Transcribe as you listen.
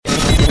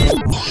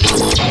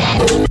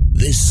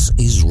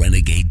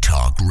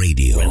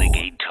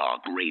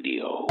Talk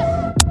Radio.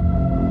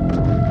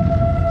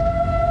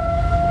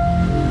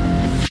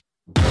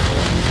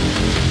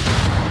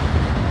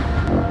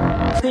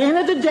 At the end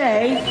of the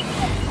day,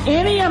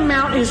 any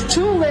amount is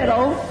too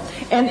little,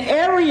 and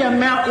every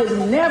amount is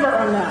never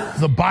enough.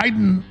 The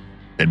Biden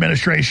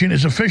administration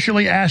is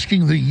officially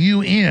asking the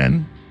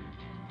UN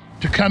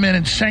to come in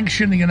and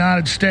sanction the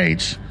United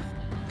States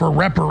for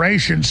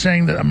reparations,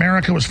 saying that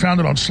America was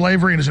founded on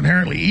slavery and is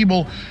inherently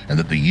evil, and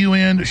that the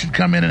UN should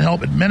come in and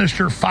help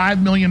administer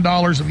 $5 million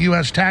of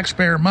U.S.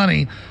 taxpayer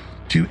money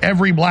to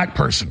every black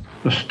person.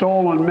 The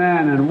stolen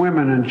men and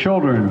women and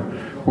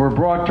children were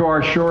brought to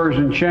our shores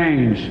in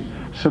chains,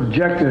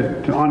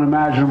 subjected to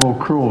unimaginable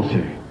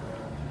cruelty.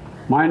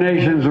 My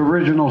nation's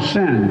original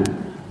sin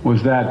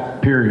was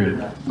that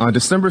period. On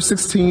December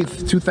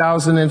 16th,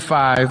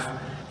 2005,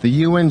 the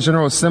UN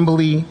General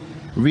Assembly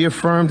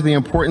reaffirmed the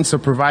importance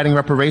of providing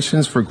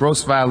reparations for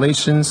gross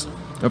violations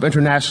of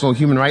international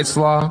human rights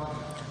law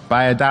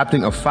by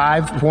adopting a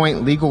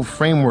 5-point legal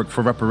framework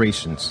for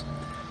reparations.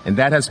 And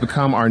that has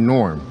become our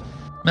norm.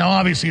 Now,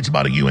 obviously, it's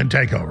about a UN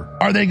takeover.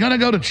 Are they going to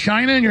go to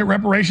China and get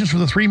reparations for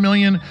the 3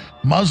 million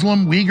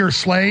Muslim Uyghur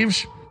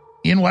slaves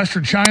in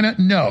Western China?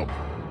 No.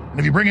 And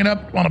if you bring it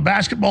up on a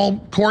basketball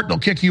court, they'll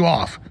kick you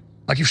off,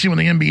 like you've seen with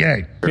the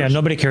NBA. Yeah,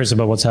 nobody cares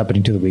about what's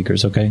happening to the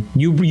Uyghurs, okay?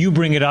 You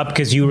bring it up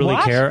because you really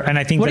care, and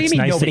I think that's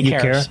nice that you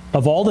care.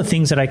 Of all the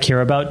things that I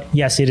care about,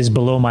 yes, it is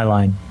below my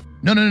line.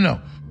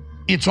 No.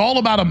 It's all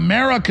about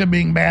America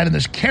being bad and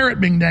this carrot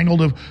being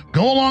dangled of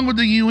go along with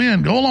the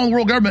UN, go along with the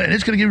world government, and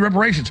it's going to give you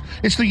reparations.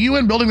 It's the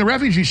UN building the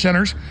refugee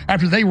centers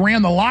after they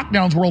ran the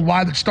lockdowns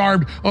worldwide that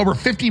starved over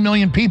 50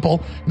 million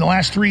people in the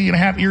last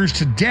 3.5 years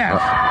to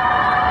death.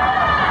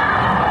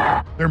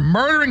 They're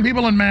murdering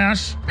people en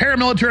masse.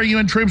 Paramilitary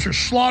UN troops are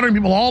slaughtering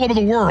people all over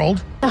the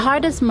world. The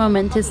hardest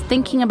moment is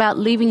thinking about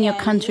leaving your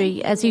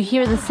country as you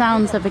hear the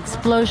sounds of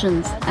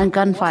explosions and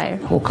gunfire.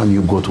 How can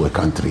you go to a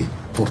country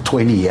for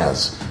 20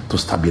 years to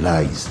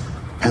stabilize,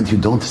 and you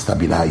don't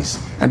stabilize,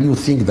 and you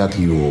think that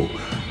you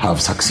have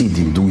succeeded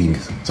in doing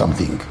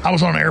something? I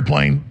was on an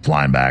airplane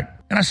flying back,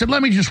 and I said,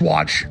 let me just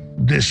watch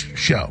this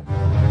show.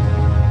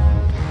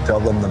 Tell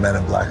them the Men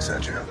in Black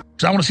sent you.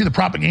 So I want to see the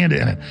propaganda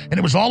in it. And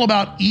it was all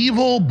about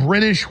evil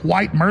British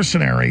white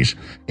mercenaries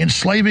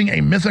enslaving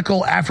a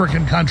mythical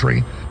African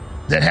country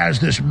that has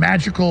this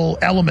magical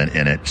element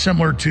in it,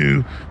 similar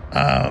to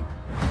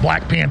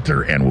Black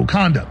Panther and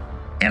Wakanda.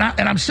 And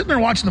I'm sitting there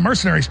watching the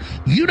mercenaries.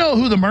 You know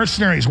who the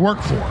mercenaries work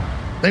for.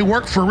 They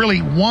work for really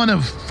one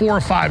of 4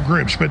 or 5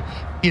 groups, but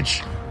it's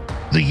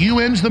the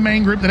UN's the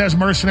main group that has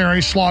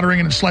mercenaries slaughtering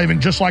and enslaving,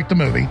 just like the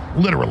movie,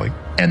 literally.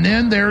 And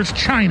then there's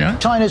China.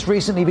 China's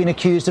recently been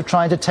accused of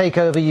trying to take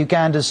over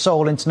Uganda's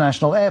Seoul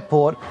International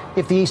Airport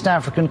if the East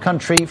African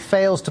country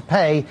fails to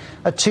pay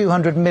a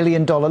 $200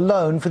 million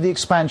loan for the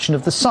expansion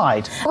of the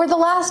site. For the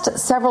last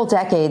several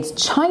decades,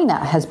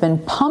 China has been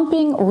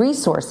pumping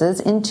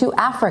resources into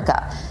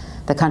Africa.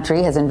 The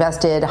country has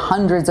invested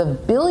hundreds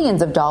of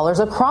billions of dollars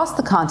across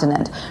the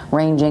continent,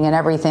 ranging in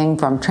everything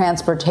from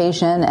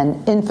transportation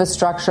and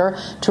infrastructure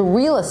to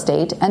real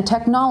estate and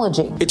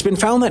technology. It's been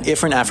found that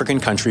if an African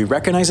country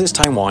recognizes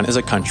Taiwan as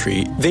a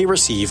country, they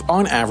receive,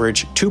 on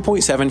average,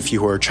 2.7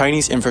 fewer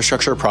Chinese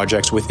infrastructure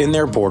projects within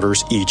their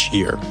borders each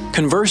year.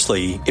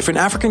 Conversely, if an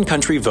African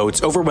country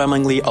votes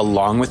overwhelmingly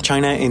along with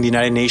China in the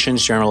United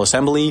Nations General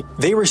Assembly,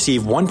 they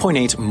receive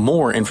 1.8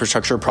 more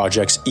infrastructure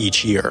projects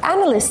each year.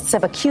 Analysts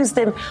have accused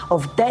them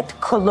of debt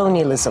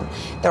colonialism.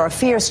 There are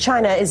fears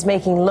China is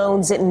making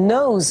loans it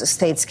knows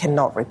states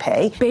cannot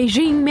repay.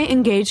 Beijing may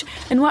engage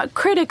in what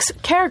critics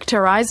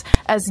characterize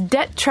as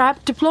debt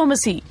trap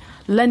diplomacy,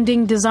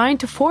 lending designed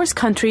to force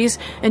countries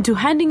into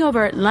handing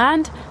over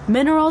land,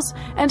 minerals,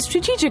 and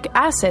strategic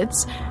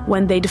assets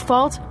when they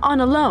default on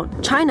a loan.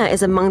 China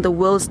is among the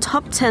world's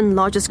top 10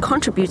 largest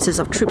contributors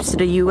of troops to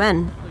the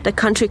UN. The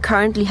country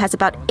currently has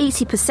about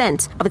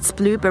 80% of its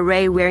blue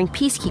beret-wearing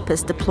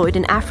peacekeepers deployed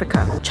in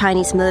Africa.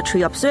 Chinese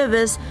military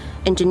observers,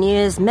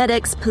 engineers,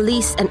 medics,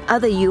 police, and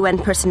other UN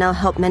personnel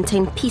help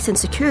maintain peace and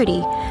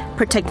security,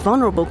 protect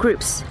vulnerable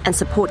groups, and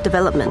support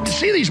development. You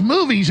see these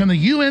movies, and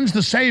the UN's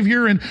the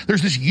savior, and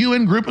there's this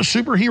UN group of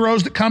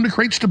superheroes that come to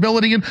create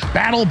stability and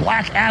battle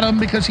Black Adam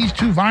because he's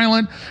too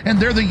violent, and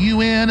they're the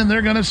UN, and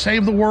they're going to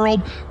save the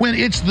world, when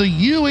it's the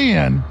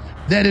UN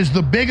that is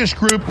the biggest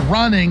group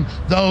running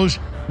those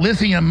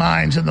lithium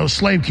mines and those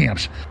slave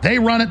camps. They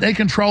run it, they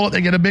control it,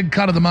 they get a big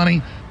cut of the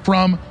money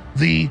from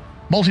the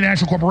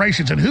multinational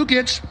corporations. And who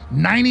gets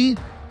 98%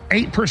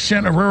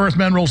 of rare earth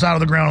minerals out of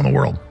the ground in the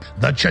world?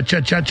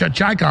 The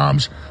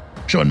Chi-Coms.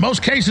 So in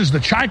most cases, the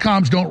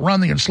Chi-Coms don't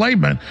run the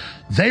enslavement.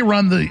 They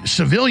run the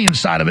civilian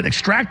side of it,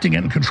 extracting it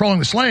and controlling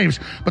the slaves.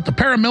 But the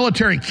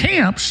paramilitary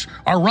camps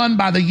are run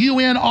by the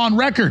UN on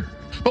record.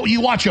 But when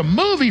you watch a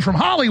movie from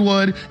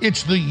Hollywood,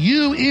 it's the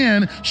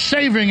UN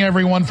saving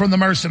everyone from the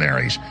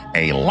mercenaries.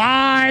 A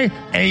lie,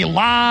 a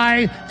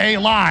lie, a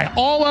lie.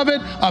 All of it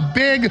a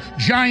big,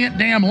 giant,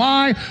 damn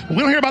lie. We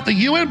don't hear about the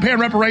UN paying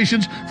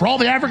reparations for all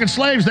the African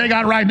slaves they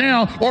got right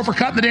now or for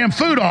cutting the damn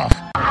food off.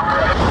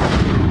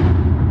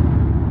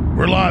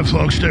 We're live,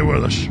 folks. Stay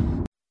with us.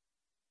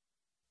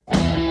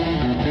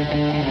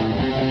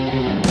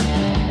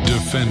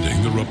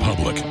 defending the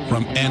Republic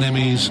from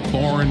enemies,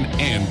 foreign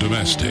and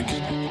domestic.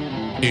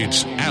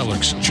 It's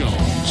Alex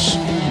Jones.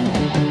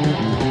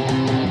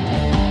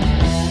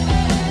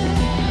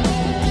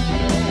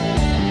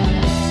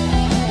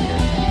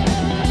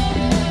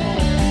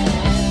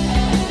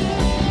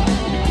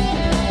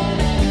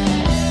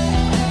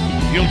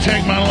 You'll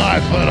take my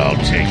life, but I'll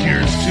take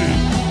yours too.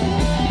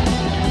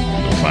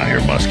 You'll fire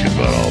your musket,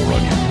 but I'll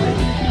run you through.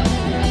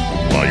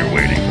 While you're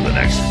waiting for the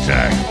next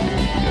attack,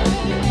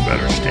 you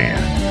better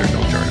stand. There's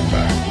no turning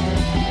back.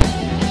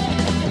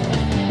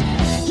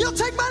 You'll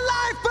take my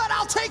life, but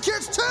I'll take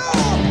yours too.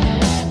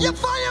 You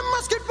fire your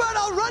musket, but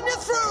I'll run you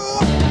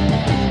through.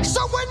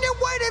 So when you're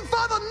waiting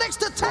for the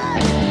next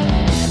attack,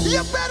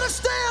 you better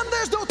stand.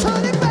 There's no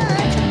turning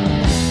back.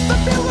 The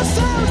fuel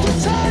sounds, the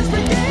charge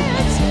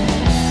begins.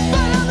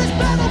 But on this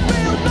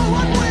battlefield, no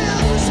one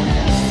wins.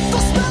 The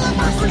smell of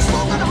ice,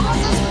 smoke, and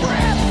horse's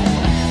breath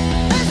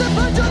is a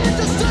virgin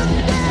into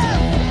certain death.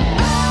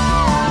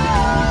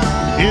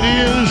 It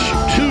is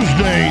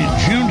Tuesday,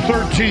 June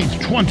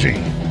 13th,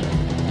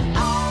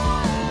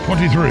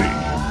 2023.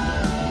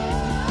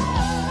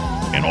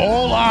 And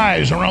all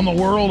eyes around the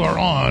world are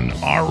on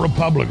our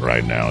republic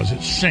right now as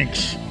it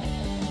sinks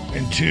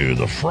into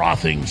the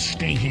frothing,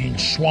 stinking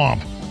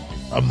swamp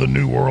of the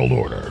New World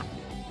Order.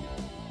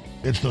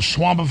 It's the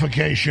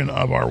swampification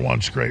of our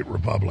once great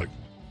republic.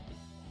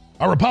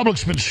 Our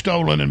republic's been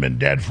stolen and been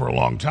dead for a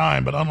long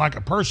time, but unlike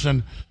a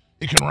person,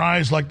 it can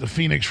rise like the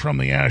phoenix from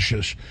the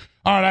ashes.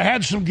 All right, I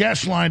had some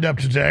guests lined up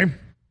today,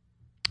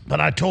 but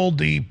I told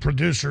the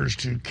producers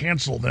to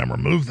cancel them or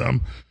move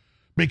them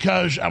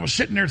because I was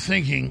sitting there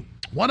thinking,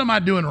 what am I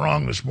doing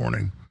wrong this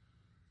morning?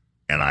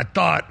 And I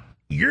thought,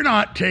 you're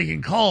not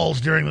taking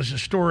calls during this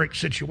historic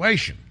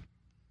situation.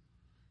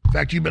 In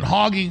fact, you've been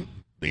hogging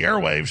the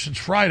airwaves since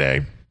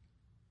Friday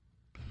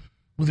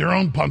with your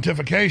own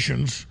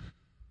pontifications.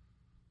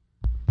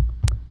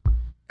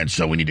 And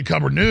so we need to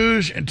cover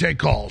news and take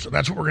calls. And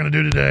that's what we're going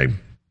to do today.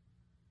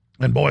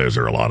 And boy, is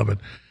there a lot of it.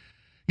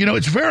 You know,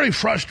 it's very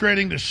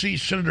frustrating to see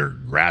Senator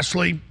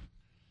Grassley,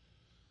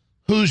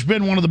 who's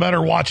been one of the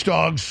better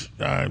watchdogs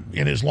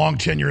in his long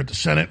tenure at the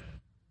Senate.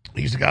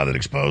 He's the guy that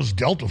exposed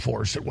Delta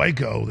Force at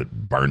Waco that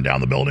burned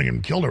down the building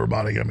and killed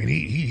everybody. I mean,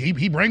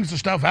 he brings the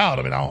stuff out.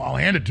 I mean, I'll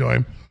hand it to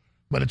him,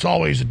 but it's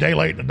always a day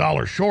late and a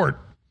dollar short.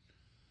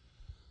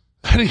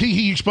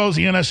 He exposed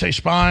the NSA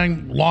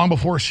spying long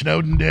before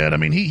Snowden did. I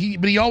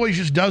mean, but he always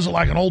just does it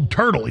like an old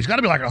turtle. He's got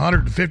to be like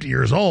 150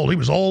 years old. He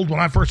was old when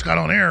I first got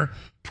on air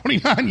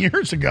 29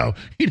 years ago.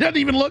 He doesn't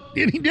even look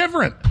any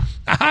different.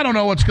 I don't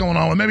know what's going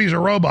on. Maybe he's a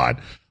robot.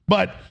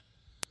 But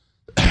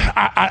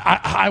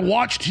I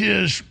watched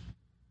his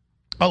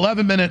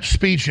 11-minute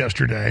speech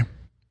yesterday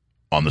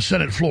on the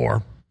Senate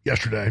floor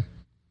yesterday.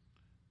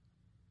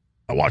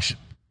 I watched it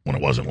when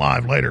it wasn't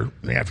live later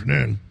in the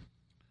afternoon.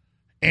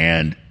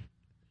 And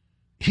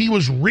he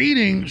was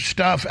reading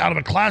stuff out of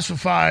a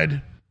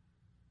classified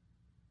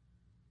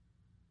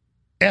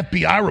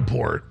FBI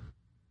report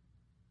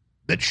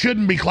that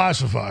shouldn't be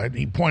classified.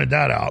 He pointed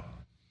that out.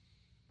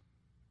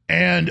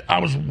 And I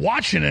was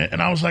watching it,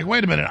 and I was like,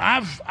 wait a minute,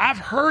 I've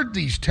heard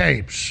these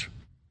tapes.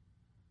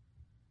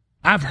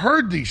 I've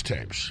heard these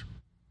tapes.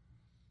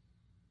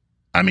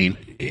 I mean,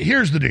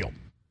 here's the deal.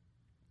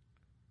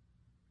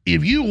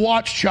 If you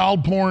watch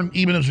child porn,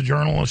 even as a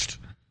journalist,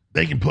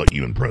 they can put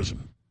you in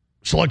prison,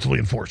 selectively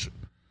enforce it.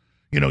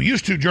 You know,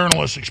 used to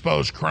journalists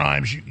expose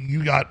crimes,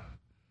 you got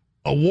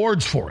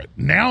awards for it.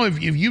 Now,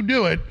 if you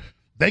do it,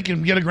 they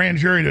can get a grand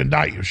jury to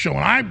indict you. So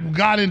when I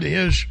got into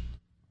his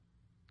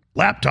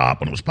laptop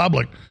when it was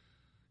public,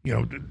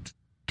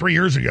 3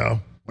 years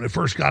ago, when it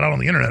first got out on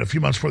the internet a few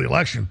months before the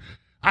election,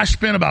 I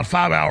spent about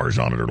 5 hours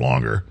on it or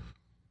longer.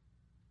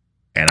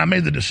 And I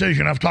made the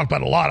decision, I've talked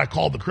about it a lot, I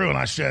called the crew and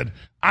I said,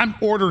 I'm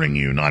ordering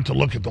you not to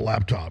look at the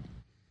laptop.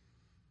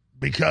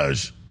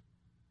 Because,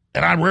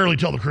 and I rarely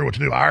tell the crew what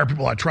to do. I hire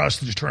people I trust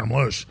to just turn them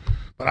loose.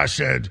 But I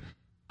said,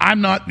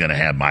 I'm not going to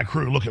have my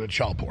crew looking at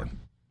child porn.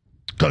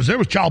 Because there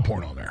was child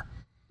porn on there.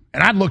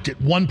 And I looked at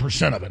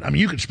 1% of it. I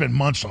mean, you could spend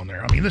months on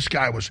there. I mean, this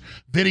guy was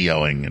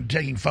videoing and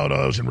taking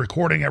photos and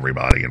recording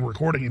everybody and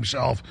recording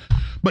himself.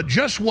 But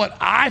just what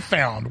I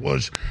found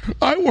was,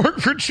 I work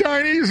for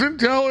Chinese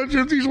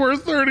intelligence. He's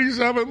worth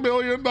 $37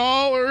 billion.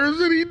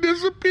 And he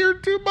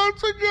disappeared 2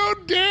 months ago.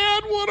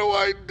 Dad, what do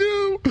I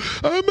do?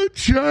 I'm a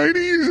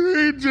Chinese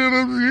agent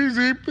of Xi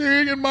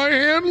Jinping and my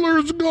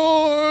handler's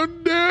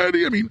gone.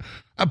 Daddy. I mean,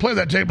 I played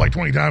that tape like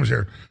 20 times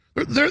here.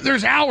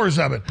 There's hours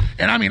of it.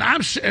 And I mean,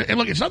 and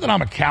look, it's not that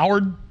I'm a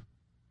coward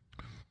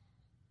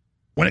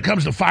when it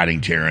comes to fighting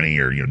tyranny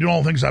or, doing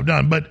all the things I've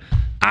done, but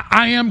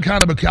I am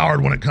kind of a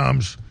coward when it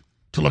comes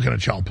to looking at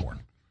child porn.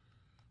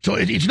 So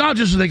it's not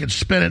just that they could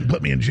spin it and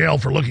put me in jail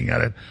for looking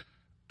at it.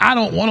 I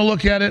don't want to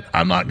look at it.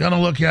 I'm not going to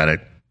look at it.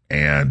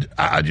 And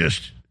I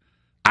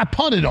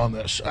punted on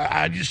this.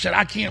 I just said,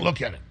 I can't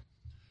look at it.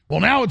 Well,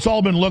 now it's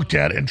all been looked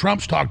at and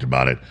Trump's talked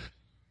about it.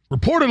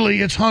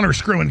 Reportedly, it's Hunter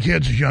screwing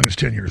kids as young as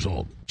 10 years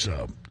old.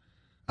 So,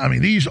 I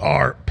mean, these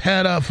are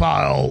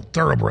pedophile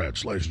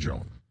thoroughbreds, ladies and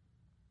gentlemen.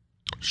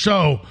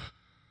 So,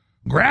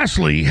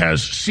 Grassley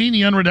has seen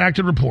the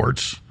unredacted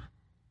reports,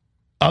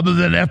 other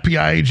than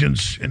FBI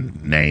agents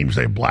and names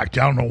they've blacked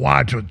out. I don't know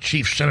why, to a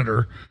chief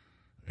senator,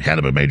 head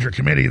of a major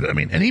committee. I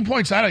mean, and he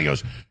points out, he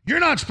goes, you're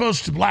not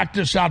supposed to black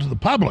this out to the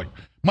public,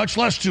 much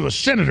less to a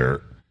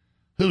senator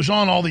who's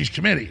on all these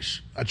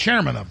committees, a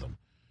chairman of them.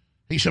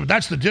 He said, but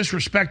that's the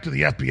disrespect to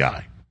the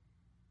FBI,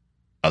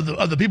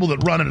 of the people that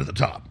run it at the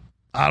top.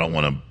 I don't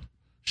want to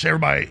say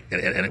everybody,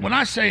 and when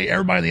I say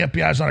everybody in the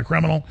FBI is not a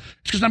criminal,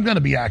 it's because I'm going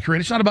to be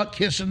accurate. It's not about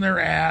kissing their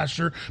ass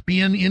or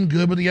being in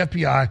good with the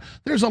FBI.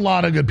 There's a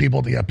lot of good people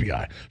at the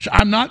FBI. So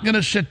I'm not going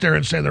to sit there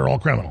and say they're all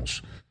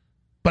criminals.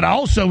 But I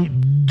also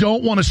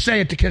don't want to say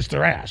it to kiss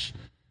their ass.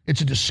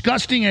 It's a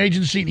disgusting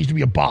agency. It needs to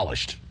be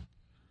abolished.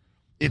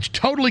 It's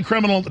totally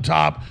criminal at the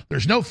top.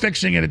 There's no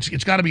fixing it.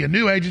 It's got to be a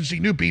new agency,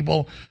 new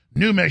people,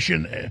 new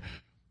mission.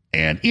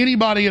 And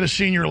anybody at a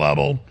senior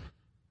level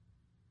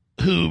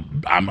who,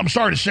 I'm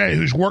sorry to say,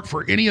 who's worked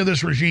for any of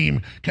this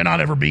regime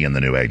cannot ever be in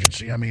the new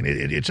agency. I mean,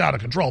 it's out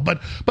of control.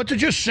 But to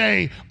just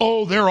say,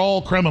 oh, they're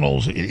all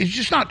criminals, it's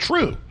just not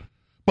true.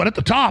 But at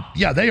the top,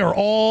 yeah, they are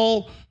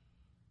all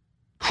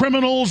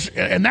criminals,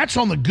 and that's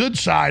on the good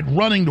side,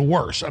 running to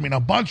worse. I mean, a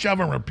bunch of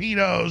them are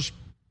pedos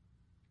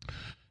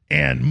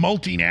and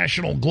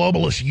multinational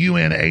globalist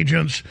UN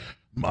agents.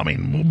 I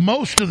mean,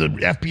 most of the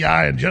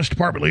FBI and Justice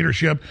Department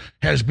leadership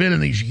has been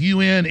in these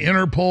UN,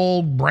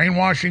 Interpol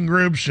brainwashing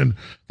groups and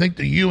think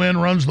the UN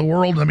runs the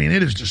world. I mean,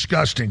 it is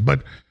disgusting.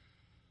 But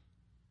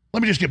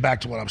let me just get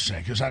back to what I'm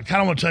saying, because I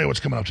kind of want to tell you what's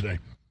coming up today.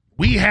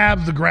 We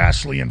have the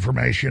Grassley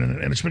information,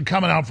 and it's been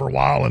coming out for a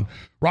while, and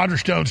Roger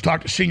Stone's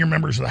talked to senior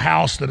members of the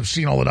House that have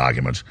seen all the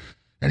documents,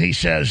 and he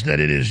says that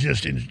it is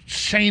just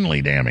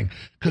insanely damning,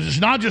 because it's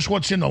not just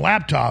what's in the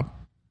laptop.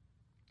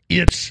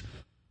 It's,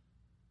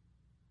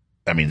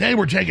 I mean, they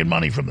were taking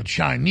money from the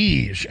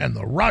Chinese and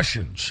the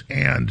Russians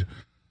and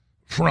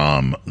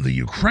from the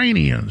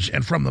Ukrainians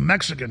and from the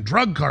Mexican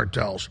drug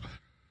cartels.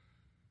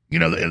 You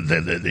know,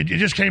 it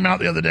just came out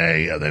the other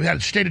day. They've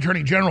had state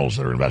attorney generals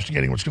that are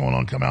investigating what's going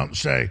on come out and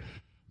say,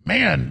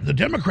 man, the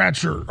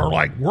Democrats are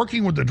like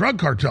working with the drug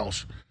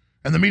cartels.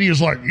 And the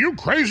media's like, you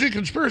crazy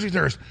conspiracy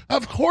theorists.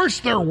 Of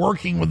course they're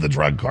working with the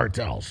drug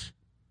cartels.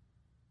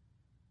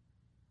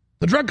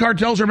 The drug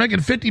cartels are making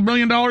 $50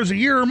 million a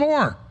year or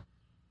more.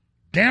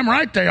 Damn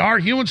right they are.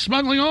 Human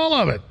smuggling, all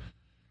of it.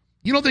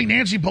 You don't think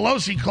Nancy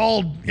Pelosi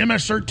called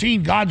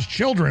MS-13 God's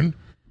children,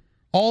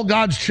 all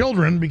God's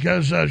children,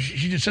 because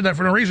she just said that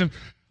for no reason.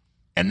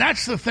 And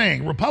that's the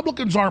thing.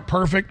 Republicans aren't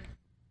perfect.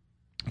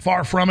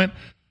 Far from it.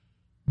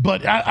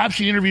 But I've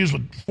seen interviews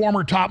with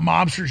former top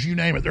mobsters, you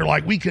name it. They're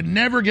like, we could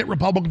never get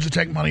Republicans to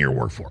take money or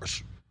work for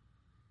us.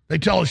 They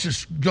tell us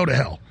just go to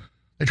hell.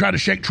 They tried to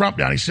shake Trump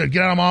down. He said,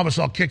 get out of my office,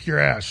 I'll kick your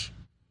ass.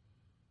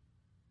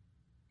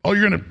 Oh,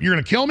 you're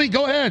gonna kill me?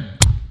 Go ahead.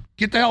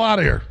 Get the hell out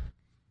of here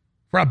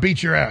before I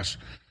beat your ass.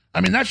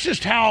 I mean,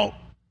 that's how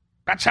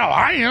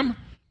I am.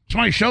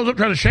 Somebody shows up,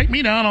 trying to shake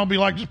me down, I'll be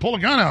like, just pull a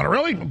gun out.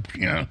 Really?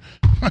 You know,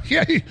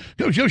 yeah,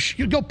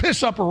 go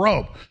piss up a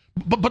rope.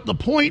 But the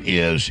point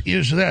is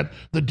that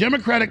the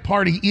Democratic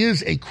Party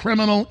is a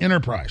criminal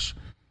enterprise.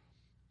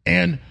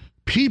 And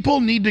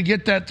people need to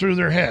get that through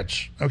their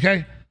heads,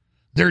 okay?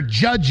 Their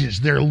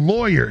judges, their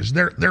lawyers,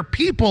 their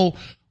people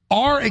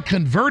are a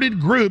converted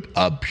group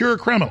of pure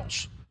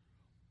criminals.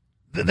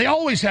 They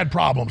always had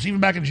problems, even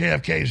back in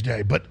JFK's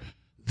day, but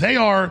they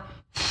are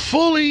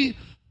fully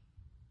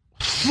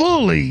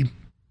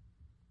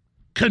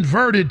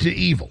converted to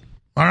evil,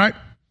 all right?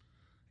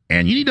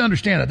 And you need to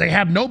understand that. They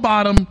have no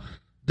bottom.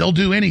 They'll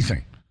do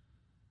anything.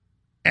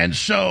 And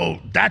so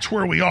that's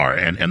where we are.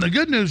 And the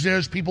good news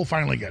is people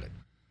finally get it.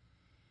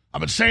 I've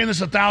been saying this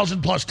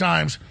 1,000+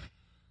 times.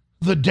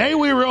 The day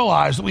we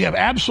realize that we have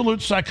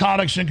absolute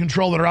psychotics in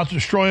control that are out to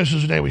destroy us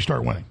is the day we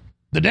start winning.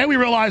 The day we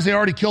realize they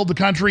already killed the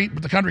country,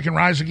 but the country can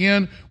rise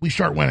again, we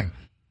start winning.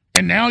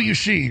 And now you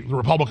see the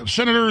Republican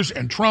senators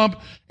and Trump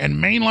and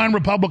mainline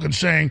Republicans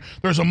saying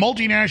there's a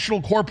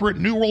multinational corporate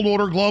New World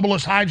Order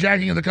globalist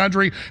hijacking of the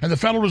country and the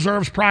Federal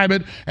Reserve's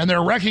private and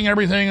they're wrecking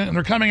everything and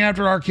they're coming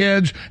after our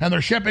kids and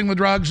they're shipping the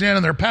drugs in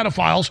and they're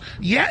pedophiles.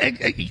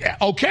 Yeah,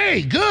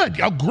 okay, good.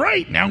 Oh,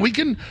 great. Now we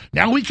can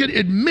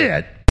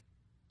admit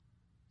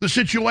the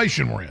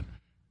situation we're in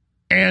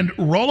and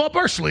roll up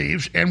our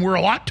sleeves, and we're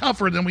a lot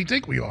tougher than we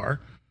think we are,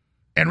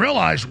 and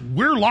realize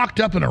we're locked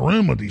up in a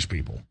room with these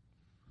people.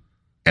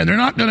 And they're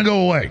not going to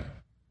go away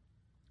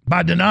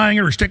by denying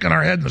it or sticking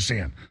our head in the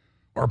sand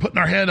or putting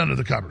our head under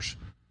the covers.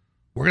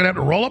 We're going to have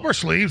to roll up our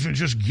sleeves and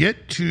just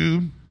get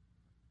to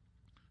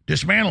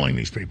dismantling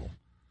these people.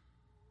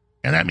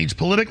 And that means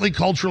politically,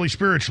 culturally,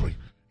 spiritually.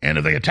 And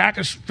if they attack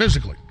us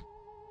physically.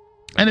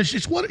 And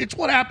it's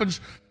what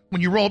happens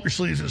when you roll up your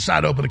sleeves and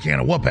decide to open a can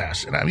of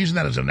whoop-ass. And I'm using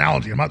that as an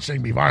analogy. I'm not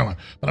saying be violent,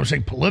 but I'm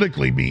saying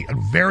politically be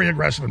very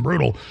aggressive and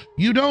brutal.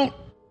 You don't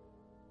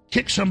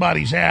kick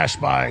somebody's ass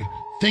by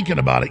thinking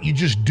about it. You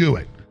just do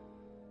it.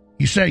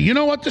 You say, you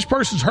know what? This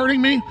person's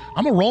hurting me.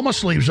 I'm going to roll my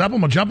sleeves up. I'm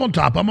going to jump on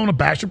top. I'm going to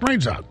bash their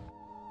brains out.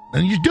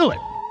 And you just do it.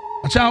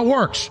 That's how it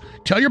works.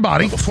 Tell your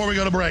body. Before we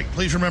go to break,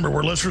 please remember,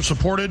 we're listener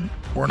supported.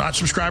 We're not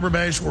subscriber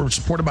based. We're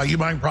supported by you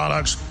buying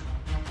products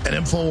at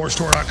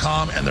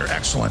InfoWarsStore.com, and they're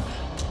excellent.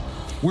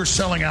 We're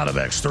selling out of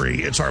X3.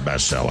 It's our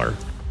best seller.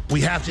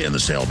 We have to end the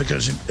sale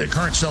because at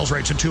current sales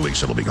rates in 2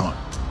 weeks, it'll be gone.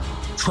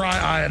 Try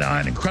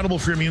iodine, incredible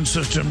for your immune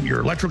system,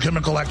 your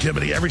electrochemical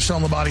activity, every cell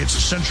in the body. It's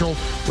essential.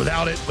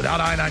 Without it, without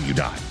iodine, you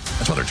die.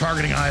 That's why they're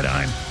targeting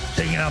iodine,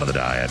 taking it out of the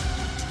diet.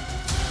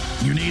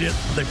 You need it.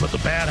 They put the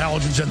bad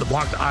halogens in to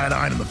block the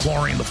iodine and the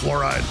chlorine, the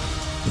fluoride,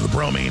 and the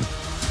bromine.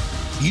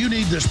 You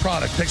need this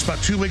product. It takes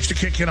about 2 weeks to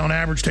kick in on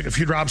average. Take a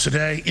few drops a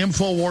day.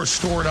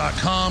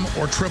 InfoWarsStore.com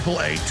or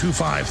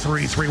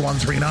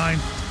 888-253-3139.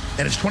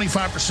 And it's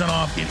 25%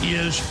 off. It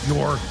is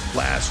your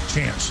last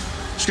chance.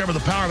 Discover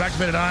the power of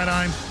activated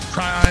iodine.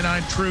 Try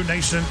iodine. True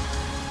nascent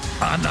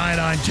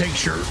iodine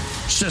takes your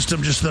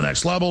system just to the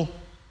next level.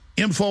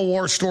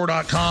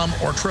 InfoWarsStore.com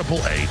or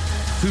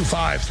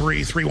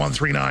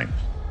 888-253-3139.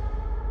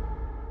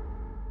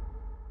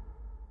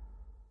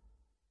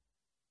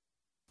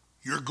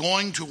 You're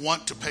going to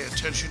want to pay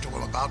attention to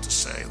what I'm about to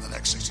say in the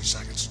next 60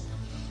 seconds.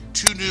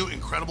 2 new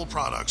incredible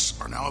products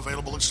are now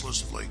available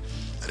exclusively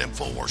at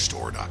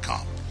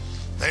InfoWarsStore.com.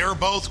 They are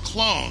both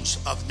clones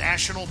of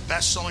national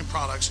best-selling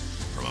products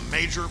from a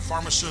major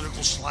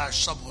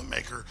pharmaceutical/supplement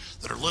maker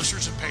that are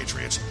listeners and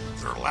patriots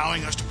that are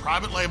allowing us to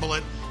private label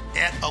it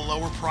at a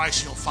lower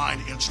price you'll find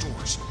in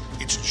stores.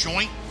 It's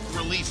Joint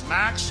Relief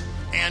Max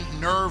and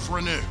Nerve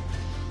Renew.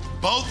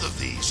 Both of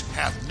these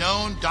have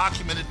known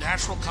documented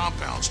natural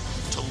compounds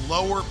to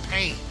lower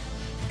pain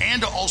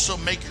and to also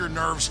make your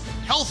nerves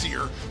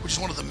healthier, which is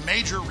one of the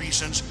major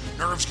reasons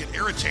nerves get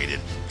irritated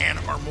and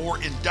are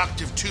more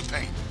inductive to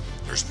pain.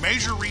 There's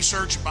major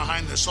research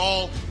behind this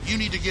all. You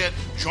need to get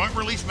Joint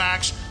Relief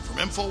Max from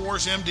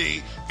InfoWars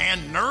MD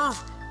and Nerve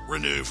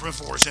Renew from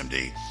InfoWars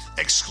MD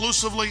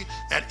exclusively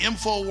at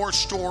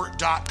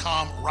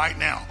InfoWarsStore.com right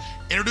now.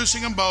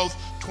 Introducing them both,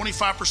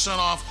 25%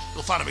 off.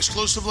 You'll find them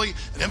exclusively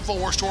at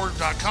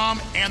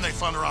InfoWarsStore.com, and they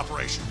fund their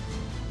operation.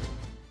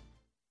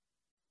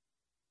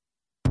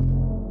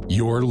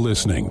 You're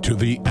listening to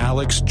The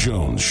Alex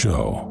Jones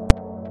Show.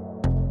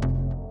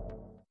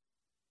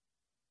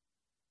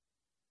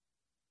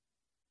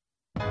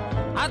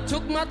 I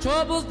took my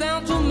troubles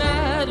down to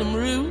Madame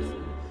Ruth.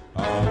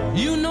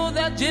 You know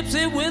that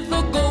gypsy with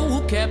the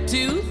gold cap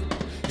tooth.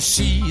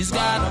 She's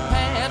got a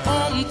pad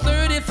on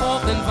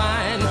 34th and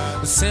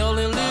Vine,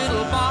 selling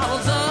little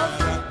bottles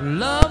of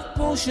love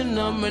potion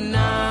number 9.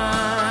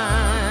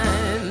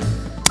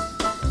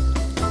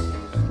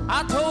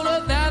 I told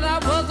her that I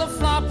was a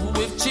flop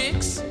with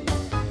chicks.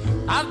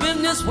 I've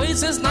been this way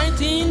since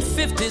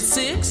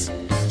 1956.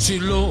 She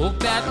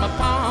looked at my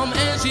palm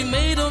and she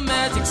made a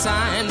magic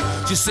sign.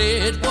 She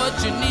said,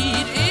 what you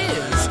need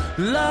is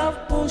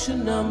love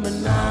potion number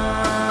 9.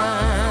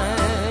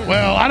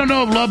 Well, I don't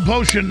know if love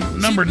potion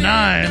number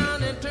 9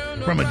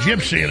 from a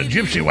gypsy in a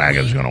gypsy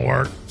wagon is going to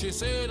work.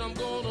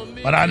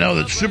 But I know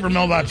that Super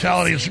Male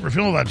Vitality and Super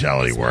Female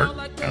Vitality work,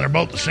 and they're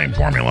both the same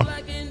formula.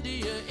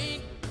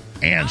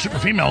 And Super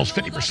Female is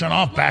 50%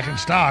 off, back in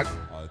stock.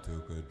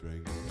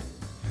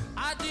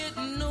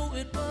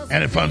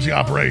 And it funds the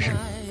operation.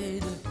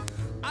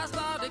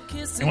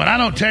 And when I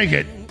don't take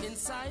it,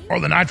 or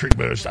the nitric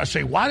boost, I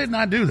say, why didn't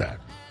I do that?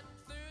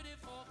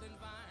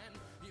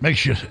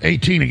 Makes you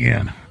 18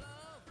 again.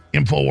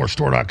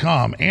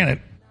 InfoWarsStore.com, and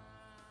it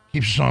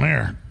keeps us on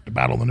air to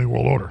battle the New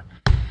World Order.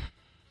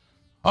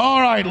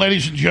 All right,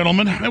 ladies and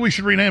gentlemen, maybe we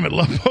should rename it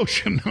Love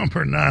Potion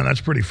number 9.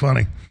 That's pretty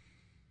funny.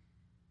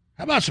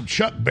 How about some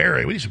Chuck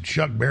Berry? We need some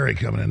Chuck Berry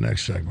coming in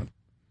next segment,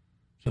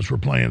 since we're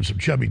playing some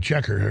chubby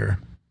checker here.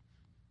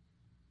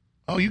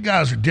 Oh, you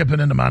guys are dipping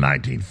into my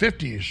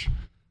 1950s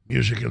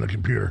music in the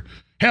computer.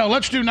 Hell,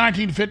 let's do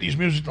 1950s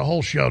music the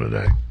whole show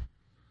today.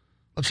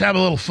 Let's have a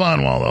little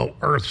fun while the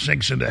earth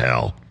sinks into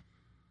hell.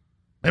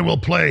 Maybe we'll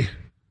play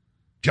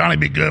Johnny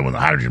Be Good when the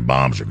hydrogen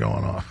bombs are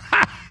going off.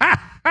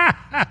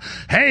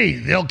 Hey,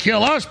 they'll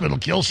kill us, but it'll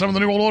kill some of the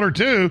New World Order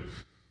too.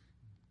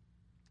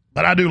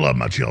 But I do love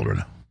my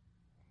children.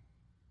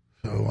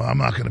 So I'm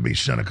not going to be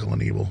cynical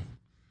and evil.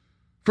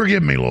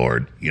 Forgive me,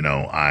 Lord. You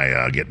know,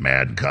 I get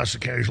mad and cuss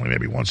occasionally,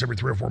 maybe once every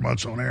 3 or 4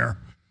 months on air.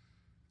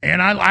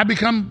 And I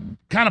become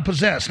kind of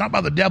possessed, not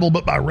by the devil,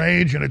 but by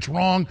rage, and it's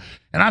wrong.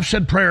 And I've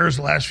said prayers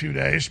the last few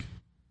days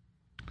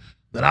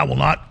that I will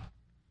not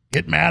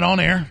get mad on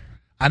air.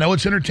 I know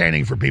it's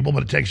entertaining for people,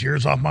 but it takes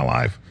years off my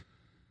life.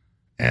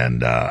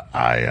 And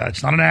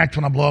it's not an act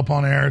when I blow up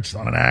on air. It's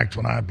not an act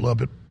when I blow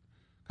up at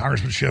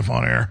Congressman Schiff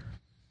on air.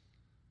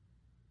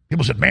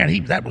 People said,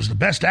 man, that was the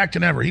best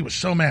acting ever. He was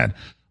so mad.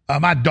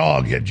 My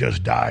dog had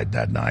just died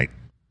that night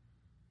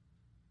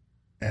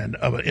and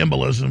of an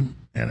embolism.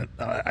 And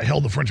I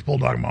held the French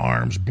Bulldog in my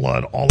arms,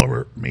 blood all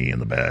over me in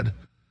the bed.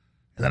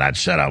 And then I'd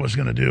said I was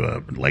going to do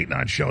a late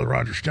night show with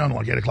Roger Stone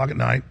like 8 o'clock at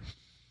night.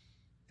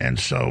 And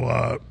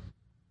so,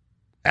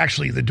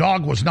 actually, the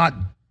dog was not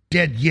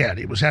dead yet.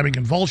 It was having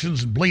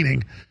convulsions and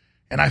bleeding,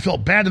 and I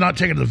felt bad to not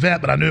take it to the vet,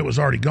 but I knew it was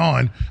already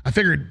gone. I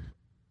figured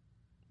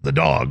the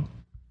dog,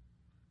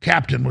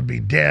 Captain, would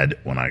be dead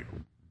when I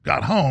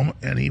got home,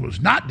 and he was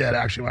not dead,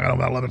 actually, when I got home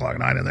about 11 o'clock at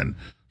night, and then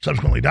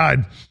subsequently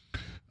died.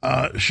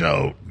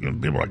 So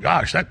people were like,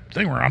 gosh, that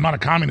thing where I'm not a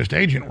communist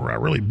agent, where I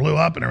really blew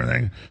up and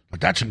everything,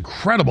 like, that's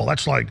incredible.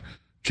 That's like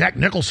Jack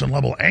Nicholson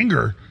level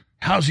anger.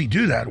 How's he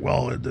do that?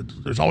 Well,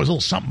 there's always a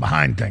little something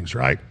behind things,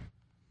 right?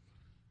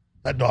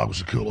 That dog was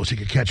the coolest. He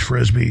could catch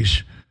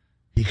Frisbees.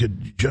 He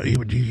could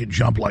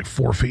jump like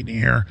 4 feet in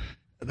the air.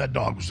 That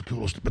dog was the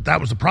coolest. But that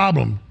was the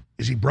problem,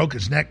 is he broke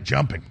his neck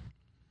jumping.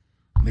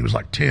 And he was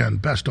like 10,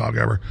 best dog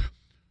ever.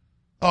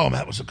 Oh,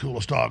 that was the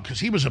coolest dog, because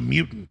he was a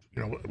mutant.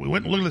 You know, we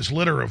went and looked at this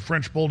litter of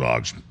French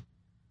bulldogs,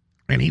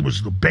 and he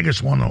was the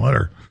biggest one in the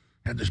litter.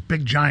 Had this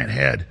big giant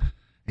head.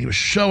 He was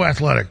so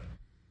athletic.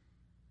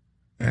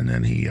 And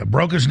then he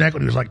broke his neck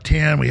when he was like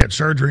 10. We had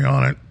surgery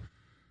on it.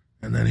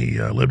 And then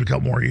he lived a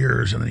couple more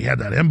years, and then he had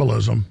that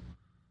embolism.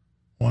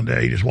 One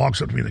day he just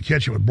walks up to me in the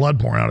kitchen with blood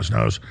pouring out his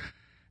nose.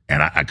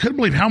 And I couldn't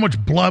believe how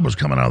much blood was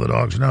coming out of the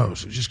dog's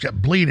nose. It just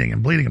kept bleeding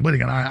and bleeding and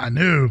bleeding. And I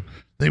knew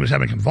that he was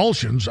having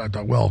convulsions. I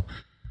thought,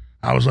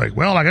 I was like,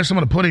 I guess I'm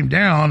going to put him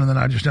down. And then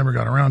I just never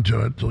got around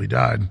to it until he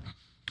died.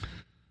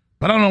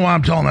 But I don't know why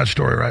I'm telling that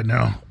story right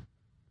now.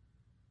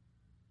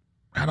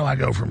 How do I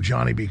go from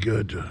Johnny Be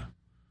Good to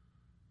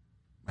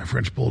my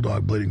French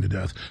bulldog bleeding to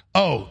death?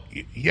 Oh,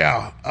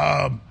 yeah.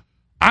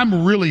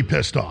 I'm really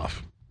pissed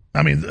off.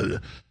 I mean,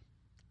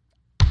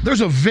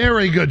 there's a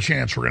very good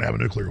chance we're going to have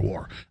a nuclear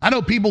war. I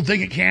know people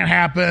think it can't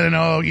happen,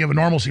 and you have a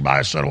normalcy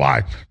bias, so do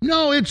I.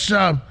 No, it's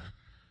about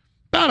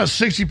a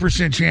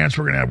 60% chance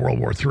we're going to have World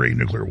War III,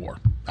 nuclear war.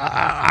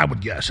 I would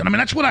guess. And I mean,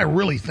 that's what I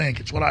really think.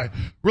 It's what I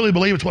really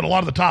believe. It's what a lot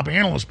of the top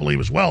analysts believe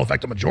as well. In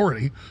fact, the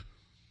majority.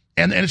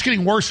 And it's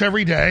getting worse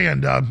every day.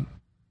 And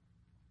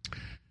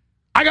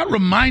I got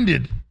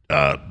reminded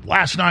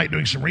last night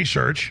doing some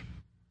research.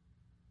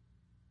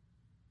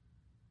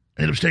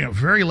 I ended up staying up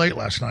very late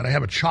last night. I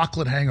have a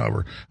chocolate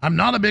hangover. I'm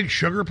not a big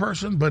sugar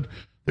person, but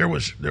there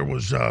was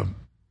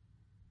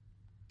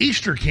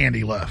Easter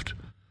candy left.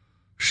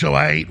 So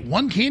I ate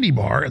one candy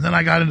bar, and then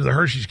I got into the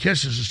Hershey's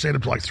Kisses and stayed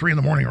up to like 3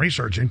 a.m.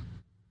 researching.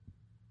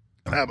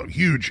 And I have a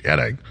huge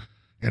headache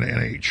and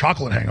a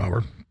chocolate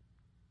hangover.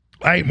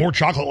 I ate more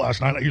chocolate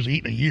last night than I usually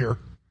eat in a year.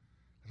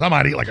 I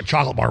might eat like a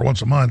chocolate bar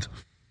once a month.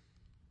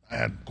 I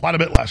had quite a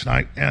bit last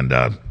night, and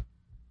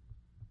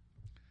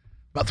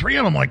about 3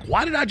 of them, I'm like,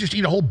 why did I just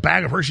eat a whole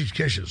bag of Hershey's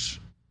Kisses?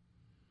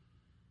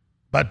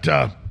 But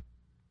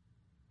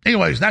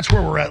anyways, that's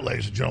where we're at,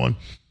 ladies and gentlemen.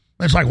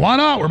 It's like, why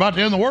not? We're about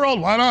to end the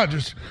world. Why not?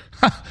 Just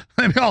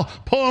maybe I'll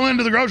pull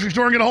into the grocery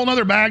store and get a whole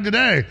other bag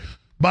today.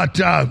 But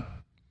I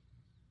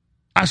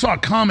saw a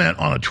comment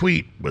on a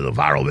tweet with a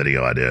viral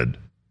video I did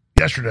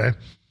yesterday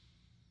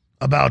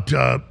about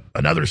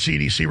another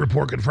CDC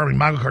report confirming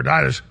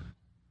myocarditis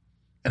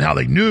and how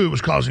they knew it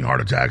was causing heart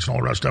attacks and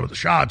all the rest of it, the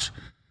shots.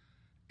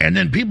 And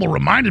then people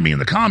reminded me in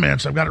the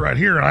comments, I've got it right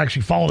here, and I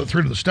actually followed it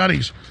through to the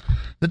studies,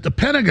 that the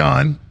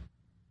Pentagon,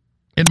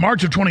 in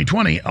March of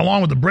 2020, along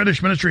with the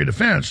British Ministry of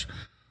Defense,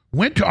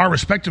 went to our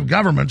respective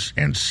governments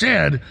and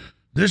said,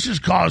 this is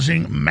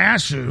causing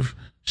massive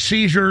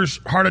seizures,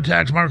 heart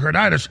attacks,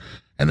 myocarditis,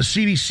 and the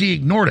CDC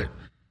ignored it.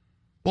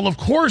 Well, of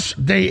course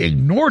they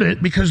ignored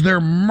it because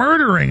they're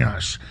murdering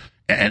us.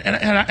 And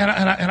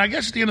I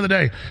guess at the end of the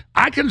day,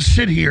 I can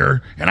sit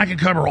here and I can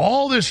cover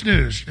all this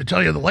news to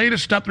tell you the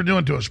latest stuff they're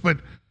doing to us. But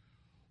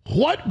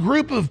what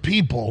group of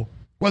people,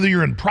 whether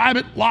you're in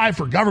private life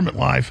or government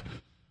life,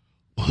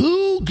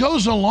 who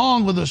goes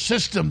along with a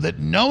system that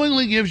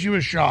knowingly gives you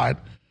a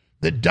shot,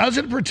 that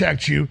doesn't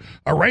protect you,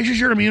 erases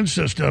your immune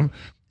system,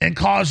 and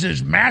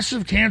causes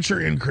massive cancer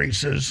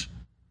increases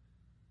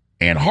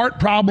and heart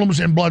problems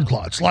and blood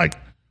clots? Like,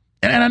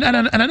 and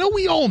I know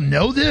we all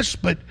know this,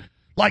 but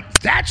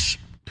like, that's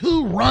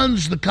who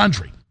runs the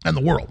country and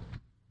the world,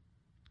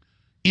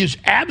 is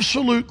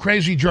absolute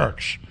crazy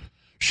jerks.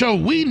 So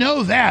we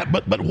know that,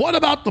 but what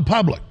about the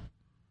public?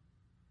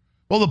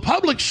 Well, the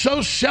public's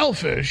so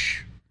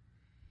selfish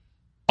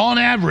on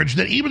average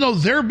that even though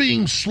they're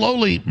being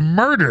slowly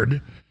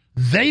murdered,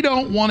 they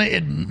don't want to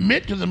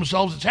admit to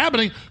themselves it's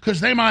happening because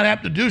they might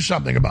have to do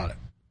something about it.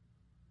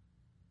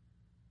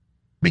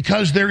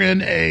 Because they're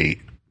in a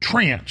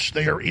trance,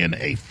 they are in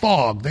a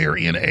fog, they are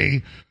in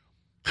a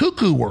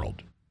cuckoo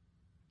world.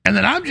 And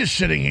then I'm just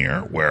sitting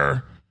here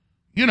where,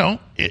 you know,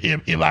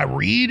 if I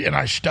read and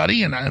I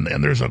study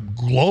and there's a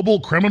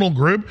global criminal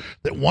group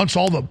that wants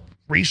all the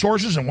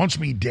resources and wants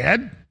me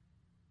dead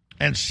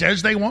and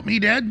says they want me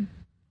dead,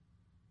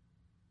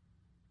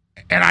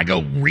 and I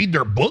go read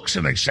their books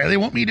and they say they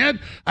want me dead,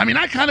 I mean,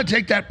 I kind of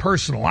take that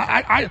personal.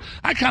 I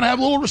kind of have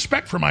a little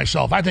respect for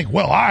myself. I think,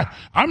 well,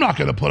 I'm not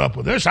going to put up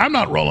with this. I'm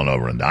not rolling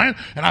over and dying.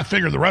 And I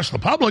figure the rest of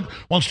the public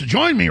wants to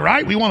join me,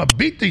 right? We want to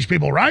beat these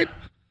people, right?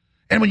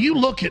 And when you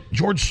look at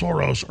George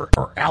Soros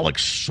or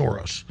Alex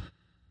Soros,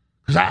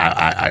 because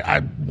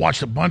I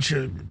watched a bunch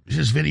of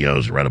his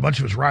videos, read a bunch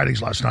of his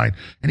writings last night,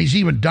 and he's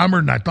even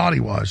dumber than I thought he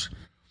was.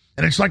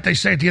 And it's like they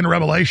say at the end of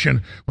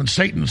Revelation, when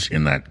Satan's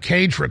in that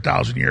cage for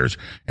 1,000 years,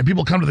 and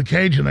people come to the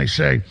cage and they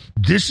say,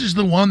 this is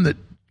the one that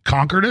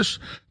conquered us.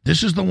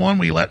 This is the one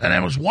we let. And I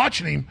was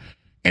watching him,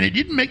 And it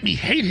didn't make me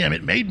hate him.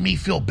 It made me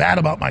feel bad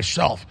about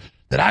myself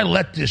that I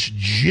let this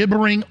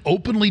gibbering,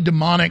 openly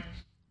demonic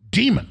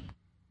demon,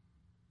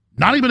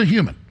 not even a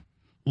human,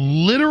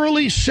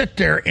 literally sit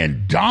there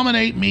and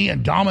dominate me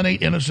and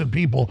dominate innocent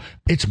people.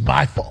 It's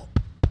my fault.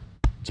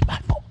 It's my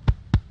fault.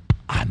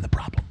 I'm the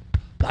problem.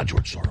 Not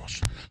George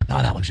Soros.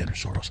 Not Alexander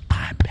Soros.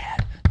 I'm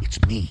bad. It's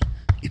me.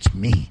 It's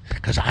me.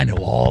 Because I know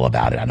all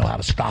about it. I know how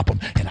to stop them.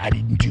 And I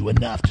didn't do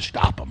enough to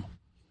stop them.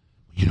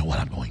 You know what?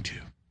 I'm going to.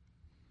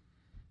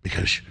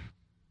 Because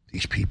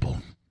these people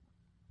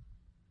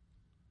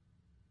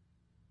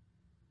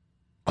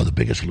are the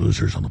biggest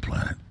losers on the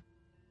planet.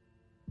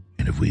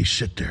 And if we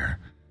sit there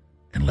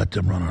and let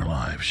them run our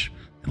lives,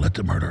 and let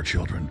them hurt our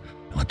children,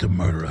 and let them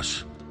murder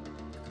us,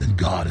 then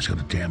God is going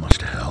to damn us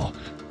to hell.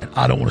 And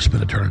I don't want to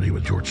spend eternity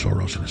with George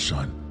Soros and his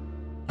son.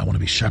 I want to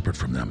be separate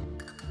from them.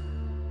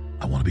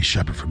 I want to be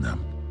separate from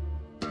them.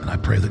 And I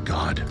pray that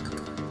God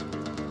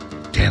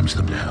damns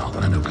them to hell,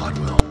 and I know God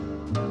will.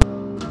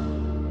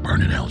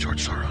 Burn in hell,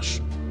 George Soros.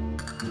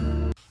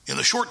 In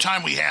the short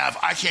time we have,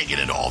 I can't get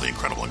into all the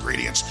incredible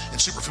ingredients in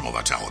Super Female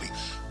Vitality.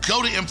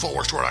 Go to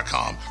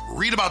InfoWarsStore.com,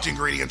 read about the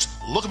ingredients,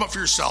 look them up for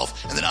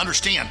yourself, and then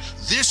understand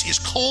this is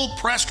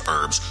cold-pressed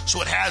herbs,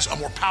 so it has a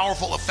more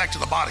powerful effect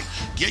on the body.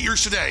 Get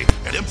yours today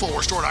at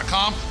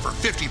InfoWarsStore.com for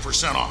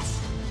 50% off.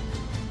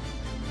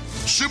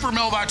 Super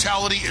Male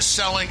Vitality is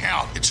selling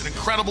out. It's an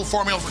incredible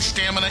formula for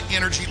stamina,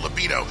 energy,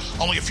 libido.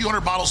 Only a few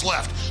hundred bottles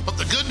left. But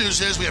the good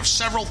news is we have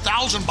several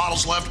thousand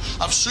bottles left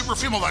of Super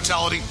Female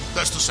Vitality.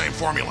 That's the same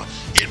formula.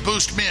 It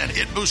boosts men.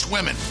 It boosts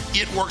women.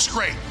 It works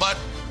great. But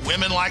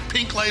women like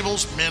pink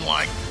labels. Men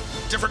like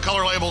different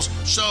color labels.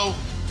 So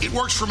it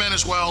works for men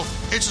as well.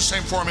 It's the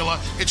same formula.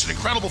 It's an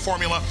incredible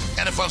formula,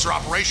 and it funds our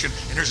operation.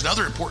 And here's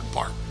another important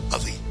part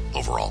of the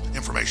overall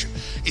information.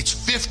 It's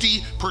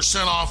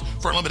 50% off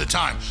for a limited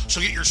time. So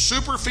get your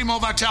Super Female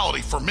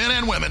Vitality for men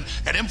and women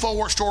at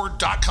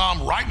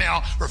InfoWarsStore.com right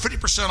now for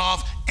 50%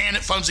 off, and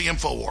it funds the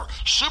InfoWar.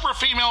 Super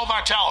Female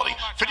Vitality,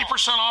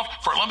 50%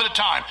 off for a limited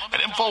time at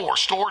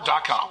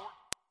InfoWarsStore.com.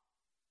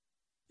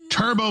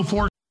 Turbo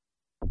Force.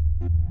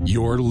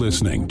 You're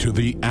listening to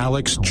The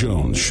Alex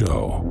Jones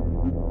Show.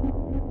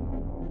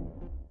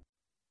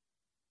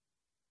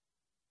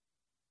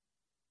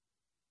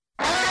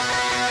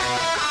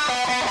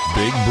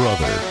 Big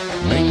Brother,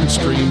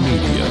 mainstream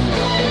media,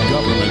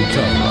 government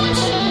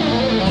cover-ups.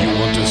 You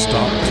want to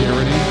stop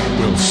tyranny?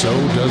 Well, so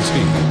does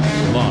he.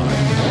 Live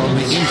from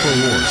the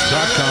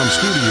Infowars.com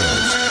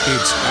studios,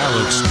 it's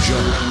Alex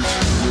Jones.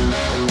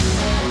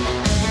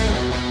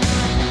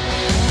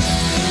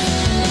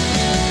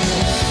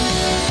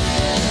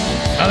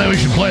 I think we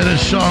should play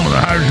this song when the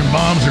hydrogen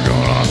bombs are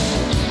going on.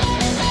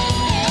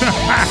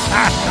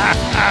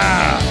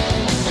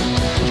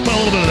 Let's play a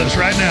little bit of this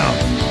right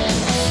now.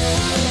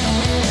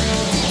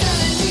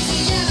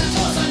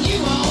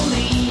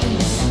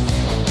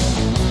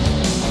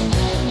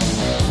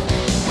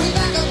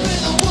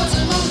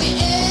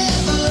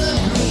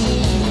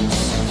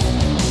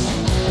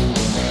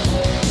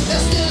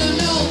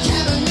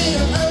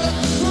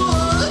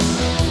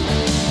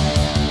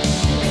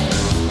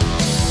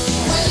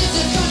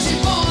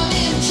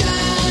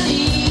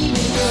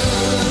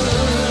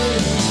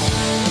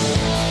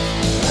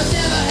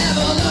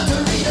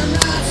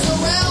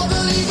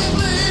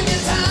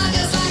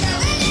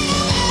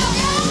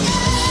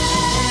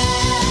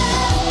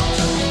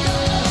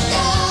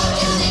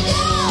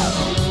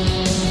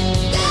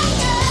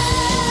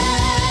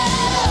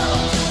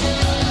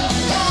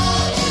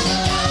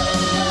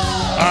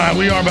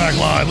 We are back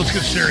live. Let's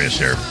get serious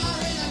here.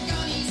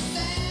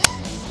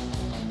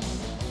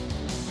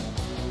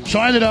 So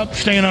I ended up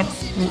staying up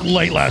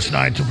late last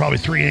night till probably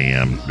 3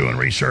 a.m. doing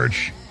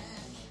research.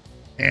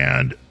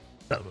 And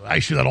I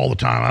used to do that all the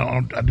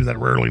time. I do that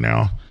rarely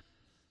now.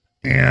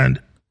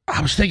 And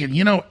I was thinking,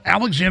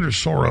 Alexander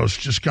Soros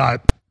just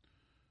got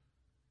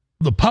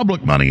the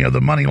public money of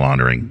the money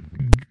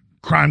laundering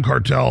crime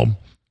cartel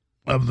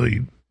of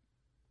the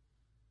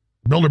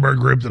Bilderberg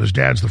group that his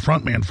dad's the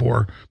front man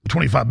for,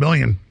 $25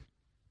 billion.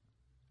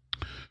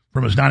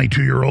 From his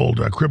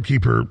 92-year-old crypt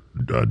keeper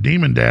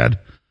demon dad.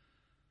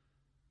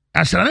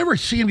 I said, I never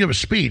see him give a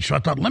speech, so I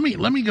thought, let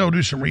me go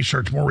do some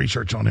research, more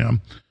research on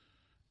him,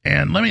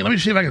 and let me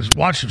see if I can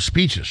watch some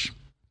speeches.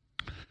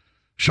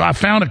 So I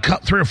found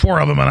 3 or 4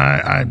 of them,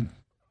 and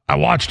I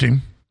watched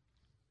him.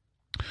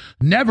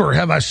 Never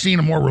have I seen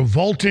a more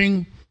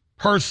revolting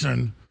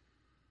person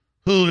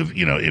who, if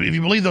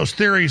you believe those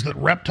theories that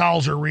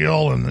reptiles are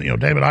real and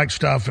David Icke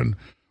stuff,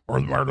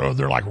 or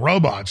they're like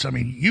robots. I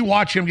mean, you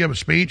watch him give a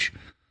speech.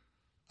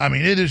 I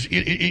mean,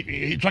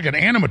 it's like an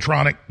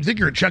animatronic. You think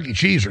you're at Chuck E.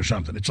 Cheese or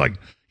something. It's like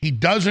he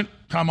doesn't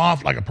come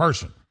off like a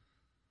person.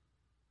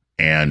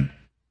 And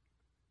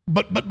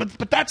but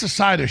that's a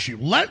side issue.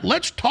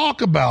 Let's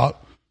talk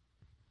about,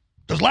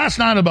 because last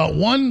night about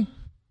 1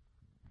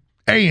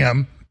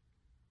 a.m.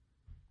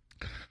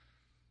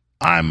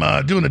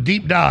 I'm doing a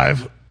deep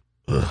dive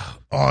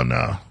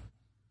on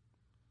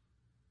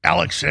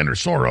Alexander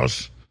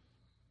Soros,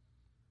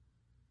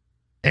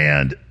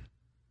 and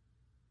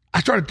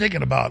I started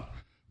thinking about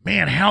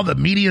man, how the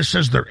media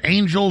says they're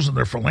angels and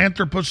they're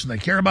philanthropists and they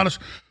care about us.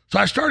 So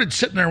I started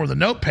sitting there with a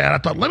notepad. I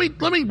thought, let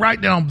me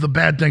write down the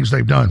bad things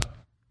they've done.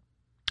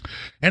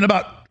 And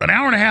about an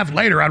hour and a half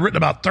later, I'd written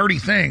about 30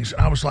 things.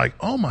 And I was like,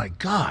 oh my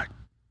God.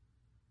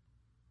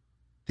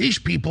 These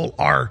people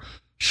are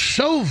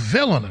so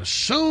villainous,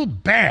 so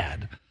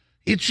bad.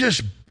 It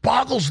just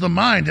boggles the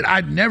mind that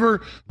I'd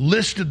never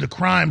listed the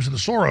crimes of the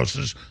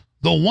Soroses,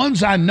 the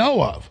ones I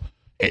know of.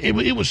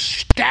 It was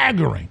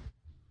staggering.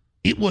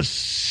 It was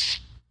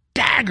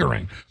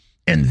staggering.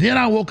 And then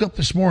I woke up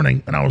this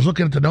morning and I was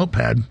looking at the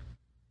notepad.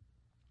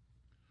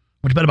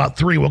 Went to bed about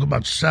 3, woke up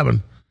about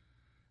 7.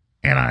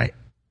 And I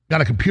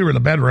got a computer in the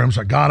bedroom,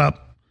 so I got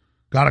up,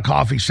 got a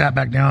coffee, sat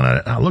back down,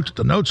 and I looked at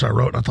the notes I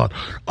wrote, and I thought,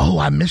 oh,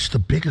 I missed the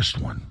biggest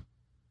one.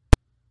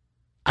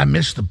 I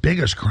missed the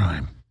biggest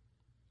crime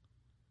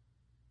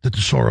that the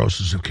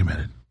Soroses have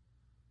committed.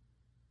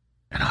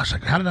 And I was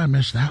like, how did I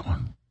miss that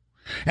one?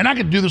 And I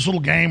could do this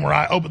little game where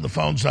I open the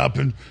phones up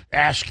and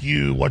ask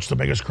you what's the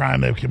biggest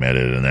crime they've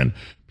committed, and then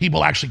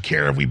people actually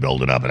care if we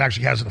build it up. It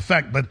actually has an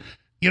effect. But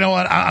you know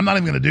what? I'm not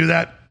even going to do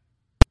that.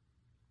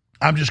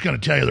 I'm just going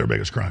to tell you their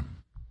biggest crime.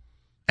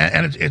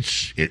 And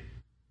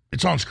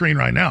it's on screen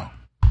right now.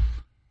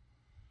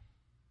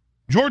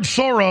 George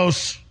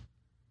Soros,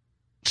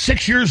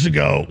 6 years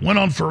ago, went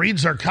on Fareed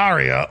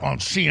Zakaria on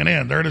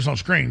CNN, there it is on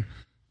screen,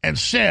 and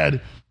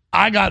said,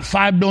 I got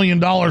 $5 billion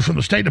from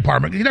the State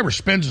Department. He never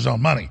spends his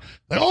own money.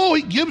 Like, oh,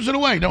 he gives it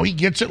away. No, he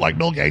gets it like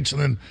Bill Gates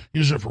and then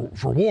uses it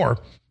for war.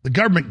 The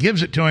government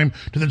gives it to him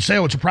to then say,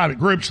 oh, it's a private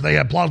group, so they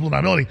have plausible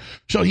deniability.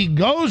 So he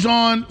goes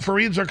on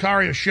Fareed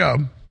Zakaria's show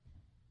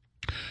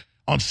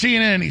on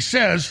CNN, and he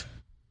says,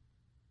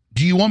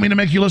 do you want me to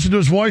make you listen to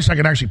his voice? I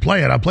can actually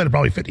play it. I've played it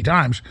probably 50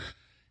 times.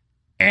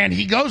 And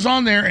he goes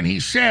on there and he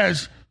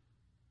says,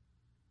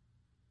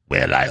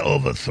 well, I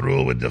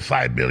overthrew with the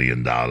 $5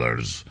 billion.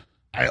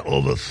 I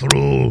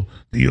overthrew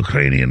the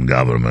Ukrainian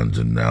government,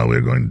 and now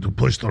we're going to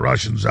push the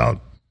Russians out.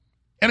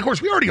 And, of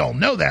course, we already all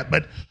know that,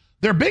 but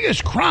their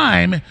biggest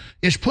crime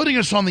is putting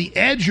us on the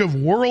edge of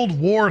World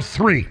War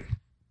III.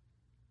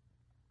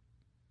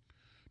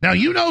 Now,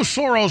 you know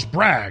Soros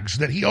brags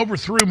that he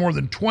overthrew more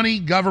than 20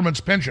 governments'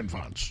 pension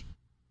funds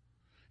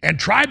and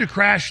tried to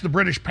crash the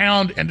British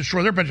pound and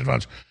destroy their pension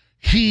funds.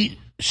 He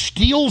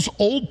steals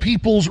old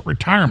people's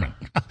retirement.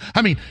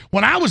 I mean,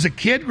 when I was a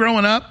kid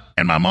growing up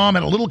and my mom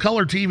had a little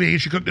color TV,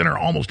 she cooked dinner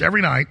almost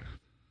every night.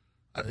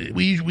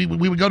 We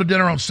would go to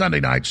dinner on Sunday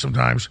nights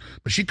sometimes,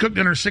 but she cooked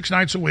dinner 6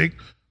 nights a week.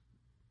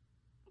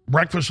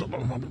 Breakfast,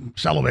 I'm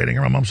salivating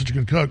her. My mom's such a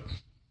good cook.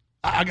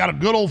 I got a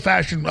good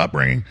old-fashioned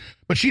upbringing,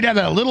 but she'd have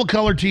that little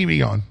color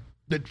TV on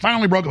that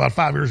finally broke about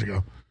 5 years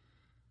ago.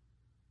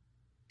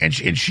 And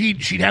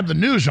she'd have the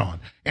news on.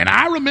 And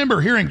I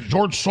remember hearing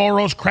George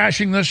Soros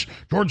crashing this,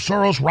 George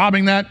Soros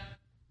robbing that.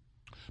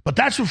 But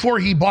that's before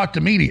he bought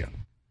the media.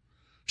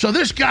 So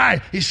this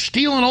guy is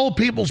stealing old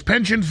people's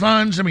pension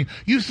funds. I mean,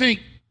 you think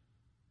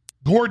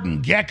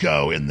Gordon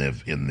Gekko in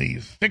the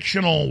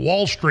fictional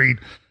Wall Street,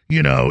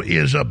 you know,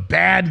 is a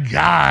bad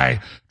guy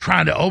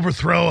trying to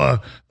overthrow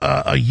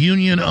a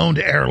union-owned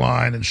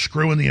airline and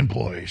screwing the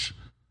employees.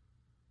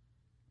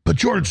 But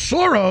George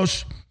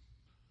Soros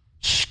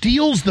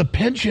steals the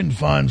pension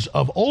funds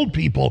of old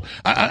people.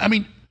 I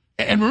mean,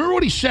 and remember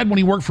what he said when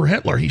he worked for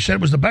Hitler. He said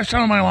it was the best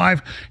time of my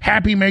life,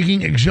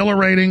 happy-making,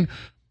 exhilarating.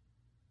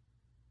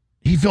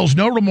 He feels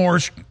no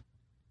remorse.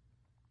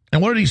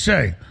 And what did he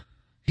say?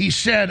 He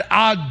said,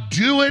 I'll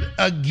do it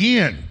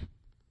again.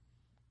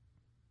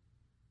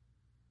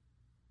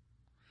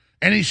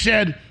 And he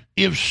said,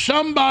 if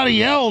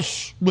somebody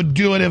else would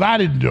do it if I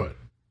didn't do it.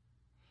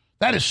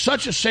 That is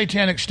such a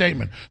satanic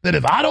statement that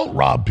if I don't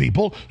rob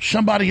people,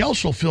 somebody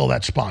else will fill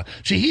that spot.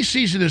 See, he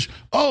sees it as,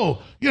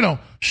 oh, you know,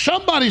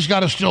 somebody's got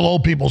to steal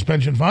old people's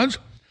pension funds.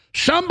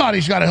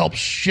 Somebody's got to help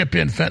ship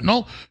in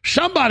fentanyl.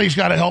 Somebody's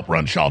got to help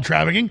run child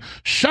trafficking.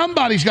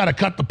 Somebody's got to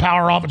cut the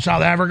power off in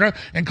South Africa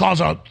and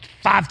cause a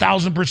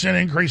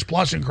 5,000% increase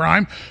plus in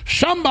crime.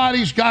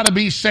 Somebody's got to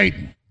be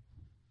Satan.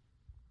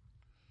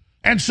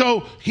 And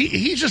so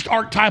he's just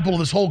archetypal of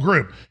this whole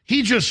group.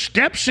 He just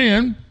steps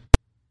in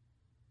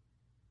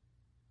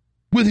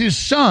with his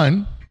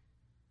son.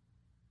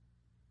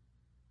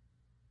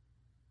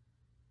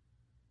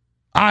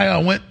 I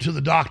went to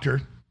the doctor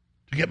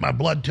to get my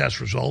blood test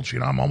results. You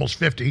know, I'm almost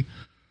 50.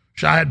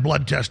 So I had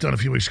blood tests done a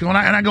few weeks ago. And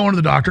I go into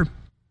the doctor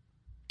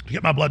to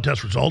get my blood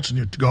test results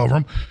and to go over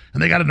them.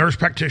 And they got a nurse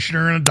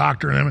practitioner and a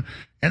doctor. And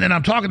then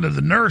I'm talking to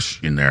the nurse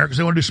in there because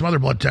they want to do some other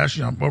blood tests.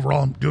 You know,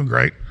 overall, I'm doing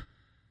great.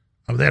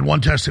 They had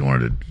one test they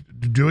wanted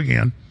to do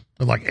again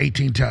of like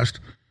 18 tests.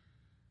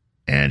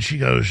 And she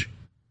goes,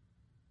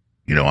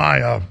 you know, I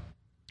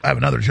have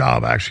another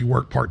job. I actually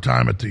work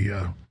part-time at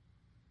the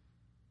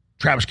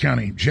Travis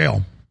County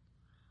Jail.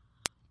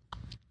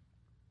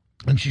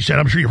 And she said,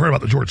 I'm sure you've heard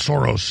about the George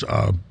Soros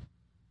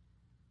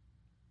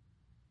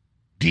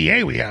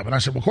DA we have. And I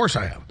said, well, of course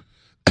I have.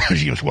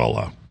 She goes,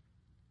 well,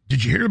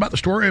 did you hear about the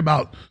story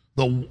about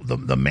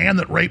the man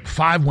that raped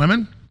 5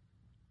 women?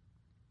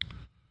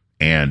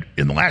 And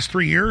in the last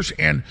 3 years,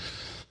 and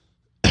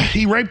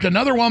He raped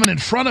another woman in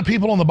front of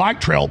people on the bike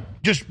trail,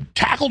 just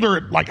tackled her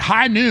at like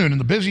high noon in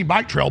the busy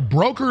bike trail,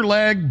 broke her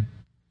leg,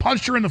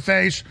 punched her in the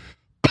face,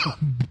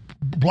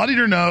 bloodied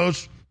her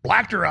nose,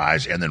 blacked her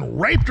eyes, and then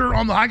raped her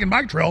on the hiking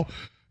bike trail.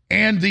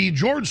 And the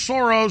George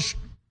Soros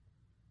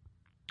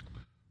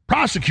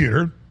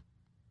prosecutor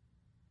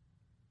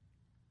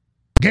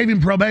gave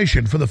him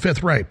probation for the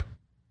 5th rape.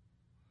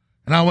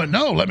 And I went,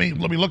 no, let me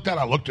look that.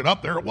 I looked it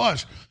up. There it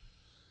was.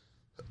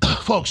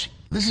 Folks,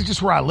 this is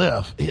just where I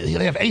live.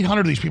 They have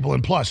 800 of these people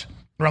in plus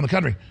around the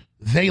country.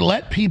 They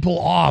let people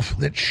off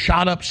that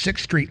shot up 6th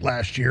Street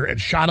last year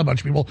and shot a bunch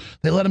of people.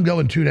 They let them go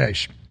in 2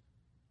 days.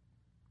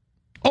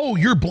 Oh,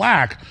 you're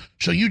black,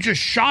 so you just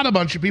shot a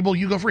bunch of people,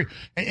 you go free.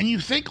 And you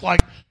think,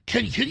 like,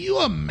 can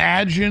you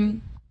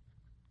imagine?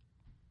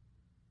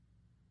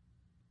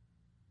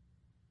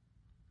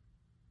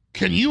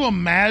 Can you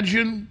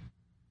imagine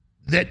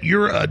that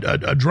you're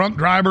a drunk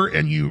driver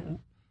and you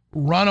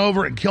run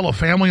over and kill a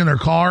family in their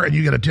car and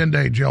you get a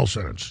 10-day jail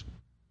sentence?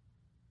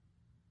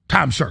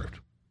 Time served.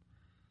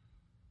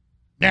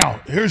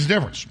 Now, here's the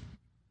difference.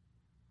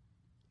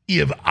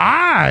 If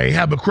I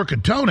have a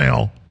crooked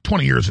toenail,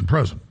 20 years in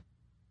prison.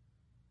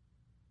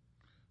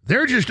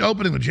 They're just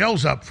opening the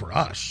jails up for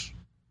us.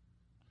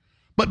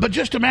 But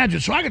just imagine,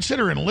 so I could sit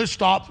here and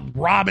list off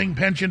robbing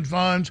pension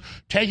funds,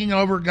 taking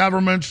over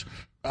governments,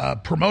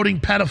 promoting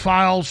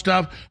pedophile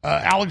stuff.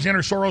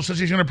 Alexander Soros says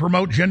he's going to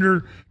promote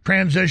gender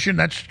transition.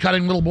 That's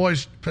cutting little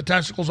boys'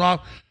 testicles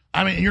off.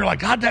 I mean, you're like,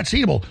 God, that's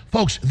evil.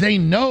 Folks, they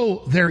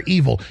know they're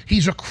evil.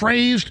 He's a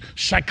crazed,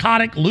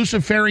 psychotic,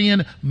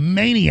 Luciferian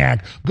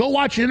maniac. Go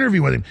watch an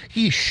interview with him.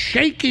 He's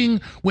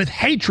shaking with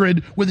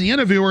hatred with the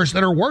interviewers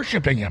that are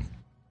worshiping him.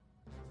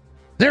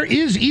 There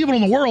is evil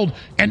in the world,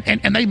 and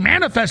they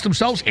manifest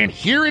themselves, and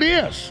here it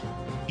is.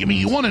 I mean,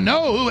 you want to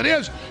know who it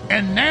is,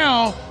 and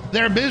now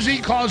they're busy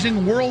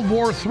causing World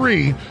War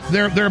III,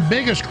 their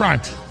biggest crime.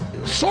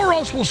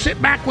 Soros will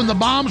sit back when the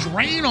bombs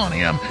rain on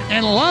him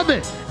and love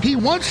it. He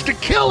wants to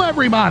kill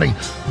everybody.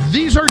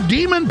 These are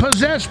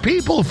demon-possessed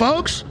people,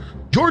 folks.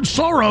 George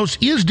Soros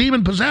is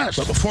demon-possessed.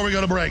 But before we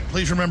go to break,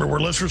 please remember, we're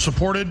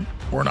listener-supported.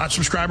 We're not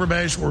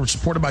subscriber-based. We're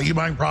supported by you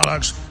buying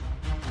products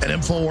at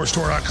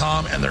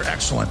InfoWarsStore.com, and they're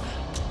excellent.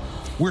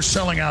 We're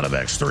selling out of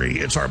X3.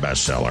 It's our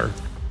best seller.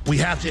 We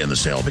have to end the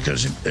sale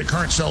because at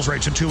current sales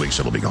rates, in 2 weeks,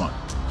 it'll be gone.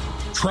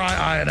 Try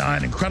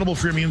iodine, incredible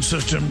for your immune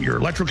system, your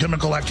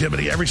electrochemical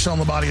activity, every cell in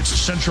the body. It's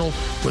essential.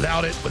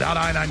 Without it, without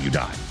iodine, you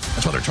die.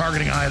 That's why they're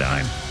targeting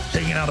iodine,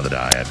 taking it out of the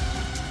diet.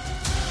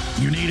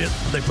 You need it.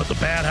 They put the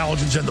bad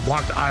halogens in to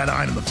block the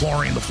iodine and the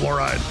chlorine, the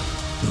fluoride,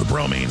 and the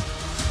bromine.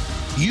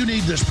 You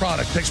need this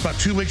product. It takes about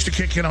 2 weeks to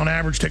kick in on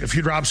average. Take a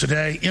few drops a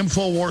day.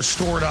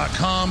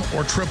 InfoWarsStore.com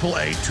or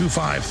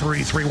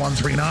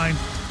 888-253-3139.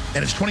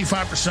 And it's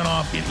 25%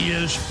 off. It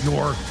is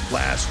your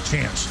last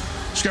chance.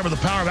 Discover the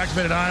power of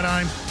activated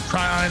iodine.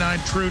 Try iodine.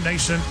 True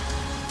nascent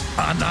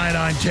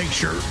iodine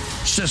takes your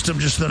system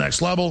just to the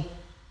next level.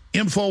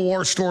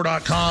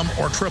 InfoWarsStore.com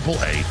or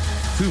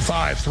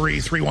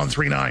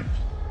 888-253-3139.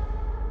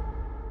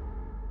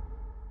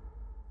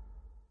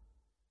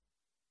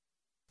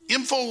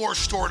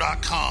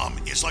 InfoWarsStore.com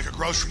is like a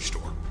grocery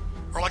store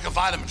or like a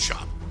vitamin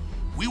shop.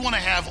 We want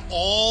to have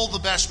all the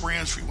best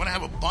brands for you. We want to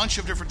have a bunch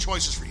of different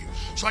choices for you.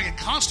 So I get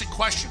constant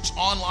questions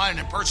online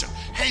and in person.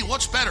 Hey,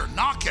 what's better?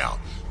 Knockout.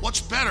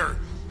 What's better?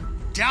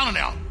 Down and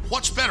Out.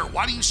 What's better?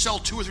 Why do you sell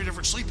 2 or 3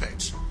 different sleep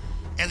aids?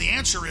 And the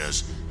answer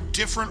is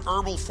different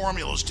herbal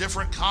formulas,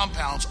 different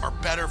compounds are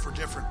better for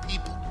different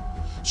people.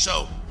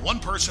 So one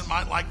person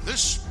might like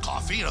this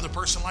coffee, another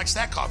person likes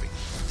that coffee.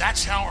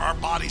 That's how our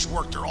bodies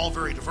work. They're all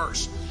very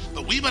diverse.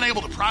 But we've been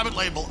able to private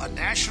label a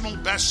national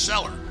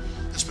bestseller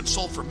that's been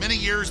sold for many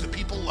years that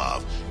people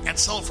love and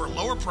sell it for a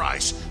lower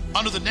price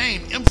under the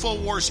name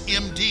InfoWars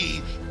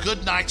MD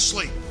Good Night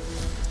Sleep.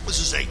 This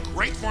is a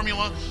great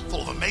formula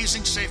full of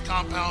amazing safe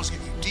compounds,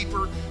 give you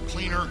deeper,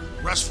 cleaner,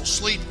 restful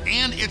sleep,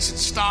 and it's in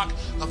stock,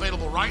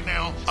 available right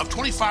now, of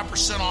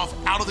 25% off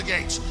out of the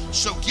gates.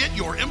 So get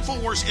your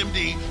InfoWars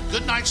MD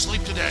Good Night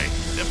Sleep today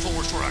at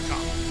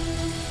InfoWarsStore.com.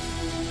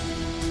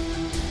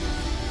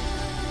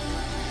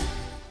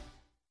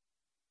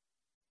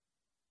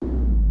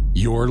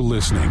 You're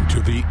listening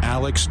to The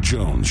Alex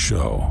Jones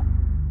Show.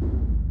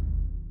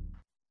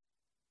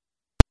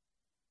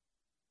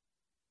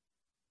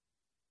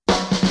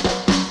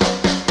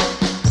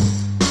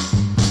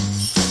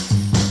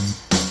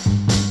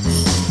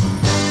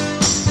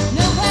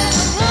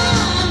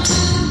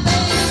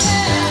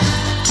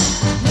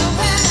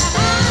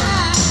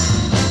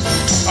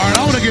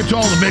 Get to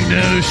all the big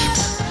news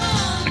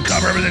and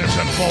cover everything that's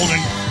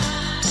unfolding.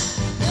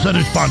 Instead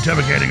of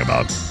pontificating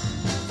about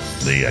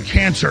the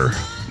cancer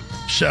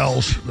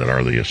cells that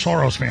are the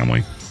Soros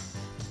family.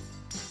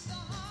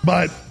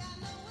 But,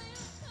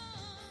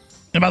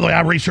 and by the way,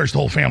 I've researched the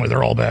whole family.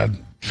 They're all bad.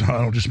 So I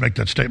don't just make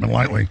that statement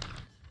lightly.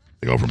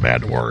 They go from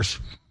bad to worse.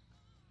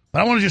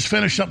 But I want to just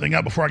finish something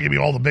up before I give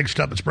you all the big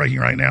stuff that's breaking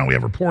right now. We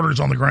have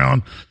reporters on the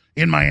ground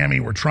in Miami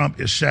where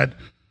Trump is set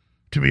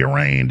to be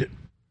arraigned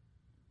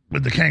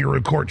with the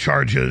kangaroo court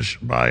charges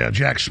by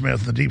Jack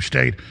Smith, the deep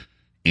state,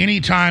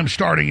 anytime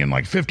starting in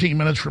like 15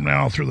 minutes from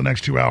now through the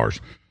next 2 hours.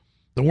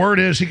 The word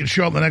is he can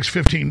show up in the next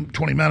 15,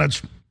 20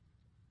 minutes,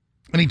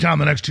 anytime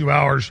the next 2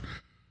 hours.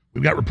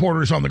 We've got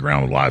reporters on the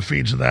ground with live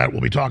feeds of that.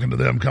 We'll be talking to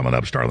them coming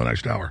up, start of the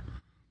next hour.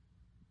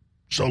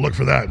 So look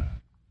for that.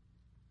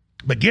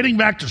 But getting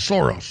back to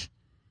Soros,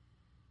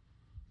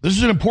 this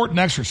is an important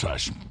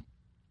exercise.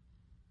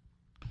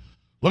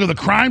 Look at the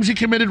crimes he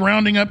committed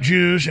rounding up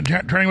Jews and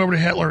turning them over to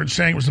Hitler and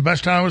saying it was the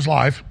best time of his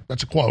life.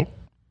 That's a quote.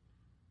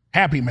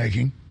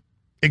 Happy-making,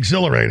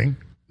 exhilarating.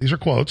 These are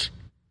quotes.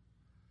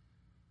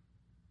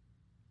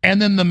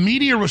 And then the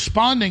media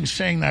responding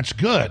saying that's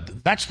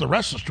good. That's the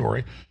rest of the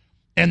story.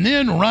 And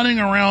then running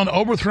around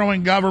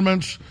overthrowing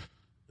governments,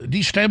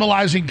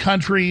 destabilizing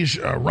countries,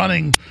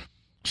 running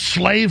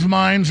slave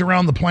mines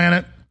around the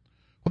planet.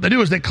 What they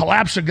do is they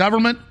collapse a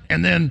government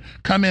and then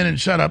come in and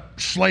set up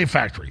slave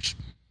factories.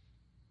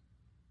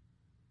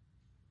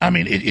 I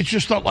mean, it's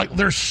just like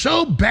they're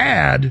so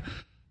bad.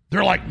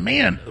 They're like,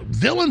 man,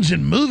 villains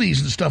in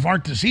movies and stuff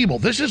aren't this evil.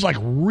 This is like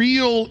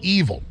real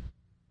evil.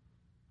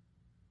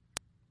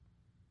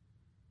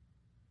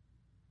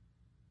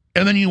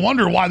 And then you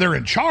wonder why they're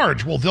in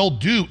charge. Well, they'll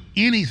do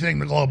anything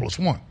the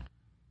globalists want.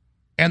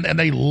 And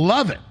they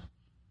love it.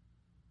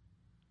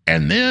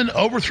 And then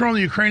overthrowing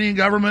the Ukrainian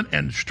government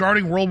and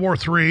starting World War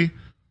III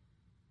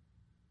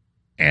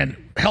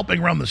and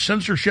helping run the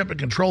censorship and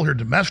control here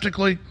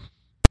domestically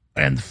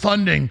and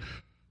funding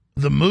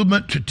the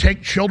movement to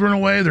take children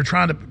away. They're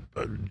trying to...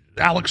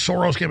 Alex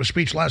Soros gave a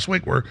speech last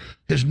week where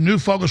his new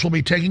focus will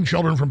be taking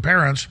children from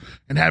parents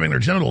and having their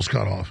genitals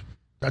cut off.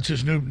 That's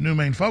his new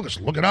main focus.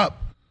 Look it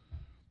up.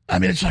 I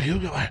mean, it's like,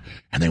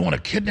 and they want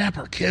to kidnap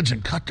our kids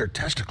and cut their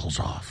testicles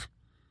off.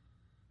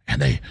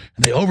 And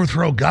they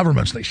overthrow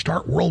governments. They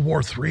start World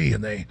War III,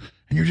 and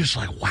you're just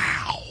like,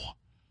 wow.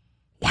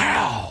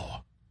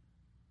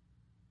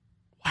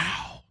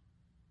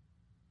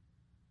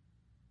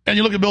 And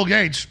you look at Bill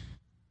Gates,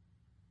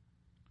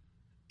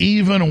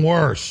 even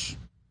worse.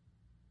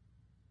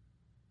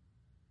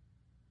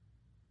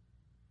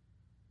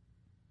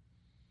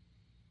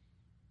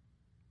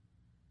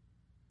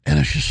 And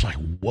it's just like,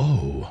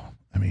 whoa.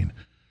 I mean,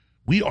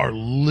 we are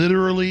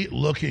literally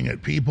looking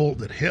at people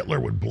that Hitler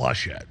would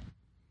blush at.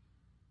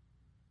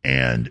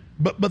 And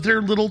but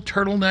their little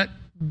turtleneck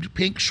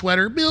pink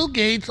sweater, Bill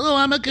Gates, oh,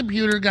 I'm a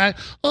computer guy.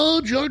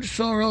 Oh, George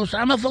Soros,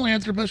 I'm a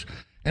philanthropist.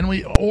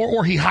 And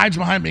or he hides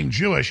behind being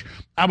Jewish.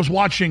 I was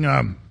watching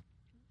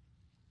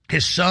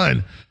his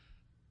son.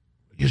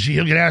 You see,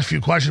 he'll get asked a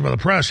few questions by the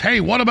press.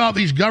 Hey, what about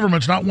these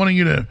governments not wanting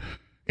you to?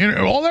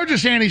 Oh, they're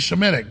just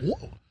anti-Semitic.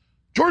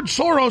 George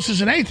Soros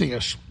is an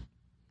atheist.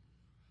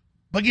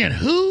 But again,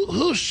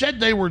 who said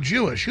they were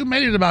Jewish? Who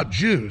made it about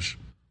Jews?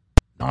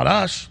 Not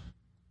us.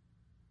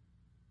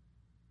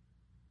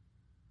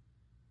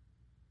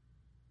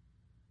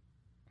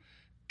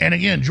 And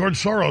again,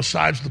 George Soros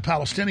sides with the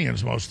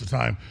Palestinians most of the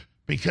time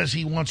because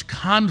he wants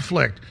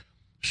conflict.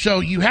 So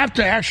you have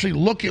to actually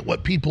look at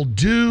what people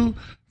do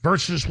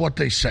versus what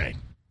they say.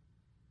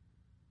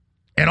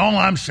 And all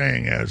I'm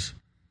saying is,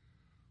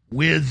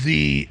 with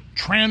the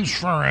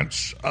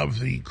transference of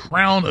the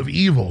crown of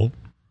evil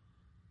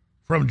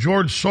from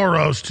George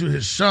Soros to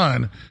his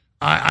son,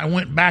 I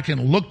went back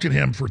and looked at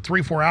him for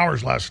 3-4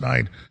 hours last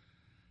night,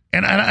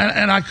 and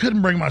I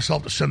couldn't bring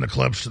myself to send the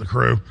clips to the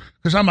crew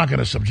because I'm not going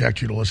to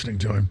subject you to listening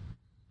to him.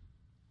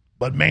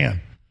 But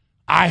man,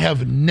 I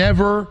have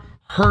never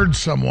heard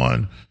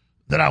someone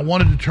that I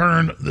wanted to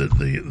turn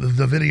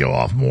the video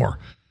off more.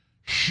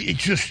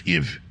 It's just,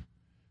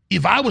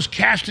 if I was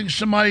casting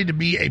somebody to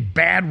be a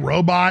bad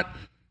robot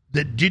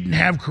that didn't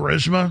have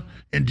charisma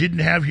and didn't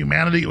have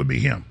humanity, it would be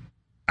him.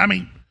 I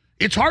mean,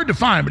 it's hard to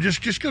find, but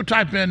just go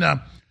type in,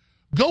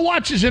 go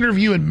watch his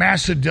interview in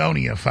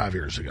Macedonia 5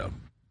 years ago.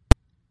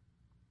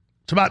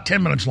 It's about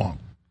 10 minutes long.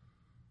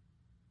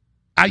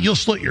 You'll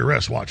slit your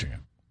wrist watching it.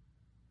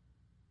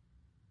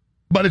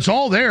 But it's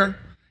all there.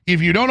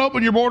 If you don't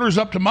open your borders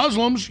up to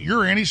Muslims,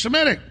 you're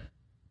anti-Semitic.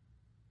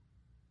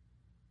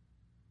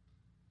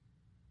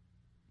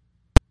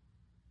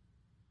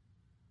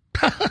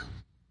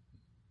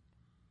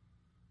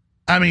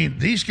 I mean,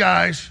 these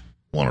guys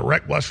want to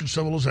wreck Western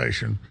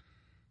civilization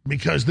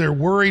because they're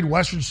worried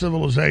Western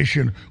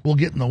civilization will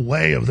get in the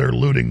way of their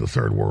looting the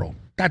third world.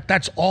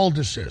 That's all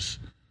this is.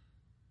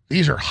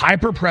 These are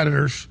hyper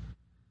predators.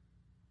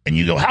 And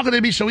you go, how could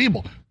they be so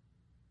evil?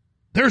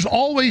 There's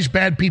always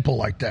bad people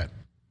like that.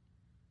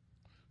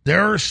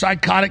 There are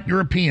psychotic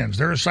Europeans.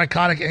 There are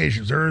psychotic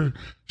Asians. There are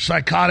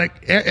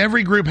psychotic,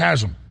 every group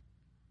has them.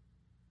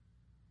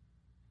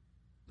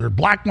 There are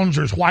black ones,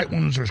 there's white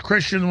ones, there's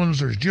Christian ones,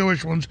 there's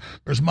Jewish ones,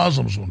 there's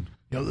Muslims ones.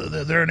 You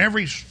know, they're in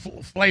every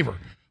flavor.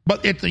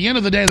 But at the end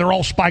of the day, they're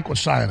all spiked with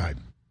cyanide.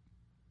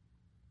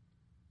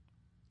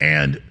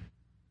 And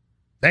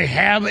they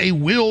have a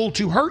will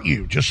to hurt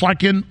you, just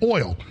like in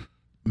oil.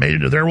 Made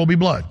into There Will Be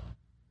Blood,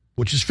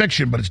 which is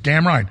fiction, but it's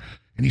damn right.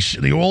 And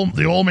the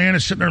old man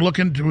is sitting there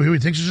looking to who he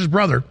thinks is his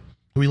brother,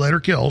 who he later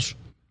kills.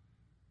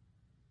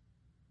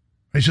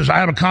 He says, I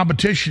have a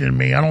competition in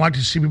me. I don't like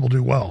to see people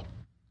do well.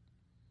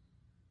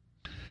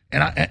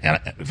 And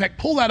in fact,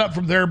 pull that up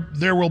from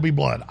There Will Be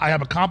Blood. I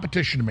have a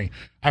competition to me.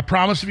 I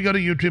promise if you go to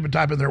YouTube and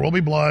type in There Will Be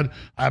Blood,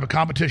 I have a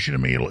competition to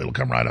me. It'll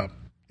come right up.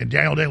 And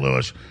Daniel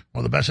Day-Lewis,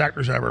 one of the best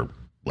actors ever,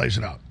 lays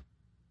it out.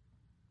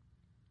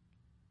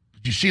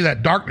 You see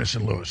that darkness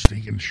in Lewis.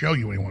 He can show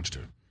you when he wants to.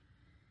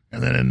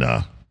 And then in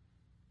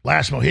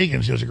Last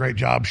Mohicans, he does a great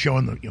job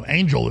showing the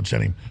angel that's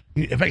in him.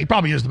 In fact, he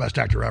probably is the best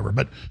actor ever.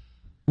 But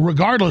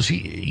regardless,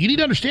 you need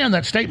to understand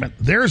that statement.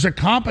 There's a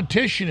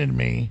competition in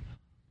me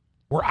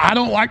where I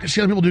don't like to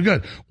see other people do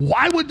good.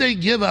 Why would they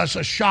give us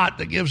a shot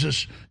that gives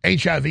us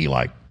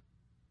HIV-like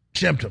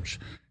symptoms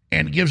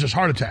and gives us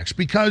heart attacks?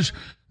 Because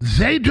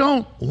they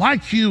don't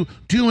like you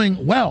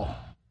doing well.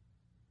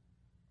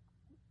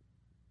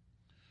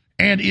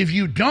 And if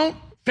you don't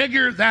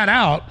figure that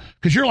out,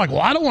 because you're like,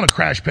 well, I don't want to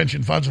crash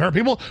pension funds and hurt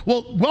people.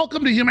 Well,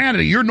 welcome to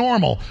humanity. You're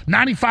normal.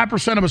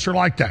 95% of us are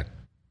like that.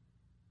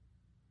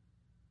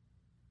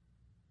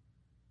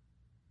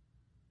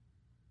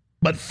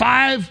 But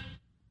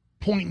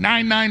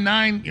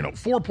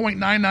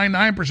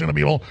 4.999% of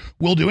people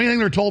will do anything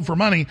they're told for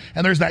money,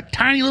 and there's that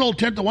tiny little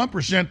 10 to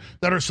 1%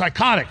 that are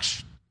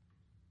psychotics.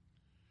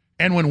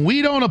 And when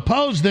we don't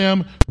oppose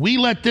them, we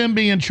let them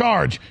be in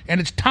charge.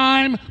 And it's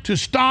time to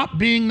stop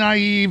being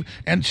naive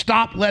and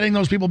stop letting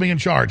those people be in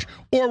charge,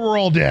 or we're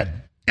all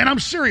dead. And I'm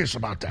serious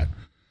about that.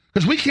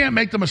 Because we can't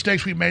make the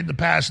mistakes we've made in the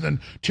past, and then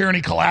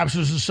tyranny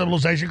collapses and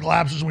civilization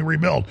collapses and we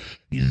rebuild.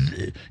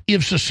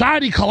 If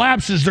society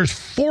collapses, there's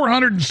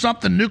 400 and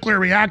something nuclear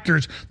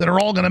reactors that are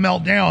all going to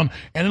melt down,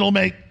 and it'll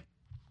make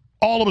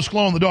all of us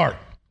glow in the dark.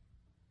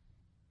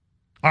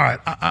 All right,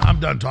 I'm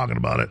done talking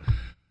about it.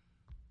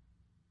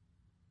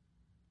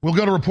 We'll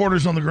go to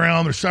reporters on the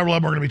ground. There's several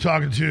of them we're going to be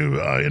talking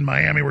to in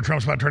Miami, where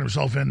Trump's about to turn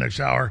himself in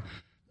next hour.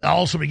 I'll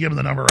also be giving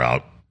the number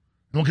out. And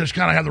we'll just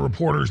kind of have the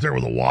reporters there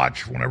with a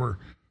watch whenever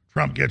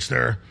Trump gets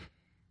there.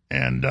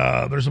 And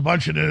there's a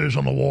bunch of news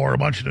on the war, a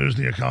bunch of news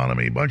on the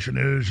economy, a bunch of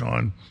news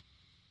on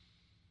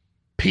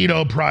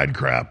pedo pride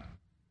crap.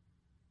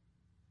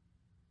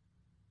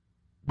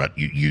 But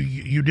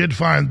you did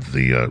find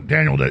the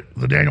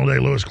Daniel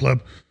Day-Lewis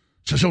clip.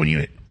 So when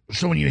you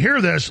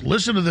hear this,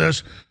 listen to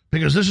this,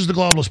 because this is the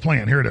globalist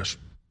plan. Here it is.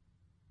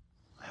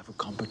 I have a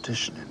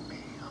competition in me.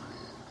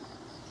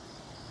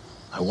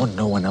 I want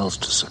no one else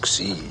to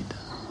succeed.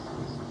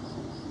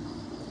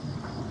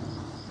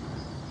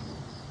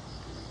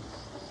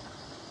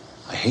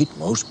 I hate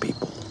most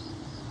people.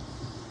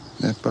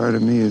 That part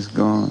of me is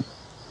gone.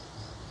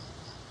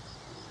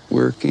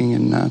 Working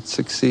and not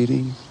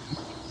succeeding.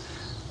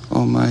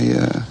 All my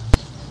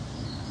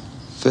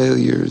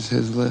failures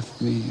has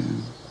left me.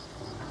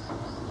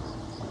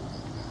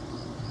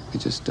 I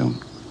just don't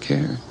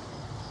care.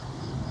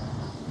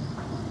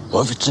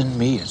 Well, if it's in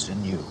me, it's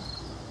in you.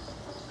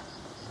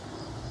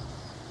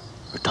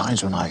 There are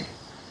times when I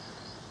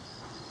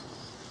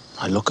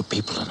look at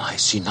people and I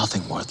see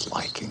nothing worth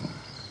liking.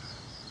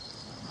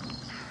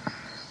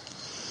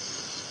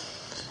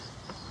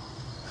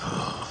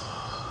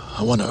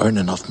 I want to earn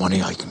enough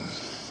money I can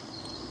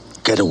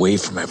get away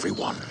from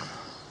everyone.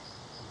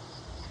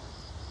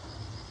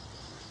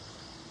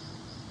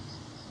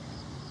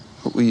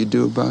 What will you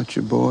do about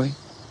your boy?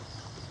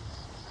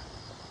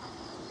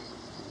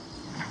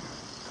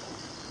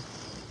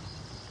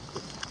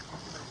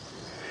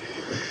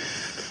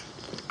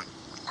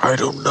 I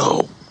don't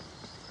know.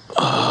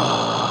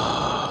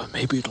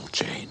 Maybe it'll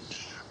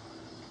change.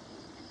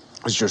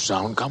 Has your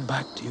sound come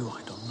back to you?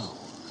 I don't know.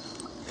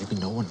 Maybe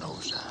no one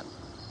knows that.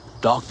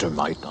 Doctor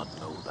might not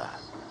know that.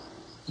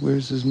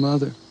 Where's his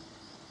mother?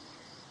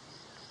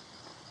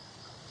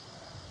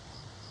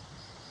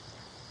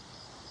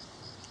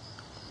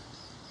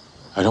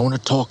 I don't want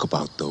to talk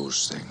about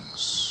those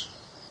things.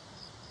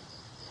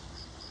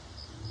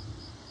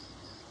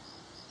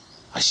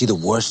 I see the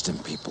worst in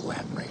people,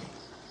 Henry.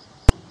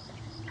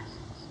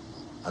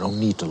 I don't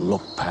need to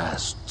look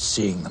past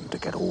seeing them to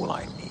get all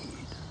I need.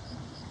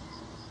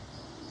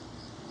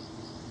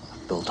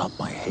 I've built up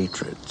my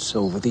hatreds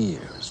over the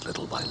years,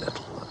 little by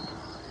little.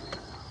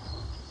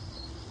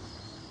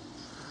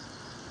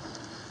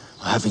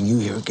 Having you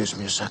here gives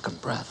me a second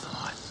breath.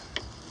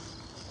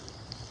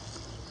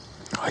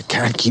 I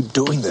can't keep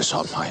doing this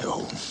on my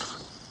own.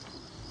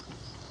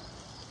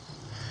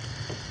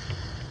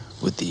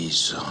 With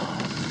these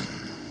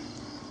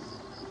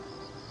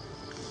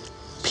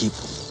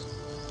people.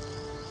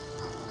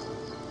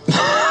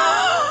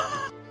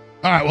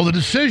 All right, well, the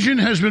decision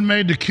has been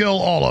made to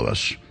kill all of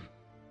us.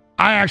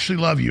 I actually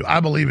love you. I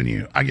believe in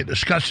you. I get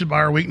disgusted by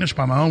our weakness,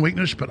 by my own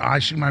weakness, but I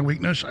see my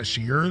weakness. I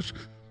see yours.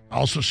 I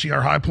also see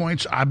our high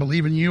points. I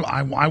believe in you.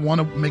 I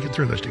want to make it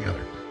through this together.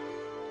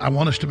 I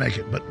want us to make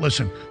it. But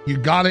listen, you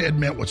got to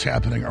admit what's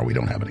happening or we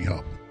don't have any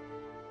hope.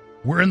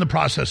 We're in the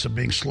process of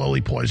being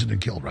slowly poisoned and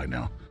killed right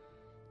now.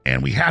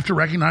 And we have to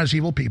recognize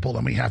evil people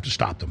and we have to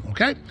stop them,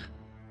 okay?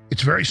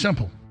 It's very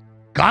simple.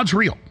 God's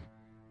real.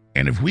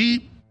 And if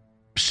we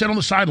sit on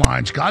the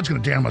sidelines, God's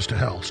going to damn us to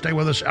hell. Stay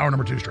with us. Hour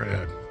number 2 straight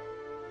ahead.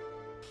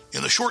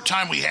 In the short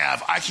time we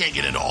have, I can't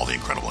get into all the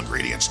incredible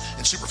ingredients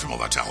in Super Female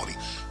Vitality.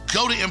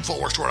 Go to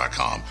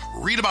InfoWarsStore.com,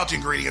 read about the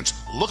ingredients,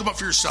 look them up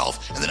for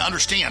yourself, and then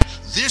understand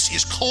this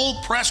is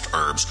cold-pressed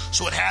herbs,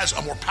 so it has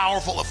a more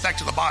powerful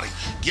effect on the body.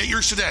 Get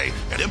yours today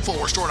at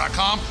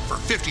InfoWarsStore.com for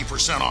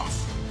 50%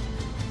 off.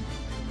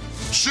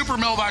 Super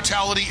Male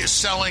Vitality is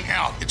selling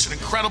out. It's an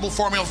incredible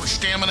formula for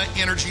stamina,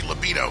 energy,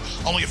 libido.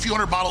 Only a few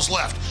hundred bottles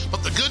left.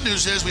 But the good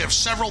news is we have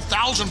several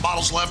thousand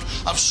bottles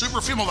left of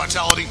Super Female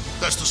Vitality.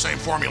 That's the same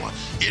formula.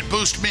 It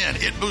boosts men.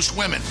 It boosts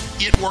women.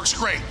 It works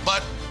great.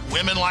 But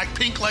women like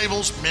pink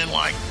labels. Men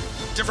like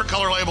different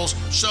color labels.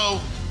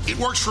 So it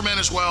works for men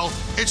as well.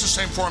 It's the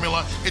same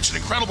formula. It's an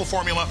incredible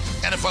formula,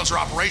 and it funds their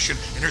operation.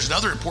 And there's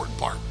another important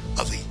part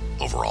of the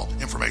overall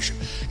information.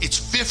 It's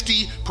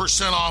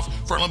 50% off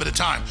for a limited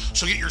time.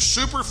 So get your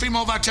Super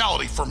Female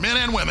Vitality for men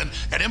and women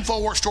at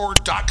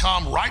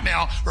InfoWarsStore.com right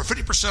now for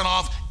 50%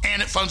 off,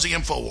 and it funds the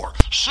InfoWar.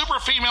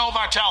 Super Female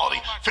Vitality,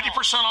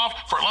 50%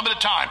 off for a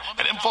limited time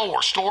at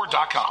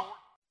InfoWarsStore.com.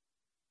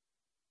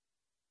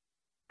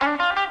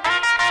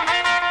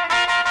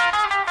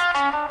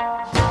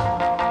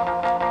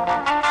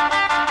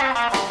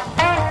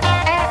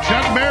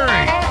 Chuck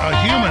Berry, a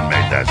human,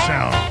 made that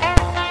sound.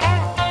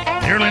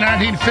 Early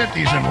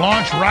 1950s and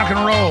launched rock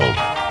and roll.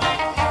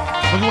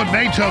 Look at what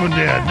Beethoven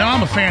did. Now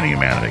I'm a fan of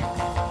humanity.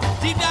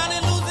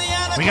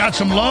 We got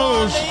some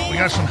lows, we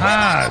got some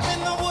highs.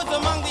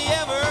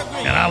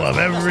 And I love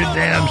every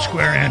damn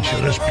square inch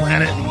of this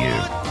planet and you.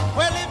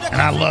 And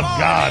I love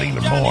God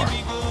even more.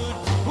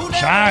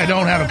 So I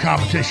don't have a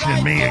competition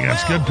in me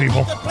against good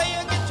people.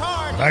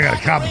 But I got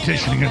a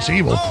competition against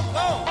evil.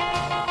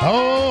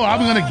 Oh, I'm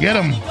going to get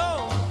them.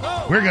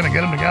 We're going to get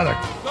them together.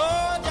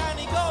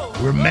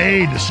 We're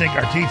made to sink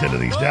our teeth into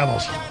these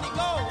devils.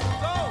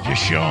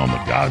 Just show them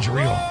that God's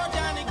real.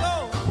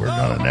 We're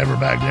going to never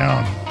back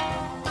down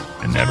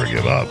and never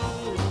give up.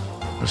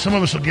 Now, some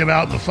of us will give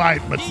out in the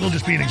fight, but we'll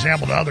just be an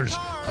example to others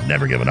of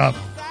never giving up.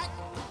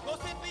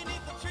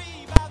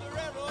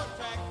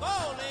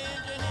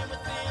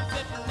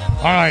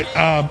 All right,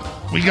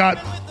 we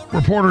got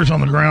reporters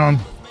on the ground.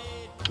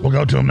 We'll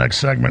go to them next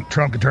segment.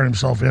 Trump can turn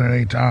himself in at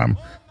any time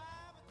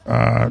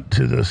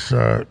to this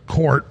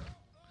court.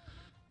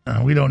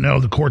 We don't know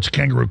the court's a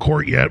kangaroo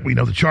court yet. We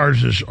know the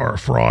charges are a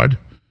fraud.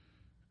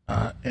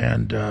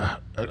 And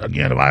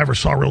again, if I ever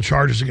saw real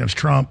charges against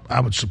Trump, I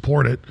would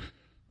support it.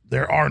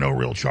 There are no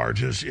real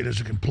charges. It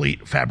is a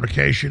complete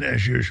fabrication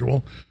as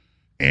usual.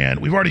 And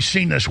we've already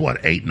seen this,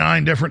 8,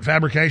 9 different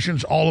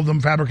fabrications, all of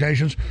them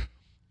fabrications.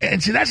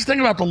 And see, that's the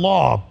thing about the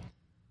law.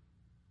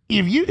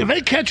 If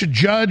they catch a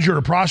judge or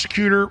a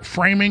prosecutor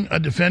framing a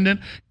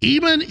defendant,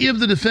 even if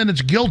the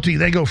defendant's guilty,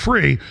 they go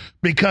free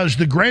because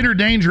the greater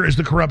danger is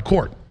the corrupt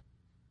court.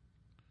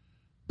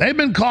 They've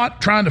been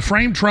caught trying to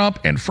frame Trump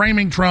and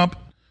framing Trump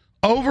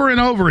over and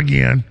over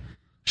again.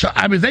 So,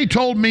 I mean, they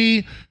told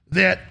me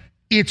that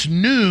it's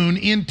noon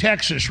in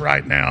Texas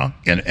right now,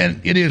 and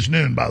it is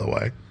noon, by the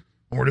way,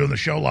 when we're doing the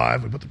show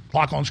live. We put the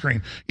clock on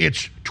screen.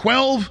 It's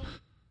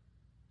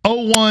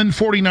 12:01,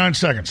 49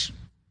 seconds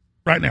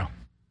right now.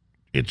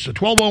 It's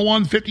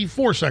 12:01,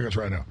 54 seconds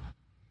right now.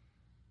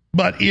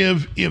 But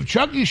if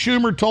Chucky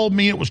Schumer told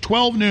me it was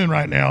 12 noon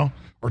right now,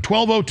 or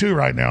 12:02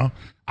 right now,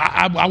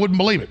 I wouldn't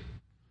believe it.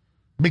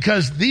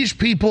 Because these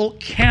people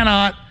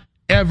cannot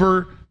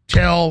ever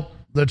tell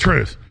the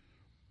truth.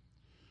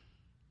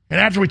 And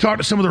after we talk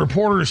to some of the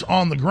reporters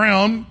on the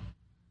ground,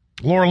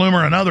 Laura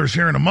Loomer and others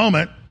here in a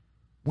moment,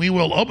 we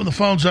will open the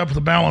phones up for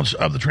the balance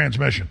of the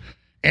transmission.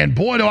 And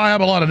boy, do I have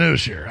a lot of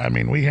news here. I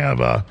mean, we have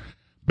a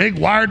big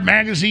Wired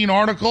magazine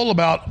article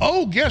about,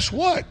 guess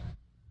what?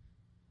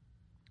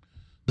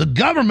 The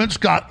government's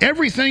got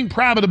everything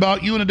private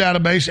about you in a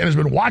database and has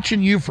been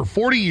watching you for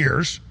 40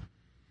 years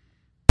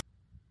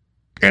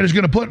and is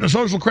going to put in a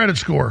social credit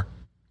score.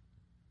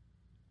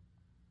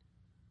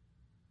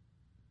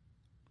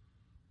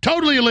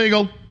 Totally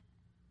illegal,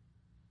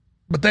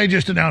 but they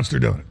just announced they're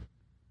doing it.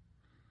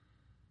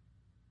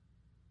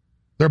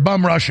 They're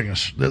bum rushing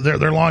us.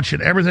 They're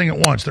launching everything at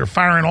once. They're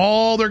firing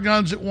all their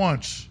guns at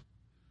once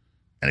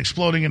and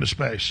exploding into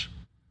space.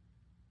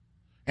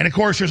 And, of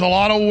course, there's a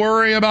lot of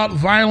worry about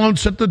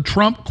violence at the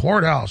Trump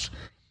courthouse.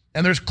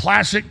 And there's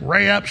classic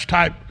Ray Epps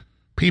type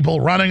people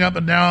running up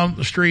and down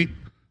the street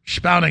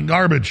spouting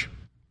garbage.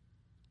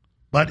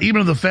 But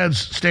even if the feds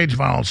stage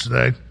violence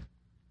today,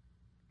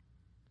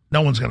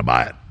 no one's going to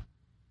buy it.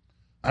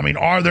 I mean,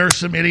 are there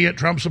some idiot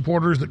Trump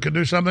supporters that could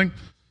do something?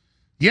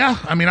 Yeah,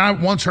 I mean, I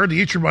once heard the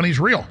Eat Your Money's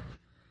real.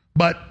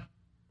 But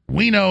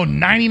we know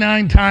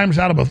 99 times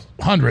out of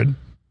 100,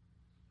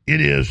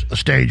 it is a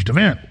staged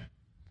event.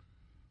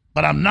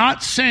 But I'm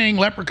not saying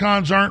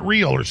leprechauns aren't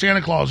real or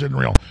Santa Claus isn't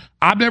real.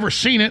 I've never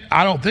seen it.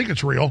 I don't think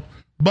it's real.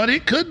 But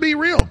it could be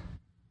real.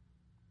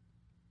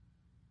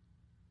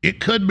 It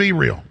could be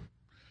real.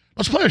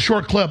 Let's play a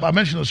short clip. I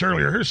mentioned this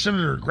earlier. Here's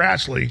Senator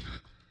Grassley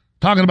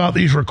talking about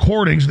these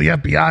recordings the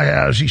FBI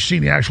has. He's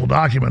seen the actual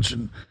documents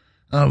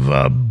of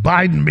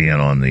Biden being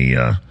on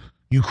the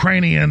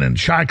Ukrainian and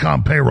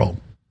Chi-Com payroll.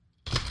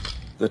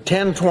 The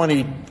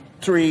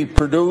 1023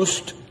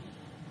 produced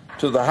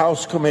to the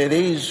House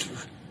committees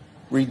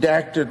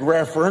redacted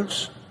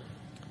reference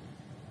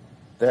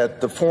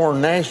that the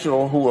foreign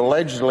national who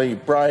allegedly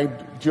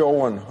bribed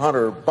Joe and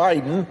Hunter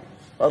Biden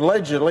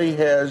allegedly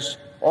has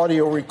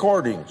audio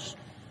recordings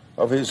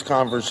of his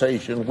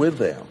conversation with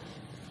them.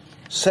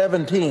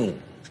 17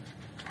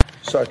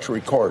 such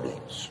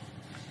recordings.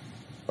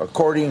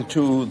 According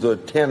to the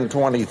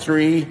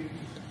 1023,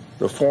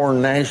 the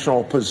foreign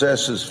national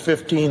possesses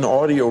 15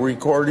 audio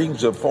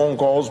recordings of phone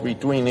calls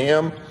between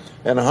him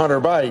and Hunter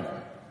Biden.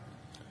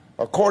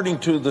 According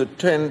to the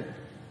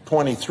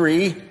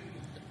 1023,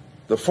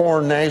 the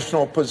foreign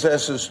national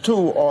possesses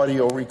 2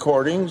 audio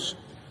recordings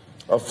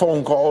of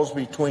phone calls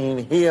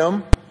between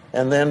him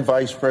and then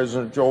Vice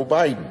President Joe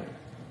Biden.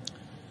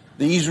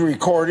 These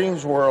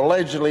recordings were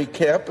allegedly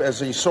kept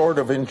as a sort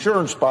of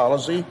insurance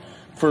policy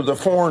for the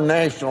foreign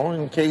national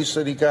in case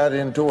that he got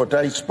into a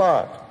tight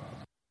spot.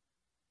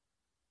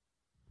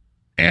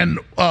 And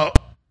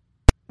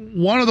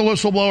one of the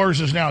whistleblowers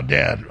is now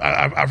dead.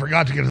 I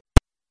forgot to get it.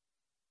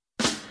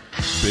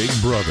 Big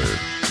Brother,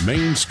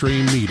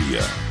 mainstream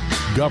media,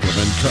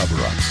 government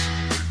cover-ups.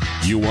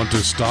 You want to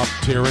stop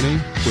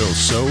tyranny? Well,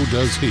 so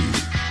does he.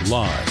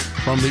 Live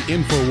from the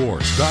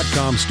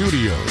Infowars.com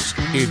studios,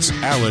 it's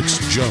Alex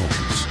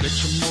Jones. Get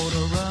your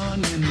motor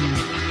running.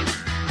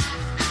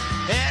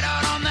 Head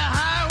out on the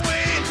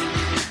highway.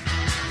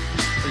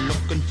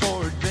 Looking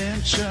for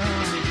adventure.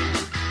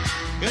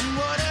 And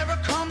whatever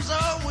comes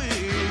our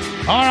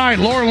way. All right,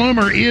 Laura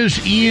Loomer is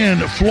in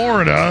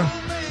Florida,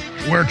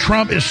 where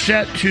Trump is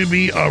set to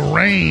be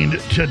arraigned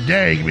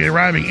today. He'll be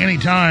arriving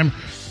anytime.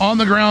 On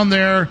the ground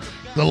there,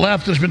 the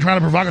left has been trying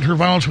to provocateur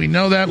violence. We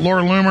know that.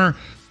 Laura Loomer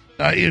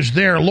is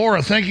there.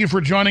 Laura, thank you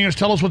for joining us.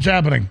 Tell us what's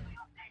happening.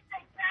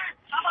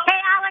 Hey,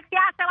 Alex. Yeah,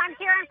 so I'm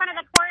here in front of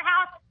the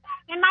courthouse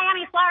in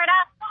Miami, Florida,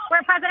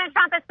 where President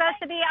Trump is supposed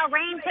to be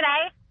arraigned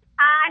today.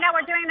 I know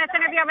we're doing this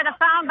interview over the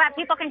phone, but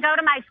people can go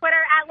to my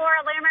Twitter at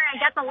Laura Loomer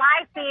and get the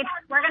live feed.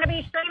 We're going to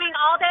be streaming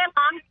all day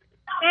long.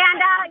 And,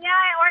 I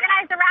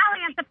organized a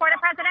rally in support of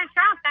President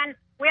Trump. And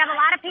we have a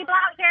lot of people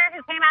out here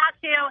who came out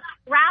to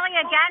rally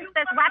against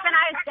this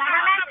weaponized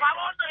government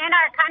in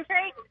our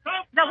country,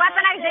 the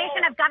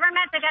weaponization of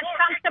government against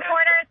Trump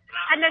supporters,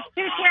 and this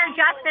two-tier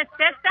justice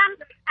system.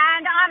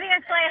 And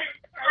obviously,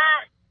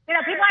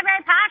 people are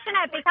very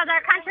passionate because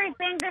our country is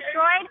being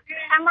destroyed,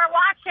 and we're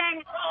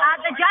watching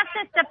the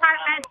Justice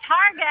Department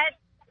target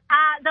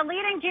the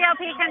leading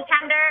GOP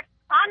contender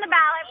on the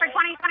ballot for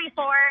 2024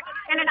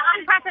 in an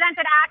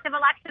unprecedented act of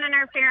election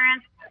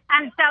interference.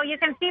 And so you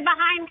can see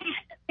behind me,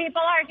 people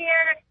are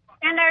here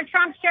in their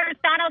Trump shirts.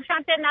 Donald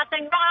Trump did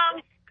nothing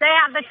wrong. They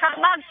have the Trump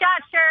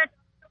mugshot shirts.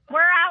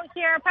 We're out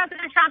here.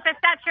 President Trump is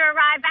set to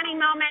arrive any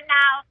moment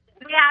now.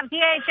 We have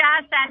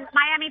DHS and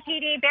Miami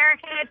PD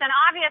barricades, and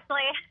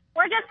obviously,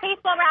 we're just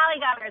peaceful rally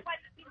goers.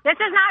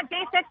 This is not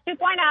J6 2.0.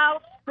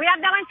 We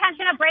have no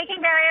intention of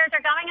breaking barriers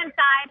or going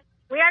inside.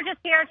 We are just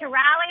here to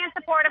rally in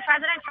support of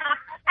President Trump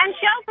and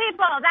show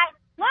people that,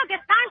 look,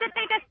 it's time to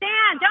take a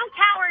stand. Don't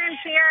cower in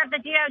fear of the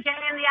DOJ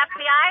and the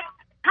FBI.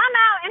 Come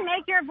out and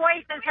make your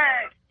voices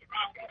heard.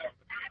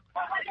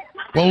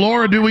 Well,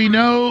 Laura, do we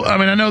know? I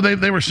mean, I know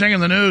they were saying in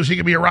the news he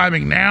could be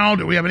arriving now.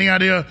 Do we have any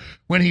idea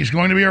when he's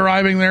going to be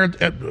arriving there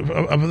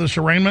of this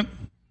arraignment?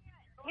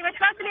 He was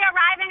supposed to be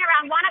arriving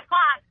around 1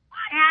 o'clock.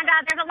 And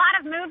there's a lot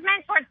of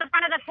movement towards the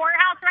front of the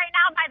courthouse right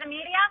now by the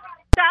media.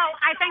 So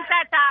I think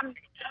that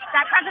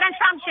that President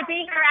Trump should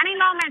be here any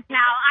moment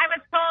now. I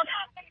was told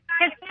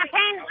his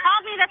campaign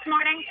called me this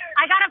morning.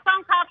 I got a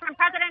phone call from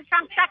President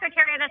Trump's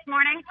secretary this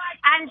morning,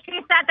 and she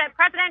said that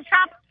President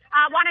Trump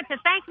wanted to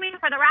thank me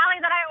for the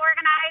rally that I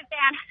organized,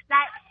 and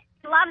that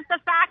he loves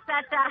the fact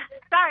that,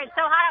 sorry, it's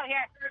so hot out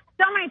here.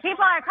 So many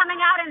people are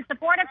coming out in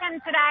support of him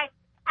today.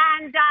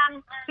 And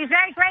he's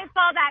very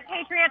grateful that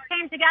patriots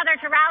came together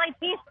to rally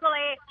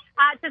peacefully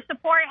to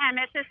support him.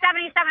 It's his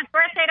 77th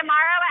birthday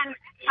tomorrow, and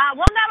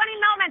we'll know any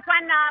moment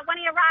when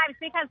he arrives,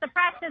 because the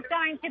press is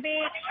going to be,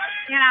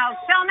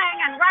 filming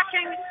and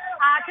rushing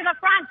to the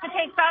front to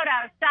take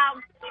photos. So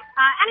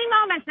any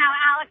moment now,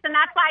 Alex, and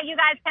that's why you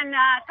guys can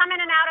come in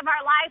and out of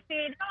our live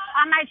feed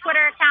on my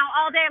Twitter account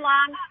all day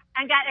long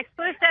and get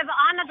exclusive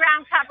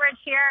on-the-ground coverage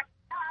here.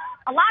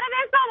 A lot of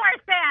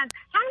InfoWars fans.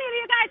 How many of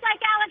you guys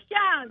like Alex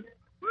Jones?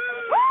 Woo!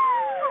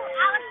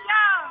 Alex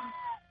Jones.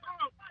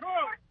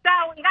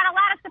 So you got a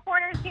lot of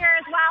supporters here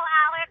as well,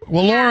 Alex.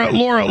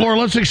 Well, Laura,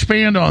 let's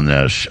expand on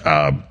this.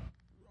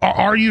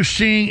 Are you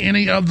seeing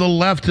any of the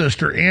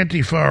leftist or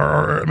Antifa,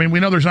 or I mean, we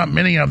know there's not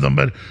many of them,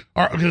 but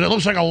because it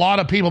looks like a lot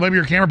of people, maybe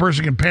your camera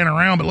person can pan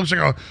around, but it looks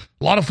like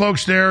a lot of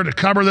folks there to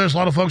cover this, a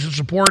lot of folks that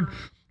support.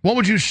 What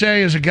would you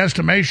say, as a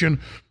guesstimation,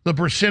 the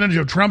percentage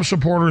of Trump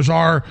supporters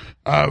are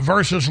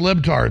versus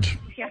libtards?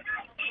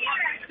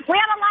 We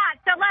have a lot.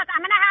 So look, I'm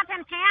going to have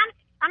him pan.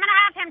 I'm going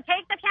to have him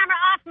take the camera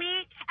off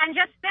me and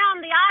just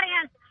film the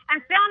audience and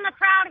film the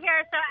crowd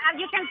here, so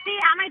you can see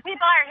how many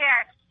people are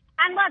here.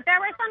 And look, there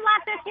were some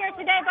leftists here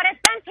today, but it's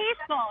been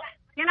peaceful.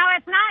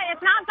 It's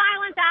not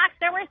violent acts.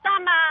 There were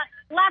some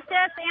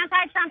leftist,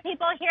 anti-Trump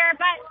people here,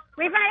 but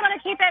we've been able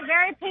to keep it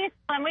very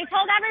peaceful. And we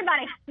told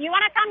everybody, you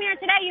want to come here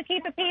today, you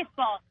keep it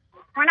peaceful.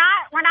 We're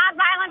not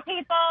violent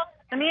people.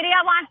 The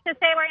media wants to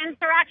say we're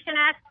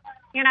insurrectionists.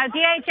 You know,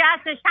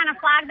 DHS is trying to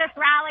flag this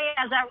rally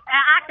as an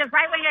act of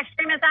right-wing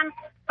extremism.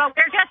 But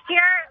we're just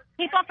here,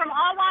 people from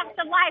all walks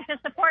of life, to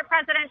support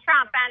President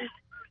Trump. And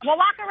we'll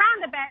walk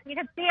around a bit. You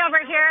can see over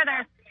here,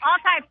 there's all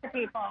types of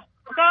people.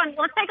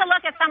 Let's take a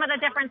look at some of the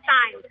different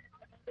signs.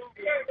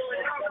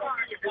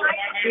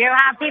 You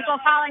have people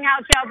calling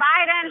out Joe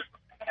Biden.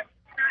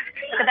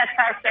 Look at this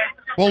poster.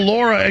 Well,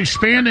 Laura,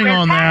 expanding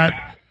on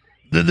that,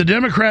 the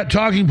Democrat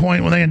talking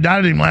point when they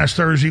indicted him last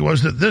Thursday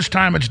was that this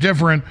time it's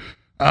different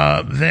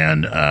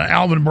than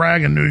Alvin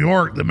Bragg in New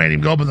York that made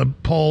him go up in the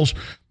polls.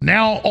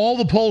 Now all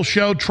the polls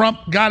show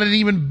Trump got an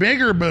even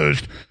bigger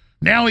boost.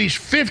 Now he's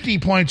 50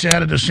 points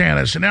ahead of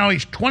DeSantis, and now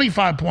he's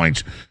 25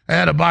 points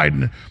ahead of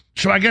Biden.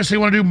 So I guess they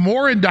want to do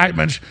more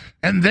indictments,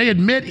 and they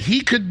admit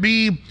he could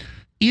be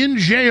in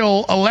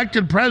jail,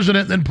 elected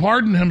president, then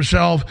pardon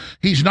himself.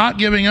 He's not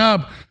giving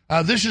up.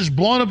 This is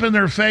blown up in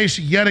their face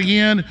yet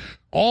again.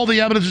 All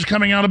the evidence is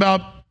coming out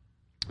about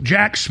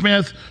Jack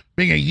Smith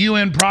being a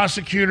UN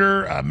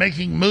prosecutor,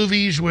 making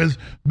movies with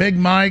Big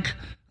Mike,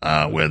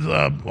 with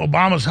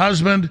Obama's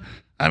husband.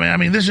 I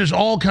mean, this is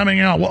all coming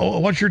out.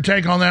 What's your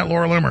take on that,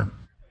 Laura Loomer?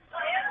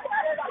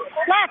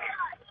 Look,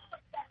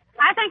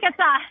 I think it's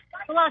a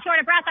little short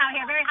of breath out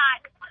here, very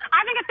hot. I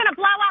think it's going to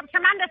blow up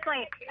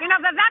tremendously. You know,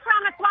 Vivek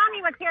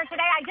Ramaswamy was here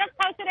today. I just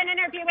posted an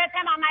interview with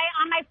him on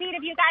my feed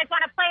if you guys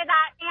want to play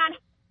that. And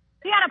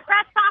he had a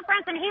press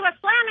conference, and he was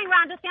slamming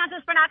Ron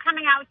DeSantis for not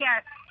coming out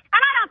here. And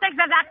I don't think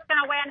Vivek's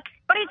going to win,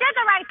 but he did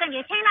the right thing.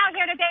 He came out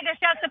here today to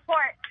show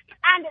support.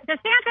 And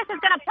DeSantis is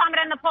going to plummet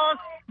in the polls.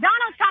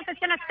 Donald Trump is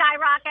going to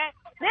skyrocket.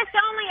 This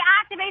only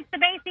activates the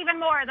base even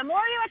more. The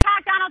more you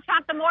attack Donald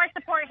Trump, the more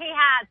support he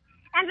has.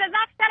 And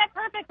Vivek said it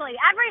perfectly.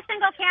 Every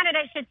single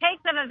candidate should take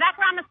the Vivek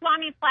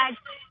Ramaswamy pledge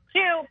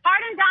to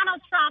pardon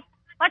Donald Trump.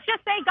 Let's just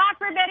say, God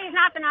forbid, he's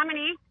not the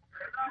nominee.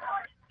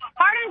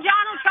 Pardon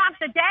Donald Trump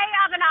the day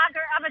of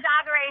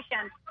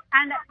inauguration.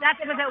 And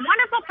it was a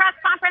wonderful press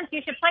conference.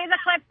 You should play the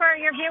clip for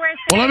your viewers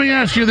today. Well, let me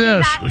ask you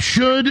this.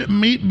 Should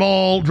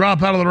Meatball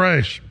drop out of the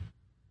race?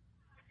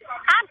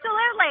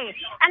 Absolutely.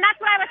 And that's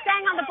what I was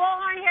saying on the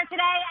bullhorn here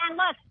today. And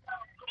look,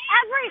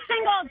 every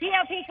single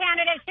GOP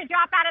candidate should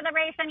drop out of the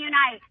race and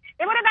unite.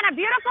 It would have been a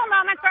beautiful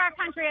moment for our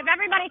country if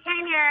everybody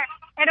came here.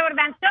 It would have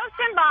been so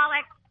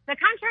symbolic. The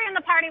country and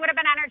the party would have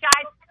been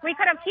energized. We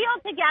could have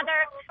healed together.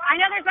 I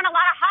know there's been a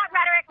lot of hot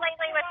rhetoric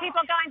lately with people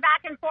going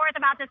back and forth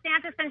about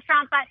DeSantis and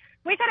Trump, but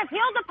we could have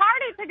healed the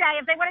party today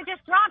if they would have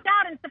just dropped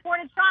out and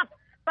supported Trump.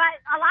 But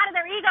a lot of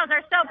their egos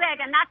are so big,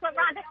 and that's what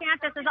Ron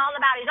DeSantis is all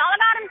about. He's all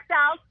about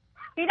himself.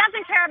 He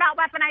doesn't care about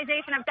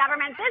weaponization of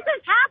government. This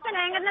is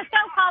happening in the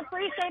so-called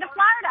free state of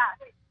Florida.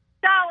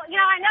 So, you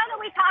know, I know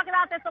that we talk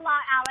about this a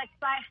lot, Alex,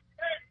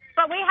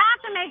 but we have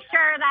to make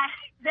sure that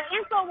the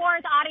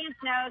InfoWars audience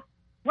knows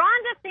Ron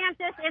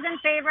DeSantis is in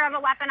favor of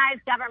a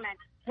weaponized government.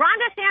 Ron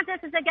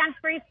DeSantis is against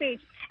free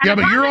speech. And yeah,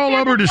 but you're all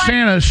over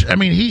DeSantis. I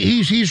mean,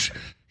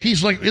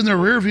 he's like in the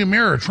rearview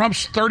mirror.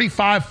 Trump's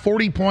 35,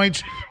 40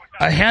 points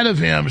ahead of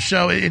him.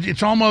 So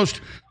it's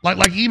almost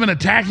like even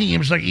attacking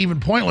him is like even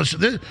pointless.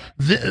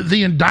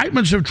 The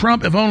indictments of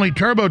Trump have only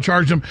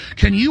turbocharged him.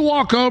 Can you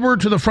walk over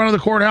to the front of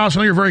the courthouse? I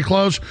know you're very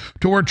close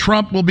to where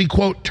Trump will be,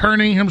 quote,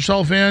 turning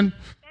himself in.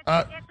 It's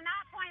not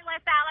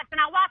pointless, Alex, and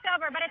I'll walk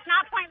over, but it's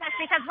not pointless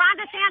because Ron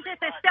DeSantis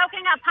is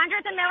stoking up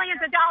hundreds of millions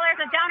of dollars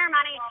of donor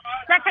money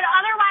that could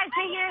otherwise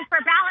be used for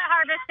ballot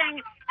harvesting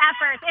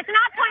efforts. It's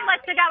not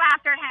pointless to go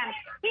after him.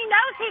 He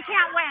knows he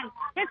can't win.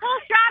 His whole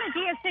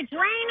strategy is to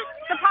drain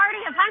the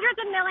party of hundreds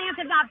of millions,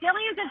 if not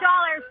billions of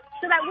dollars,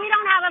 so that we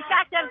don't have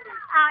effective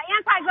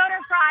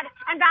anti-voter fraud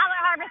and ballot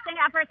harvesting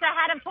efforts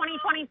ahead of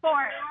 2024.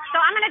 So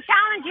I'm going to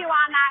challenge you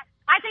on that.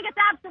 I think it's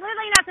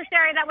absolutely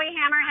necessary that we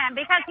hammer him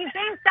because he's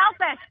being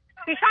selfish.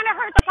 He's trying to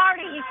hurt the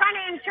party. He's trying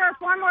to ensure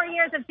 4 more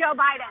years of Joe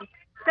Biden.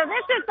 So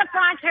this is the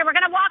front here. We're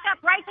going to walk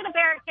up right to the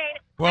barricade.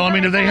 Well, I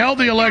mean, if they held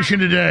the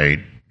election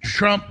today,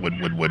 Trump would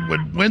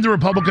win the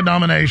Republican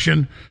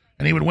nomination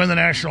and he would win the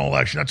national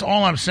election. That's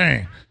all I'm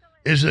saying.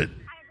 Is it?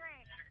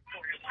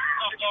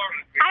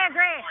 I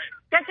agree.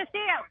 Good to see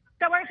you.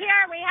 So we're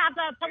here. We have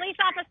the police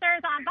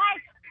officers on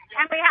bikes,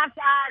 and we have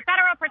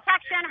federal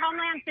protection,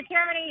 Homeland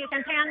Security. You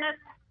can pan this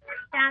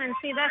down and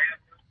see this.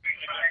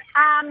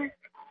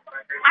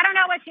 I don't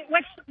know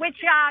which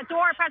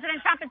door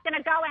President Trump is going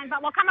to go in,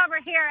 but we'll come over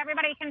here.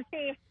 Everybody can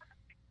see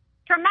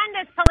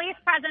tremendous police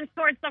presence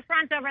towards the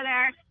front over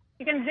there.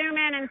 You can zoom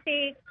in and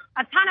see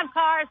a ton of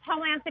cars,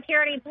 Homeland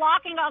Security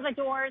blocking all the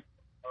doors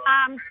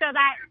so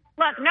that,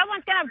 look, no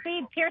one's going to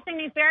be piercing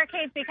these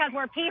barricades because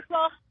we're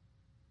peaceful,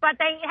 but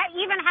they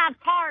even have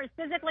cars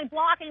physically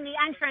blocking the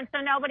entrance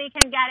so nobody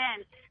can get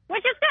in,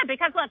 which is good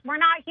because, look,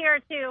 we're not here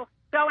to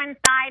go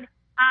inside.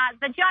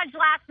 The judge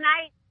last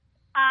night,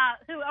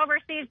 who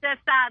oversees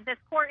this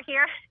court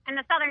here in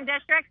the Southern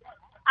District,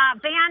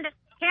 banned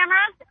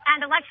cameras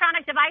and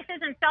electronic devices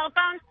and cell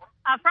phones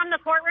from the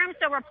courtroom,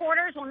 so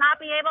reporters will not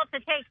be able to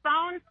take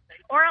phones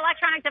or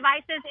electronic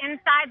devices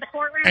inside the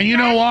courtroom. And you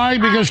know why?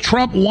 Because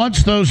Trump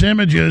wants those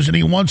images and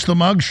he wants the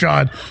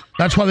mugshot.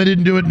 That's why they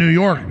didn't do it in New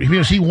York,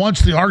 because he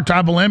wants the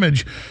archetypal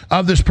image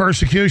of this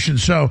persecution.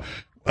 So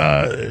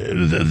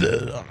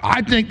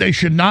I think they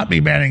should not be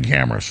banning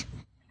cameras.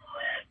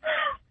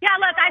 Yeah,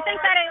 look, I think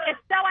that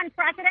it's so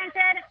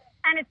unprecedented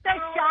and it's so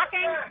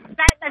shocking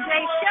that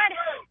they should.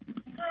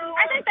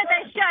 I think that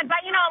they should,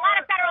 but, you know, a lot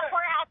of federal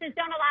courthouses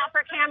don't allow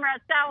for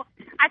cameras. So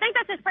I think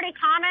this is pretty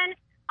common.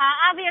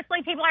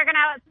 Obviously, people are going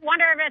to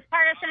wonder if it's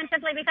partisan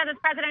simply because it's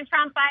President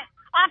Trump, but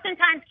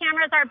oftentimes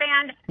cameras are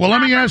banned. Well,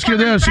 let me ask you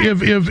this. If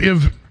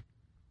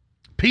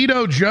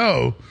Pedo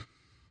Joe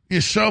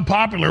is so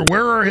popular,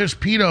 where are his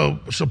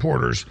pedo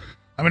supporters?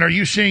 I mean, are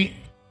you seeing...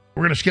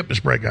 We're going to skip this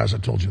break, guys. I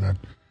told you that.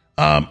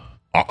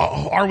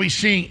 Are we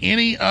seeing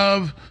any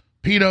of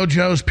Pedo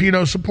Joe's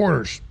pedo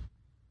supporters?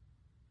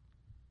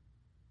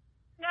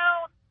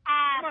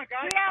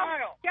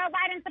 Joe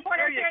Biden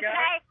supporters here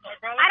today.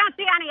 I don't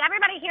see any.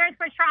 Everybody here is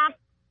for Trump.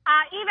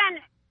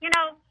 Even, you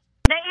know,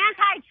 the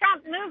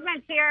anti-Trump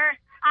movement here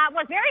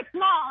was very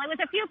small. It was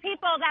a few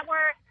people that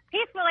were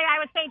peacefully, I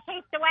would say,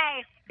 chased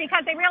away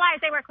because they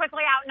realized they were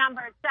quickly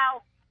outnumbered.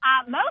 So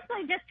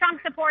mostly just Trump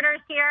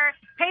supporters here,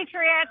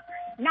 patriots,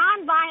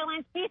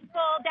 nonviolent,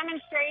 peaceful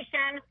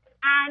demonstration.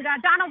 And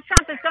Donald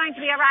Trump is going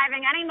to be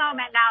arriving any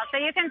moment now. So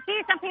you can see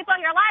some people.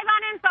 You're live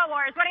on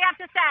InfoWars. What do you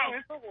have to say?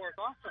 InfoWars,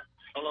 awesome.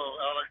 Hello,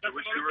 Alex. I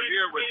wish we were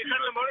here with you,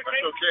 but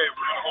that's okay.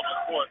 We're going to hold the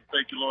fort.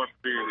 Thank you, Lord,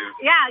 for being here.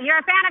 Yeah, you're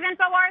a fan of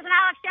InfoWars and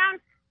Alex Jones?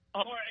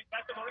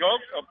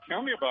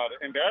 Tell me about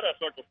it. And Dad,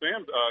 asked Uncle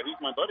Sam. He's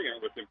my buddy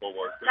with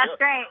InfoWars. So that's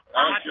great.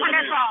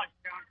 Wonderful.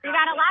 We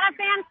got a lot of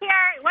fans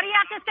here. What do you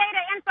have to say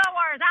to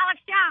InfoWars, Alex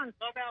Jones?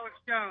 Love Alex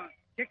Jones.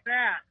 Kick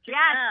that. Kick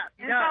that.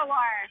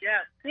 InfoWars.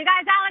 Yes. You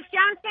guys Alex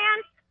Jones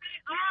fans?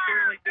 We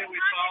certainly do. We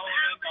follow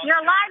him.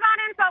 You're live on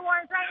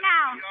InfoWars right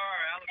now. We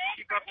are, Alex.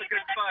 Keep up the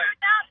good fight.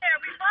 Out there.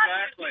 We love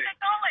exactly. You. Keep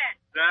it going.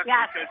 Exactly.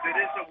 Yes. Because it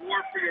is a war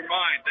for your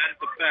mind. That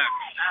is a fact.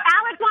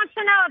 Alex wants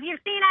to know if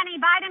you've seen any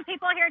Biden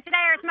people here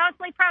today, or it's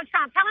mostly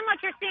pro-Trump. Tell him what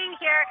you're seeing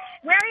here,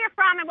 where you're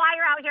from, and why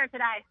you're out here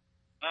today.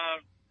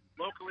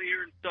 Locally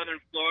here in southern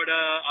Florida,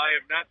 I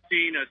have not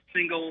seen a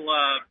single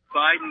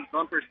Biden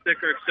bumper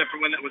sticker except for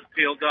one that was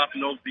peeled off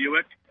an old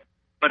Buick.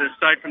 But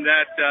aside from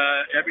that,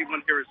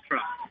 everyone here is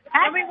Trump.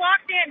 When we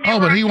walked in,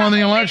 but he won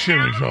the election,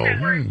 so...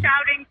 We're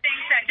shouting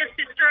things that just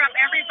to stir up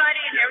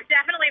everybody, and there were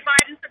definitely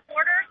Biden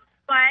supporters,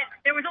 but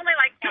there was only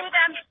like two of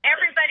them.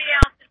 Everybody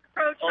else is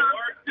pro-Trump.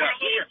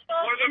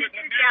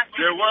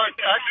 There were.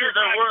 Actually,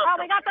 there were. Oh,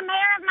 we got the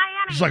mayor of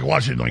Miami. It's like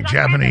watching like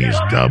Japanese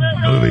dub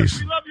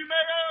movies.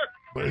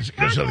 But it's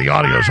because the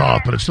audio's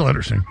off, but it's still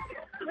interesting.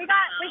 We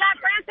got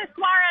Francis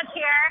Suarez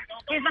here.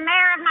 He's the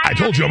mayor of Miami. I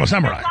told you I'm a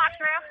samurai.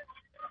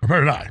 Or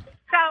did I?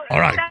 So, all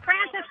right.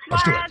 Francis Suarez,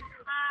 let's do it.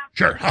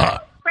 Sure.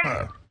 Francis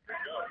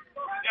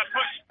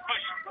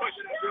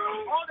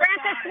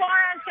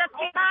Suarez just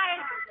came by.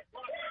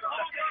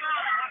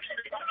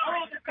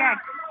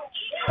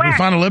 Did we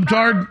find a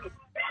libtard?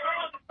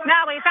 No,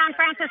 we found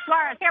Francis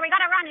Suarez. Here, we got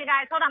to run, you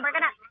guys. Hold on.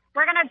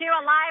 We're gonna do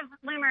a live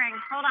loomering.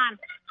 Hold on.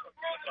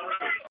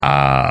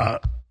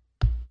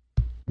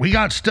 We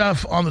got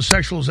stuff on the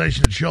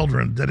sexualization of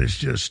children that is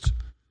just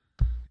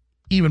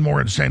even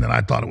more insane than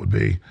I thought it would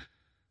be.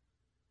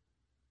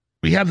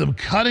 We have them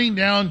cutting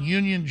down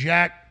Union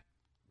Jack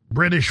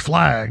British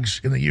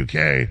flags in the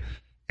UK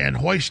and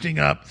hoisting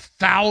up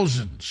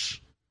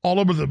thousands all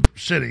over the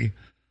city,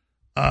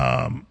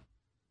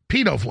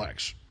 pedo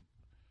flags.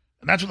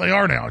 And that's what they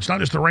are now. It's not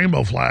just the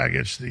rainbow flag.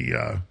 It's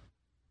the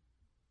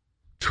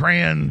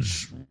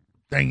trans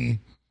thingy.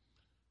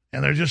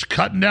 And they're just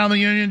cutting down the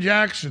Union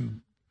Jacks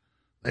and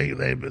they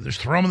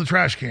just throw them in the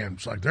trash can.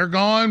 It's like they're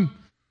gone.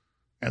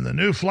 And the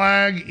new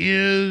flag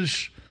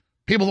is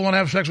people that want to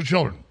have sex with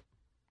children.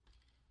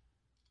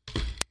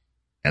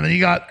 And then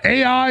you got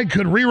AI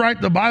could rewrite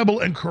the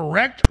Bible and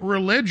correct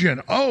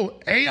religion.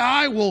 Oh,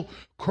 AI will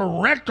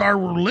correct our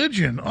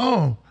religion.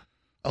 Oh,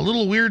 a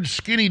little weird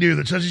skinny dude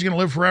that says he's going to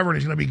live forever and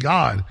he's going to be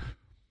God.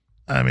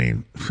 I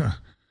mean,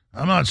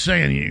 I'm not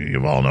saying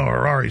you all know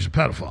Harari's a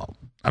pedophile.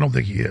 I don't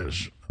think he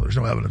is. There's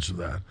no evidence of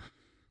that.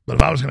 But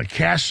if I was going to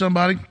cast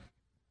somebody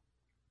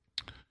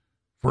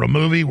for a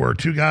movie where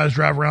two guys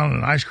drive around in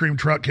an ice cream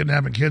truck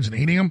kidnapping kids and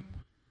eating them,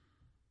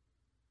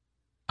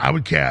 I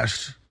would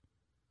cast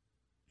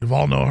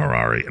Yuval Noah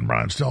Harari and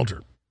Brian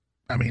Stelter.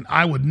 I mean,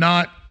 I would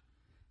not,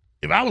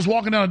 if I was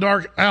walking down a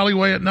dark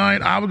alleyway at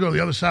night, I would go to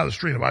the other side of the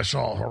street if I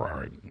saw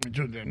Harari.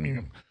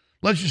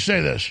 Let's just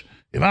say this.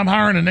 If I'm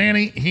hiring a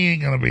nanny, he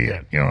ain't going to be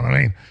it. You know what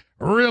I mean?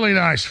 A really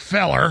nice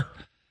feller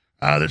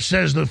that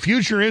says the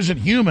future isn't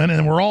human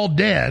and we're all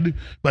dead,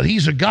 but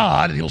he's a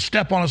god and he'll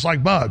step on us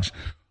like bugs.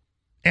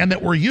 And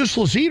that we're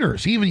useless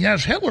eaters. He even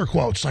has Hitler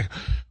quotes like,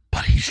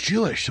 but he's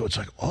Jewish. So it's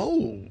like,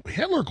 oh,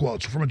 Hitler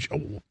quotes from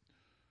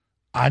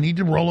I need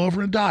to roll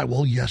over and die.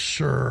 Well, yes,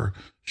 sir.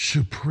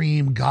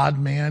 Supreme God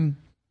man.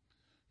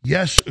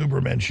 Yes,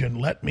 Ubermenschen,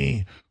 let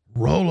me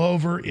roll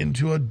over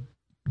into a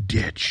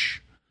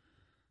ditch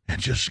and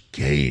just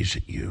gaze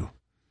at you.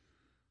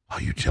 Oh,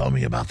 you tell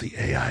me about the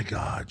AI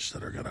gods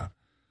that are going to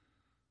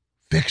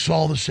fix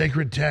all the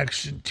sacred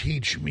texts and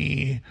teach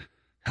me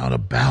how to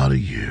bow to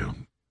you.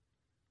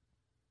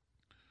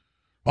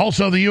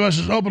 Also, the U.S.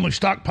 is openly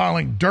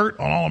stockpiling dirt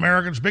on all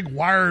Americans. Big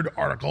Wired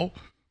article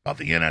about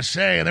the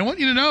NSA. And they want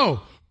you to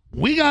know,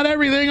 we got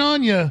everything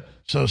on you,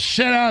 so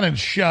sit down and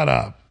shut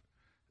up.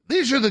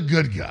 These are the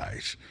good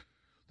guys.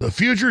 The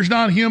future's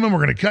not human.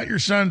 We're going to cut your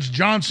son's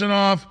Johnson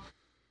off,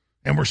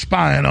 and we're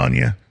spying on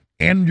you.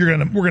 And we're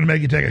going to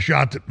make you take a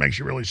shot that makes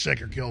you really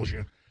sick or kills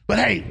you. But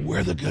hey,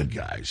 we're the good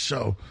guys.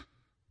 So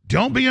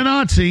don't be a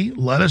Nazi.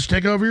 Let us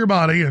take over your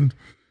body and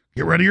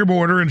get rid of your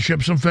border and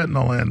ship some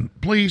fentanyl in.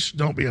 Please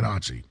don't be a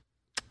Nazi.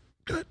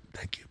 Good.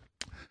 Thank you.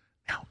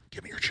 Now,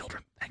 give me your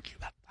children. Thank you.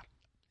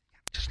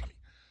 Just let me.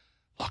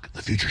 Look,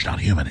 the future's not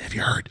human. Have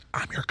you heard?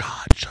 I'm your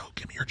God, so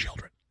give me your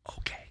children.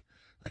 Okay.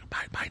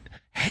 Biden.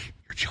 Hey,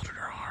 your children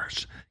are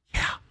ours.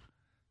 Yeah.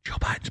 Joe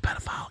Biden's a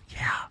pedophile.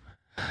 Yeah.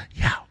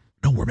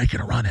 No, we're making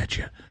a run at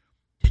you.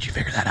 Did you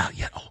figure that out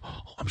yet?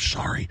 Oh, I'm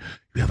sorry.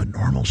 You have a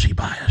normalcy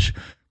bias.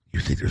 You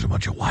think there's a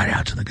bunch of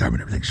whiteouts in the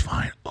government, everything's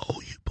fine. Oh,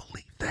 you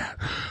believe that?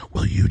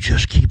 Well, you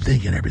just keep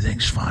thinking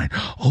everything's fine.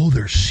 Oh,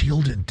 there's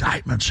sealed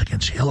indictments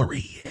against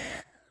Hillary.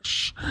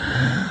 Yes.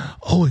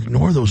 Oh,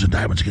 ignore those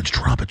indictments against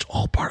Trump. It's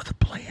all part of the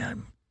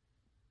plan.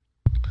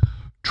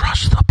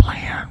 Trust the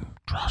plan.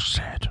 Trust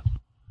it.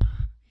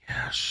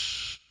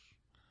 Yes.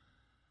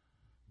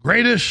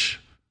 Greatest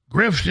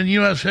grift in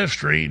U.S.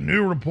 history.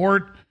 New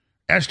report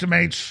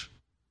estimates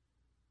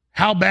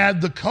how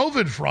bad the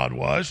COVID fraud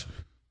was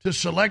to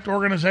select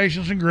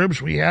organizations and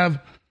groups. We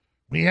have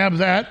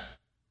that.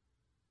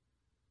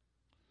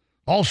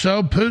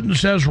 Also, Putin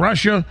says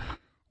Russia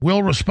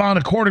will respond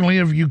accordingly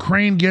if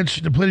Ukraine gets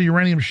depleted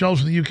uranium shells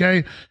from the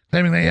UK,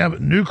 claiming they have a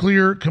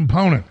nuclear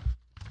component.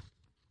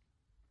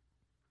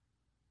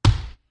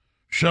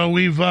 So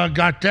we've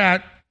got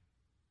that.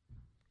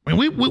 I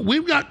mean,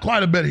 we've got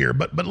quite a bit here,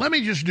 but let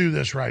me just do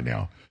this right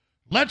now.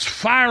 Let's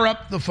fire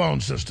up the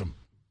phone system.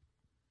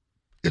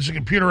 It's a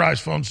computerized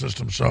phone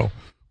system, so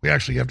we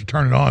actually have to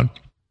turn it on.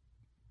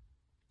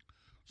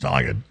 It's not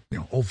like a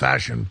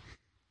old-fashioned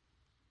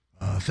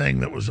thing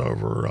that was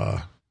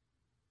over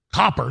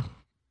copper.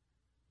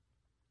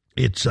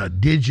 It's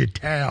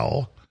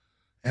digital,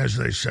 as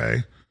they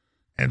say.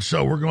 And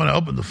so we're going to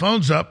open the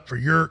phones up for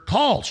your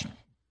calls.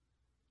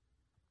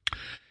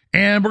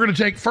 And we're going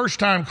to take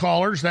first-time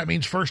callers. That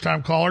means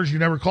first-time callers. You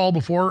never called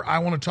before. I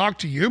want to talk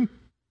to you.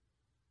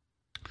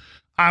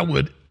 I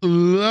would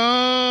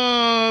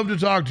love to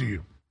talk to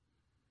you.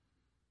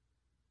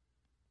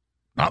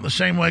 Not the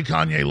same way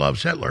Kanye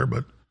loves Hitler,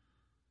 but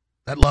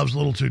that love's a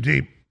little too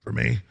deep for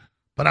me.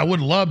 But I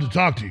would love to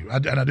talk to you,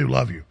 and I do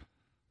love you.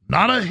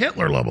 Not a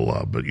Hitler level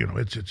love, but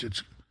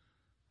it's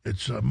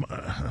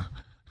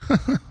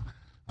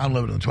I'm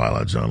living in the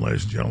Twilight Zone,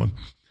 ladies and gentlemen.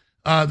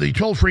 The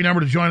toll-free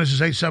number to join us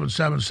is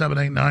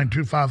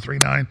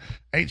 877-789-2539,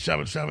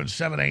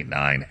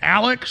 877-789.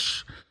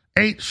 Alex,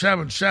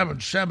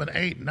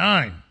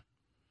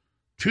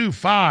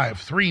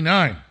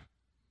 877-789-2539.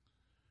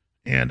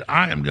 And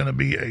I am going to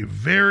be a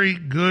very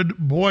good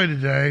boy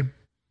today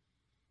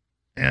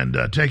and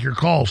take your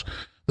calls.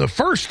 The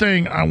first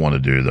thing I want to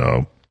do,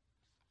 though,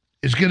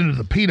 is get into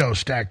the pedo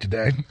stack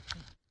today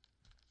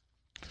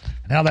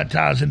and how that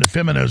ties into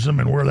feminism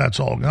and where that's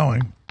all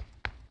going.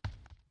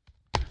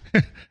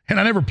 And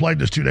I never played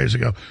this 2 days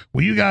ago.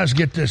 Will you guys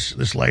get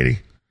this lady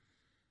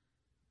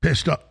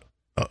pissed up?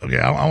 Okay,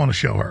 I want to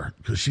show her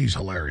because she's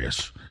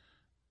hilarious.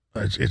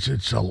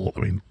 It's I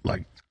mean,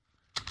 like,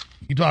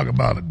 you talk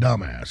about a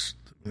dumbass.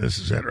 This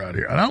is it right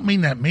here. I don't mean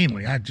that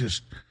meanly. I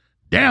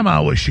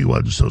wish she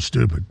wasn't so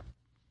stupid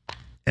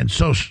and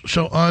so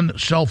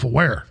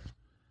unself-aware.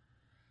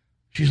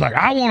 She's like,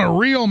 I want a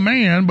real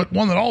man, but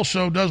one that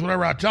also does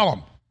whatever I tell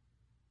him.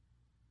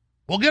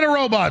 Well, get a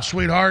robot,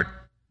 sweetheart.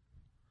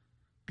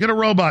 Get a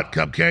robot,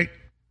 Cupcake.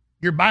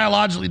 You're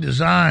biologically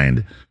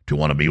designed to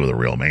want to be with a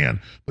real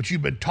man, but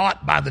you've been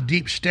taught by the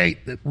deep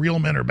state that real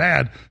men are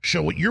bad,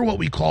 so you're what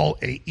we call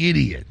an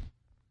idiot.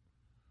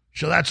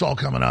 So that's all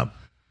coming up.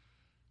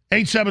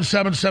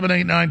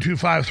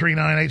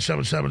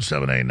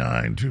 877-789-2539,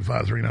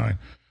 877-789-2539.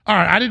 All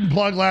right, I didn't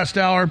plug last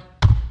hour.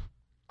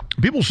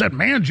 People said,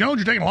 man, Jones,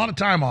 you're taking a lot of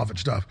time off and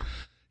stuff.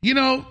 You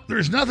know,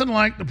 there's nothing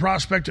like the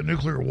prospect of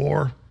nuclear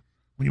war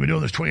when you've been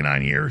doing this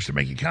 29 years to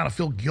make you kind of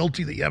feel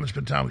guilty that you haven't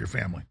spent time with your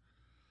family.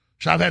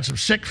 So I've had some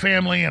sick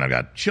family and I've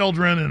got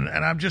children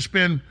and I've just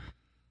been,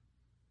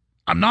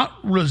 I'm not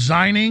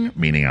resigning,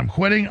 meaning I'm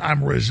quitting.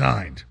 I'm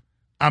resigned.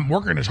 I'm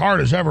working as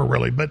hard as ever,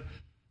 really, but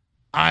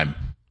I'm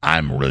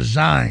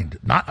resigned.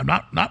 I'm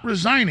not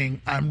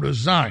resigning. I'm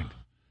resigned.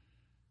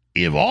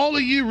 If all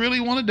of you really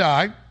want to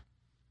die,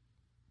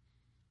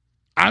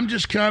 I'm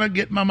just kind of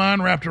getting my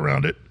mind wrapped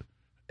around it,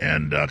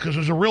 and because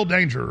there's a real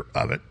danger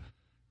of it,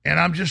 and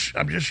I'm just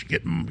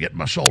getting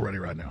my soul ready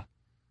right now.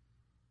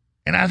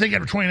 And I think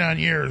after 29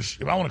 years,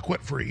 if I want to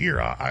quit for a year,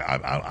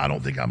 I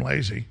don't think I'm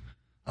lazy.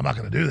 I'm not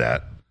going to do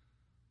that,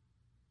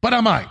 but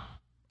I might.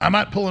 I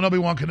might pull an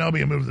Obi-Wan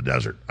Kenobi and move to the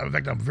desert. In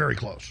fact, I'm very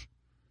close.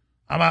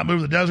 I might move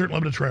to the desert and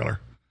live in a trailer.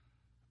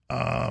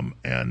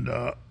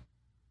 In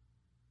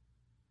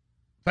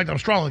fact, I'm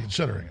strongly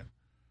considering it.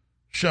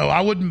 So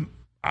I'm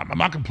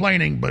not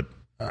complaining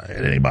at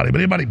anybody, but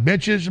anybody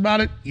bitches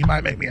about it, you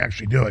might make me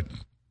actually do it.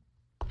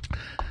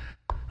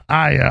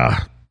 I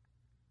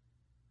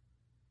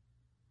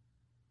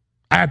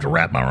have to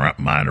wrap my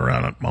mind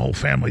around it, my whole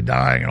family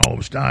dying and all of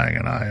us dying,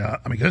 and I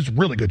mean, there's a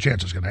really good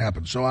chance it's going to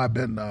happen. So I've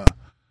been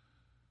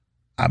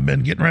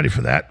getting ready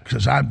for that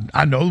because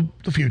I know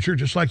the future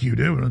just like you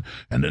do,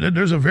 and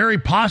there's a very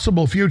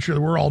possible future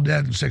that we're all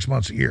dead in 6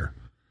 months, a year.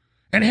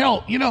 And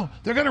hell,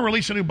 they're going to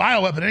release a new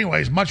bioweapon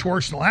anyways, much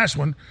worse than the last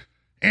one,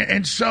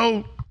 and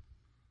so,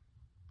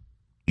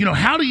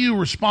 how do you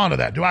respond to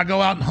that? Do I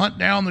go out and hunt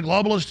down the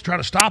globalists to try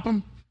to stop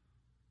them?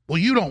 Well,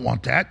 you don't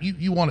want that.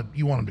 You want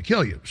them to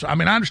kill you. So, I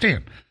mean, I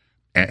understand.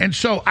 And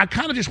so I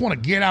kind of just want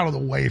to get out of the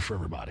way for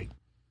everybody.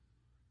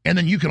 And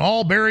then you can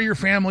all bury your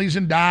families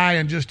and die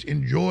and just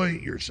enjoy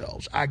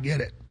yourselves. I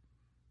get it.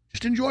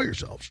 Just enjoy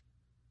yourselves.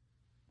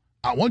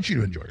 I want you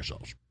to enjoy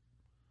yourselves.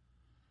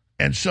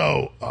 And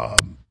so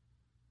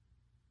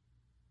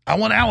I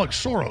want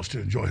Alex Soros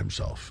to enjoy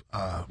himself.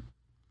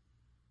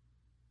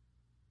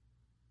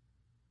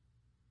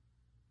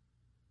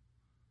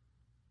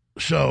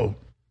 So,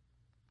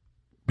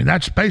 I mean,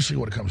 that's basically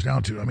what it comes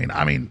down to. I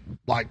mean,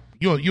 like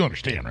you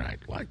understand, right?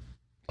 Like,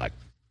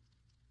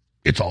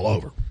 it's all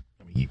over.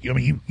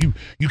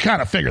 You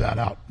kind of figure that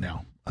out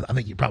now. I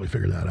think you probably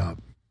figured that out.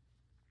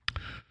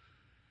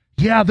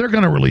 Yeah, they're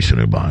going to release a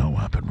new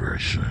bioweapon very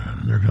soon,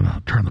 and they're going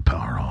to turn the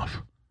power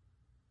off.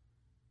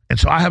 And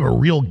so I have a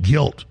real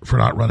guilt for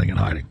not running and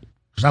hiding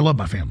because I love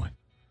my family.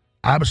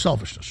 I have a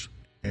selfishness,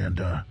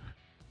 and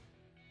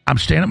I'm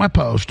staying at my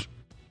post,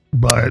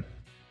 but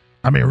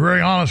I'm being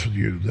very honest with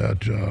you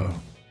that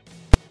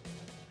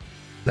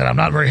I'm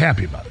not very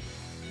happy about it.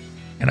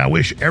 And I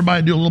wish everybody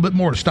would do a little bit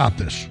more to stop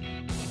this.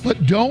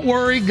 But don't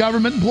worry,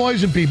 government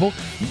employees and people,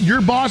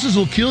 your bosses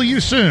will kill you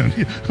soon.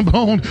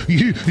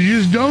 You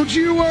just don't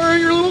you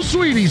worry, your little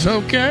sweeties,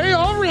 okay?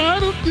 All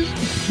right,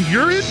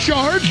 you're in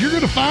charge. You're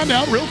going to find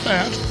out real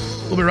fast.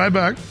 We'll be right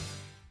back.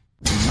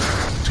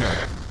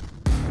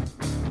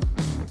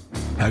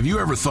 Have you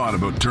ever thought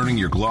about turning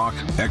your Glock,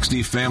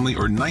 XD Family,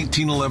 or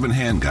 1911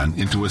 handgun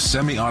into a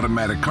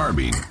semi-automatic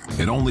carbine?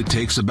 It only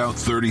takes about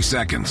 30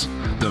 seconds.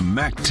 The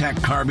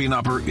MacTech Carbine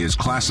Upper is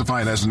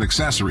classified as an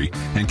accessory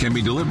and can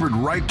be delivered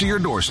right to your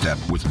doorstep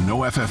with no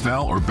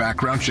FFL or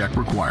background check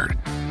required.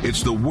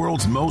 It's the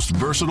world's most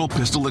versatile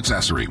pistol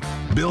accessory.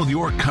 Build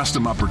your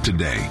custom upper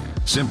today.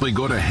 Simply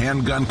go to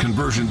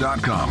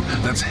handgunconversion.com.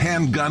 That's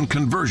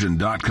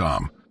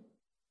handgunconversion.com.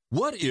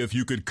 What if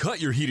you could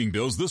cut your heating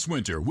bills this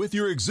winter with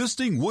your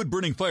existing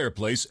wood-burning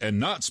fireplace and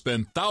not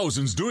spend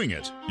thousands doing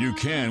it? You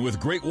can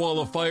with Great Wall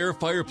of Fire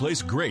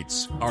fireplace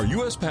grates. Our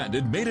U.S.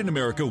 patented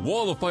made-in-America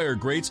Wall of Fire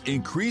grates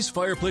increase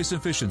fireplace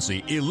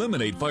efficiency,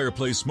 eliminate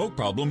fireplace smoke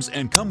problems,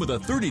 and come with a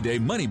 30-day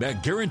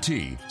money-back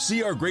guarantee.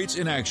 See our grates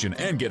in action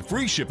and get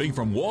free shipping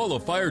from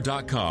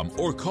walloffire.com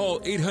or call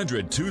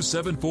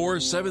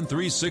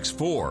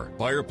 800-274-7364.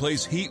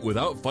 Fireplace heat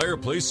without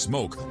fireplace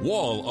smoke.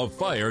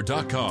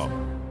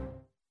 walloffire.com.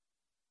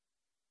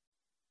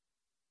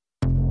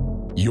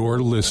 You're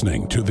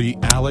listening to The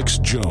Alex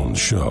Jones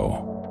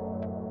Show.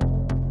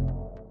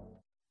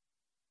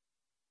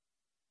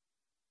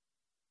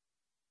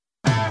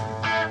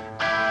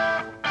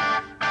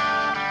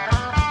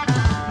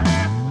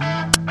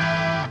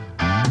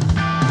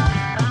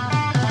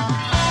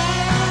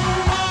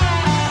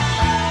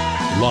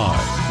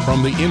 Live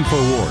from the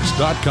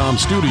Infowars.com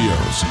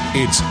studios,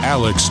 it's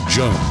Alex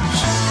Jones.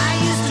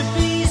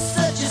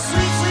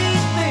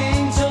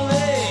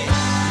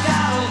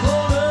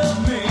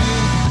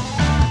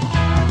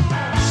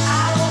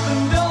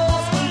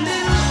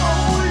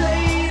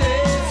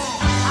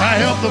 I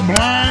help the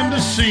blind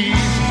to see.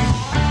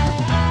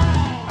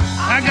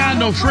 I got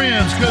no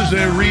friends because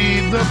they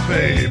read the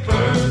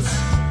papers.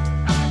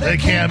 They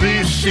can't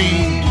be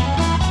seen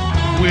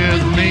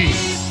with me.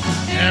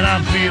 And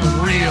I'm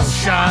feeling real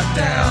shot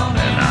down,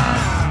 and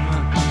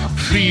I'm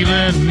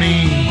feeling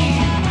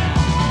mean.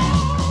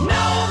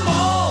 No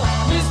more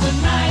Mr.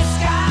 Nice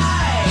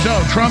Guy.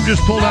 So Trump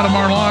just pulled out of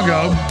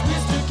Mar-a-Lago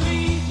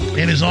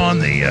and is on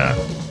the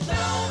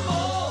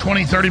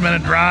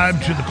 20-30-minute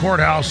drive to the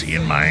courthouse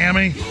in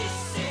Miami.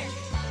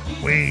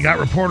 We got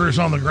reporters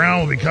on the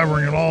ground. We'll be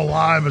covering it all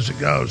live as it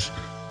goes.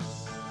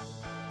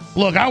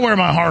 Look, I wear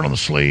my heart on the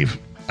sleeve.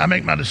 I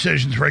make my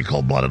decisions very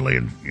cold-bloodedly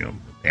and,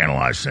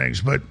 analyze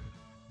things. But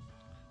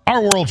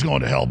our world's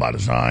going to hell by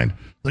design.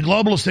 The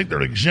globalists think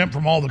they're exempt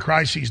from all the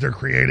crises they're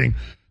creating.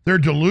 They're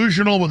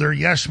delusional with their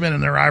yes men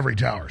and their ivory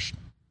towers.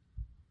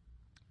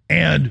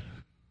 And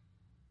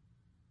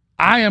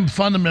I am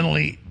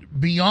fundamentally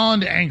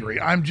beyond angry.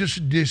 I'm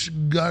just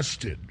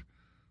disgusted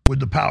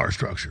with the power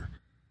structure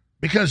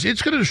because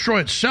it's going to destroy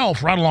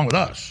itself right along with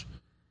us.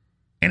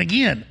 And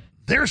again,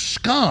 they're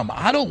scum.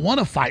 I don't want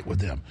to fight with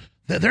them.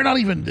 They're not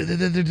even,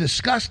 they're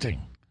disgusting.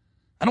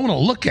 I don't want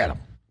to look at them,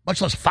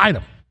 much less fight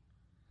them.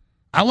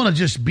 I want to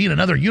just be in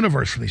another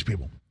universe for these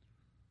people.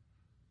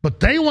 But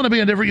they want to be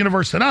in a different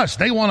universe than us.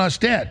 They want us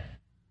dead.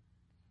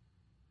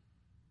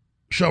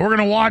 So we're going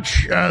to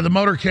watch the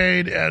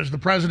motorcade as the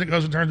president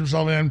goes and turns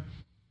himself in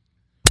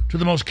to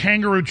the most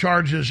kangaroo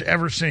charges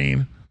ever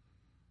seen.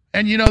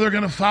 And, you know, they're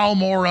going to file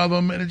more of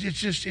them. And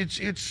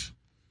it's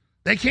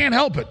they can't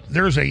help it.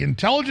 There's an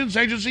intelligence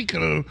agency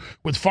coup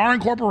with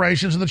foreign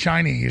corporations and the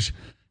Chinese.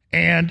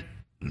 And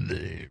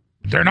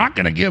they're not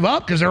going to give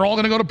up because they're all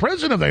going to go to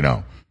prison if they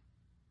don't.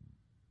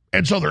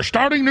 And so they're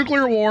starting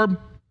nuclear war.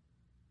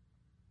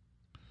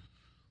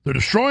 They're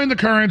destroying the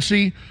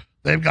currency.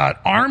 They've got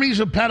armies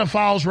of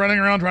pedophiles running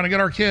around trying to get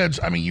our kids.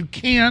 I mean, you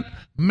can't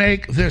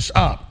make this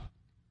up.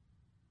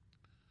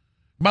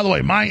 By the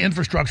way, my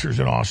infrastructure is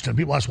in Austin.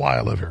 People ask why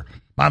I live here.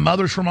 My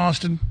mother's from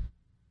Austin.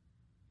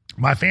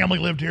 My family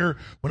lived here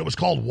when it was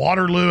called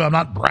Waterloo. I'm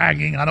not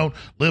bragging. I don't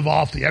live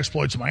off the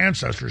exploits of my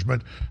ancestors.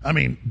 But, I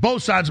mean,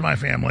 both sides of my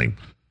family,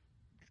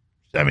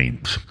 I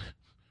mean,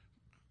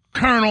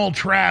 Colonel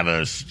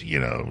Travis, you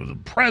know, the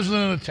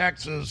president of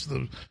Texas,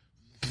 the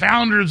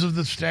founders of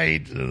the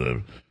state,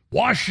 the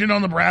Washington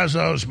on the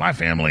Brazos, my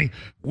family,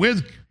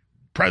 with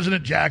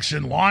President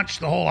Jackson, launched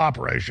the whole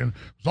operation.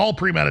 It was all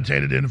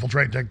premeditated,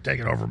 infiltrate,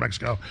 taking over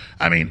Mexico.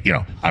 I mean, you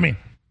know,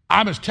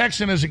 I'm as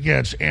Texan as it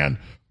gets, and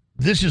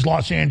this is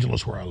Los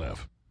Angeles where I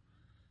live.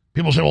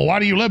 People say, well, why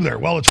do you live there?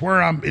 Well, it's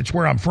where I'm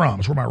from.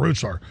 It's where my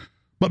roots are.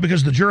 But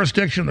because the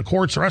jurisdiction, the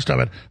courts, the rest of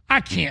it,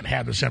 I can't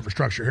have this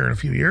infrastructure here in a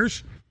few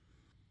years.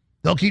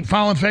 They'll keep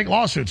filing fake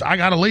lawsuits. I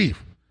got to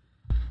leave.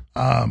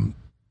 And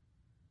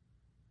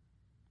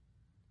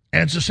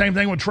it's the same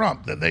thing with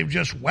Trump, that they've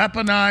just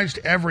weaponized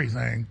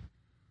everything,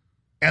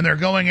 and they're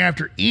going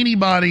after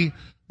anybody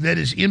that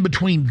is in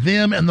between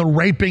them and the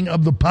raping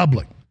of the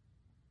public.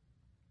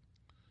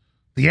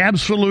 The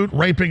absolute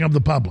raping of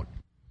the public.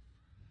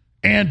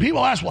 And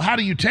people ask, well, how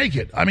do you take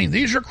it? I mean,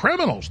 these are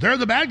criminals. They're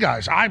the bad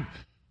guys. I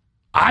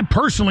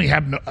personally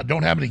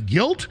don't have any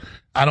guilt.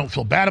 I don't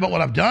feel bad about what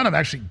I've done. I've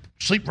actually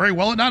sleep very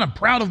well at night. I'm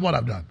proud of what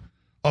I've done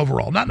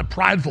overall. Not in a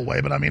prideful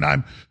way, but I mean,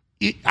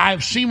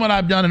 I've seen what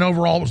I've done, and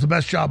overall it was the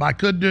best job I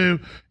could do,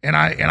 and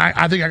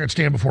I think I could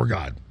stand before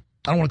God.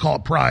 I don't want to call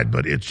it pride,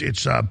 but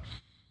it's a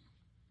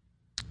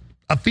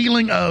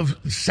feeling of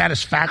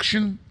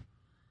satisfaction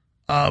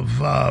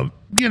of, I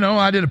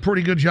did a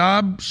pretty good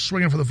job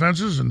swinging for the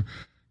fences and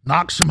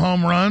knocked some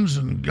home runs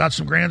and got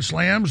some grand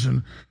slams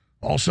and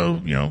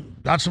also,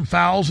 got some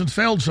fouls and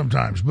failed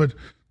sometimes. But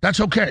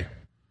that's okay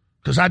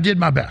because I did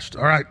my best,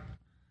 all right?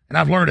 And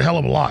I've learned a hell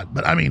of a lot.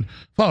 But, I mean,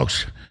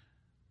 folks,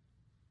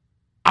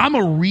 I'm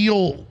a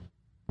real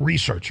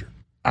researcher.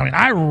 I mean,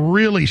 I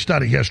really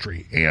study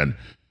history, and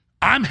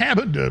I'm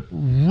having to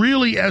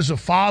really, as a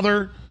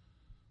father,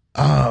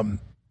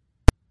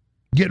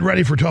 get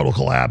ready for total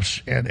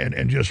collapse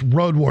and just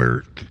road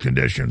warrior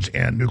conditions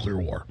and nuclear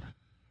war.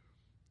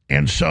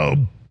 And so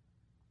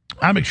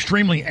I'm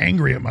extremely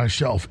angry at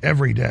myself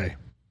every day.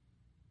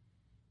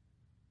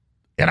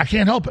 And I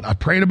can't help it. I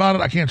prayed about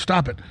it. I can't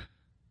stop it.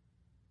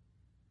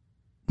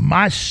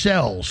 My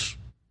cells,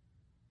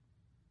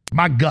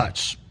 my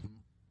guts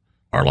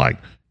are like,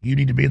 you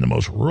need to be in the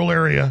most rural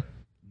area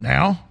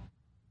now.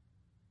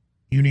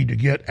 You need to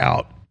get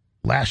out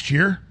last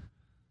year.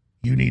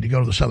 You need to go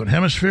to the Southern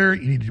Hemisphere.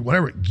 You need to do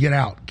whatever. Get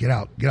out, get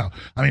out, get out.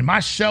 I mean, my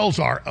cells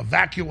are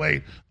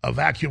evacuate,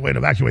 evacuate,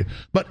 evacuate.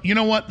 But you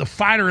know what? The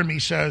fighter in me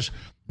says,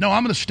 no,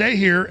 I'm going to stay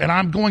here, and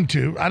I'm going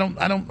to.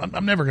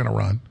 I'm never going to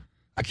run.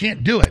 I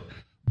can't do it.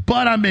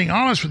 But I'm being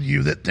honest with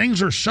you that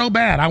things are so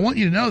bad. I want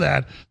you to know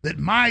that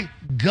my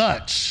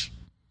guts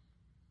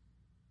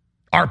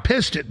are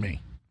pissed at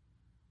me.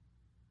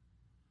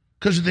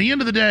 Because at the end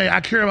of the day, I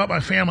care about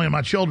my family and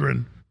my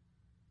children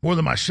more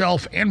than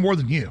myself and more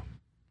than you.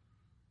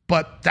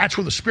 But that's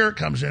where the Spirit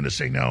comes in to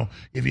say, no,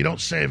 if you don't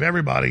save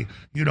everybody,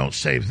 you don't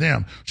save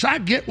them. So I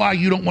get why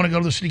you don't want to go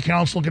to the city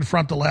council and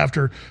confront the left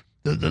or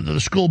the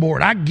school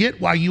board. I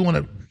get why you want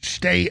to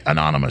stay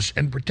anonymous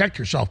and protect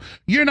yourself.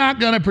 You're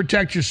not going to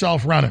protect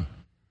yourself running.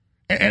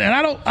 And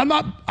I'm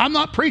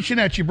not preaching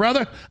at you,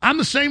 brother. I'm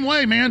the same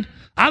way, man.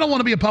 I don't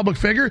want to be a public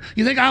figure.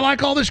 You think I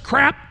like all this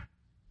crap?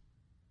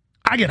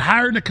 I get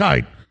higher than a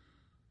kite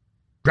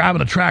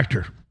driving a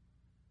tractor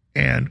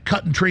and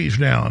cutting trees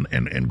down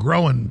and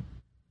growing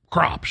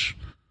crops.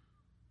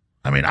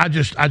 I mean, I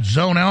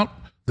zone out.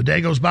 The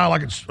day goes by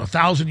like it's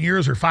 1,000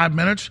 years or 5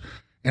 minutes,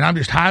 and I'm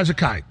just high as a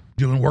kite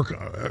doing work,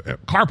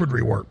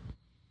 carpentry work,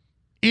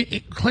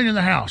 cleaning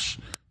the house.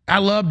 I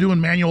love doing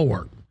manual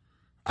work.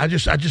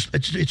 It's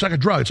like a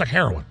drug. It's like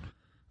heroin.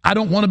 I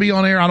don't want to be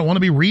on air. I don't want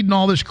to be reading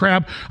all this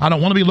crap. I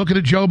don't want to be looking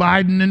at Joe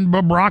Biden and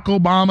Barack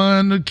Obama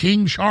and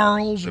King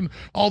Charles and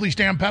all these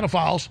damn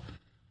pedophiles.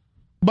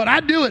 But I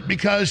do it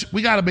because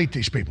we got to beat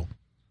these people.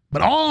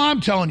 But all I'm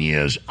telling you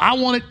is I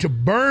want it to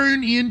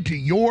burn into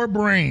your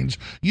brains.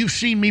 You've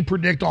seen me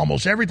predict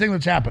almost everything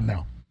that's happened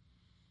now.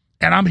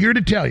 And I'm here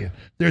to tell you,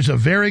 there's a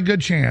very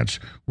good chance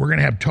we're going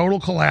to have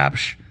total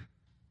collapse,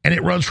 and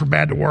it runs from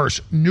bad to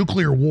worse.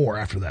 Nuclear war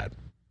after that.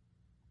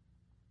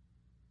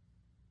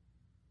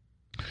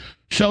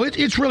 So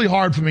it's really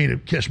hard for me to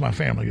kiss my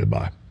family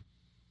goodbye.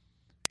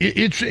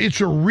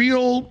 It's a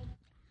real,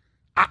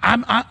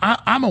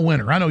 I'm a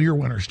winner. I know you're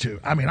winners too.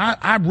 I mean,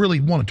 I really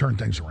want to turn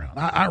things around.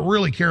 I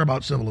really care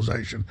about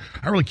civilization.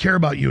 I really care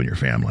about you and your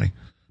family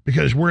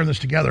because we're in this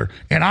together.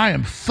 And I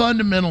am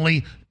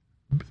fundamentally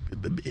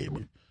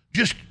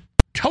just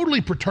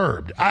totally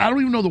perturbed. I don't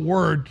even know the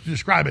word to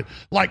describe it.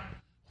 Like,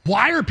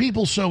 why are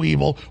people so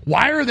evil?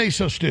 Why are they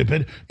so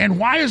stupid? And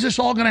why is this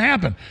all going to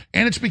happen?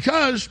 And it's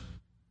because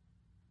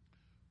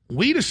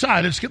we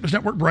decided, skip this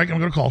network break, I'm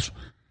going to calls.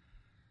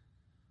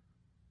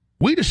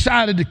 We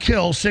decided to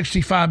kill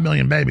 65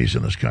 million babies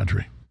in this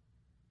country.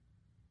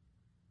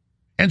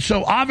 And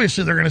so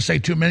obviously they're going to say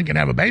 2 men can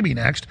have a baby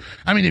next.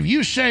 I mean, if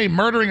you say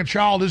murdering a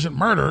child isn't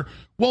murder,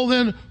 well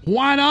then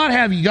why not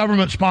have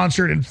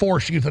government-sponsored and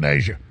forced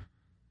euthanasia?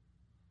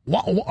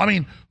 I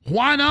mean,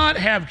 why not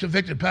have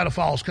convicted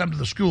pedophiles come to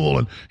the school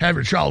and have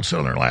your child sit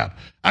on their lap?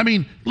 I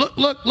mean,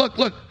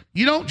 look.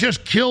 You don't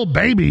just kill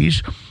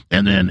babies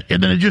and then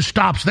it just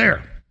stops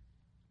there.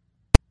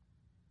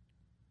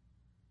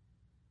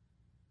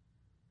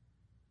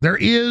 There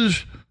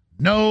is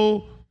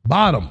no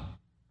bottom.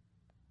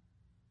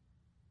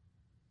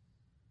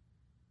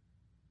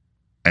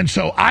 And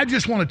so I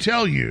just want to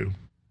tell you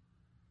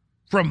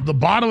from the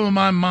bottom of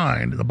my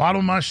mind, the bottom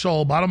of my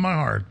soul, bottom of my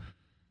heart,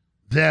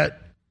 that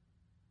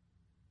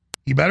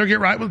you better get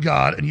right with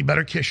God and you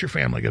better kiss your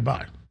family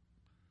goodbye.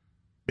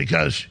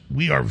 Because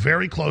we are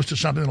very close to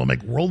something that will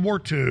make World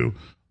War II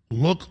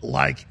look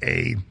like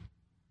a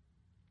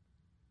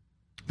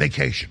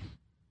vacation.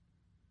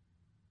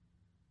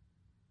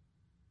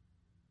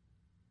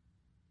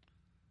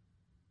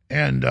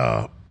 And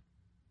I'm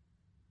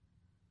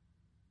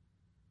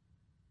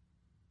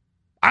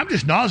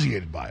just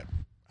nauseated by it.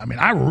 I mean,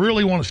 I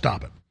really want to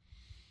stop it.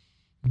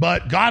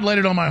 But God laid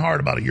it on my heart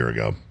about a year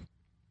ago.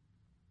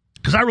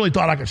 Because I really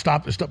thought I could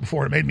stop this stuff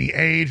before. It made me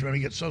age, made me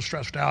get so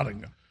stressed out.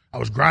 And I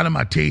was grinding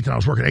my teeth and I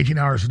was working 18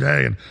 hours a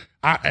day.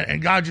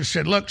 And God just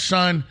said, look,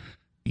 son,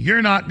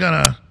 you're not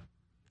going to,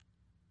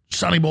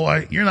 sonny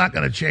boy, you're not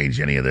going to change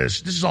any of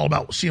this. This is all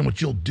about seeing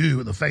what you'll do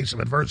in the face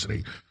of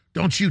adversity.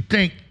 Don't you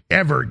think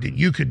ever that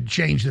you could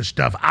change this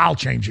stuff? I'll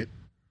change it.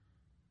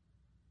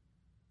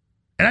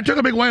 And that took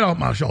a big weight off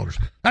my shoulders.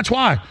 That's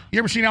why. You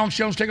ever seen Alex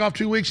Jones take off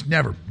 2 weeks?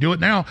 Never. Do it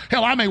now.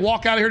 Hell, I may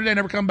walk out of here today and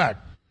never come back.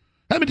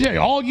 Let me tell you,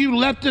 all you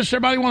leftists,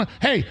 everybody want to,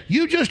 hey,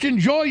 you just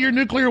enjoy your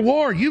nuclear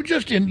war. You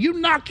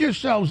knock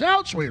yourselves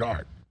out,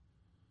 sweetheart.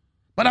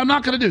 But I'm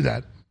not going to do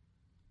that.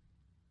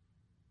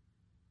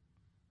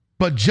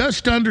 But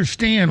just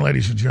understand,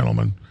 ladies and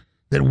gentlemen,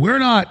 that we're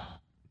not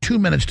 2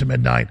 minutes to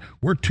midnight.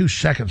 We're 2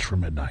 seconds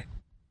from midnight.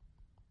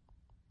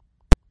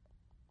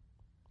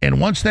 And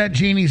once that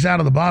genie's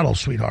out of the bottle,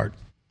 sweetheart,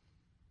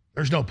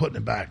 there's no putting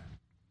it back.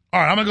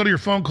 All right, I'm going to go to your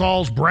phone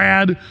calls.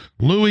 Brad,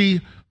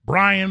 Louie,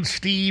 Brian,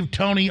 Steve,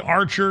 Tony,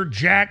 Archer,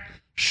 Jack,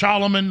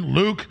 Solomon,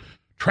 Luke,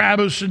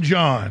 Travis, and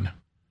John.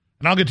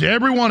 And I'll get to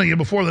every one of you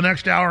before the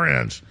next hour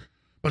ends.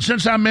 But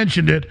since I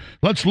mentioned it,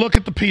 let's look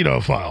at the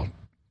pedo file.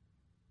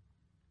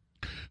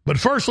 But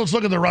first, let's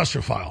look at the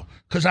Russia file,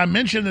 because I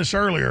mentioned this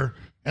earlier,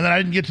 and then I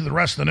didn't get to the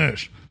rest of the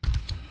news.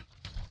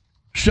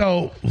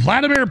 So,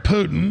 Vladimir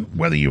Putin,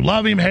 whether you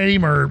love him, hate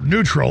him, or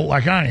neutral,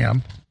 like I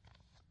am,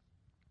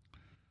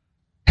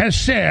 has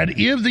said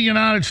if the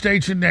United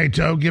States and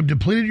NATO give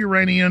depleted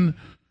uranium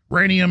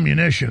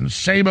munitions,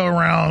 Sabo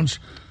rounds,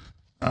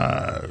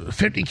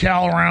 50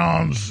 cal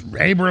rounds,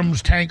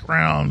 Abrams tank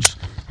rounds,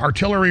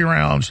 artillery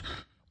rounds,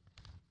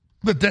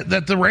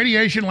 that the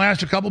radiation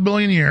lasts a couple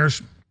billion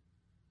years,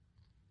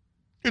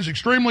 is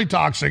extremely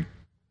toxic,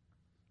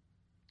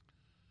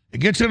 it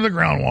gets into the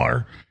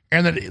groundwater,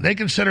 and that they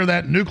consider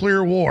that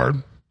nuclear war,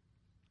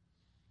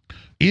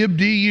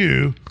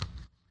 IBDU.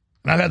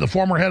 And I've had the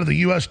former head of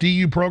the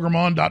USDU program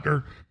on,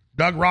 Dr.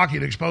 Doug Rocky,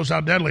 to expose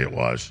how deadly it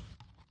was.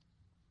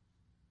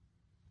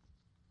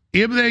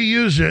 If they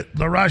use it,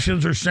 the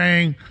Russians are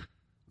saying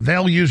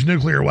they'll use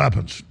nuclear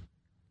weapons.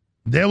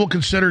 They will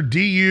consider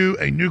DU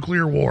a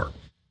nuclear war.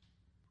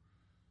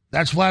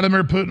 That's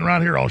Vladimir Putin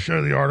right here. I'll show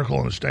you the article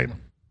in the statement.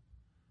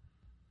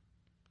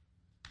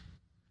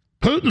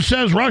 Putin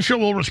says Russia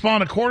will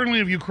respond accordingly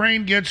if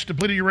Ukraine gets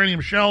depleted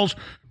uranium shells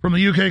from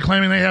the UK,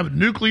 claiming they have a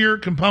nuclear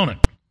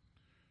component,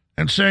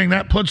 and saying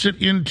that puts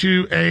it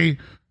into a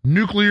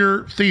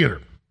nuclear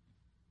theater.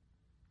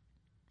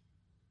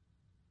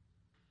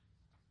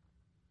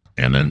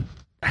 And then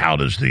how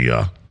does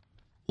the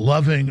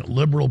loving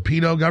liberal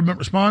pedo government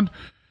respond?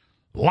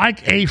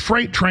 Like a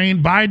freight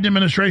train, Biden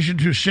administration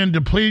to send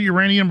depleted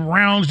uranium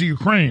rounds to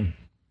Ukraine.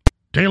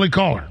 Daily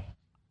Caller.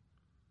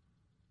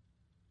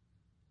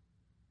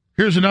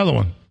 Here's another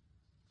one.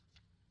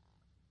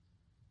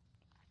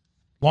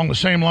 Along the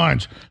same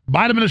lines.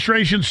 Biden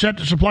administration set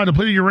to supply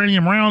depleted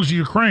uranium rounds to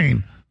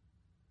Ukraine.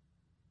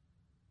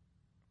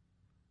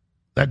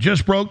 That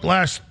just broke the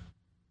last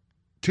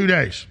 2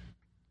 days.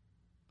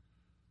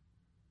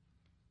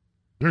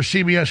 There's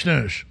CBS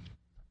News.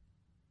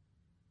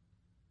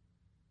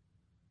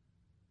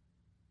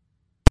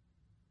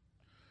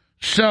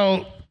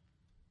 So,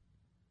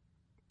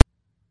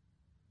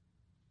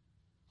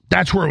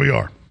 that's where we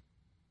are.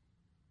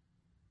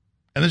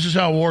 And this is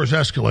how wars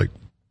escalate.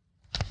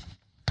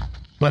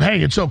 But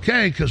hey, it's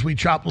okay because we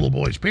chop little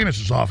boys'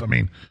 penises off. I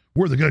mean,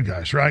 we're the good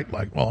guys, right?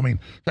 Like, well, I mean,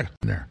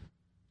 there.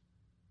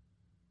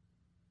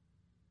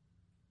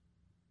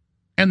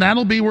 And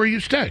that'll be where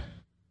you stay.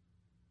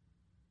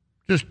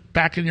 Just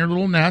back in your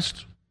little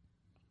nest.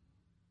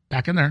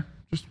 Back in there.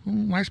 Just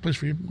nice place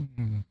for you.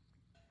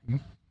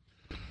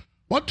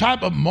 What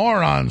type of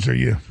morons are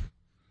you?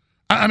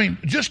 I mean,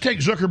 just take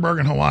Zuckerberg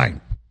in Hawaii.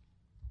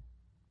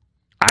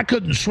 I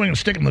couldn't swing a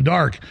stick in the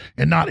dark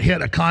and not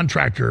hit a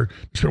contractor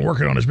that's been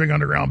working on his big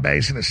underground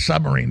base and his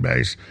submarine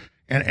base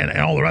and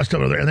all the rest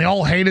of it. And they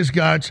all hate his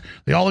guts.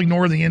 They all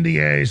ignore the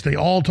NDAs. They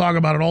all talk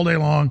about it all day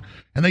long.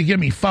 And they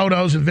give me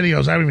photos and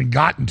videos I haven't even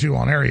gotten to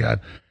on air yet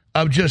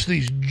of just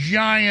these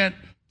giant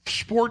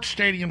sports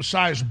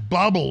stadium-sized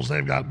bubbles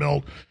they've got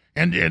built.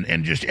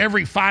 And just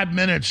every 5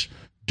 minutes,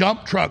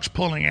 dump trucks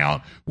pulling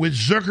out with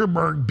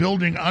Zuckerberg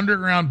building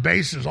underground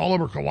bases all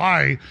over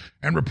Kauai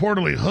and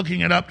reportedly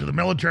hooking it up to the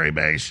military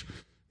base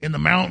in the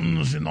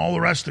mountains and all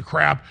the rest of the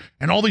crap.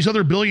 And all these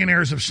other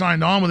billionaires have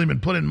signed on with him and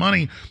put in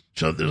money.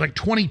 So there's like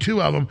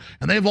 22 of them,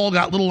 and they've all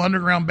got little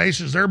underground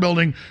bases they're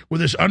building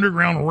with this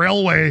underground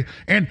railway.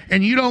 And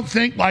you don't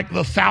think like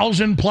the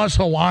 1,000+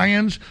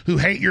 Hawaiians who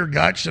hate your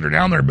guts that are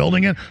down there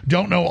building it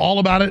don't know all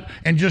about it,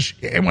 and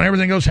when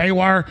everything goes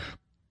haywire,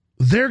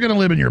 they're going to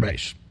live in your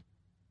base.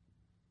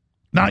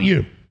 Not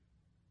you.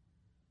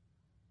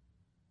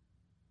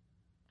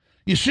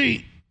 You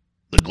see,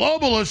 the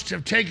globalists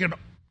have taken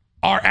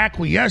our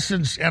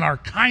acquiescence and our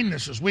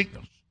kindness as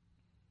weakness.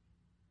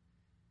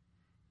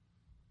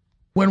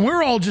 When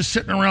we're all just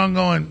sitting around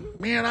going,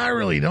 man, I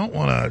really don't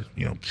want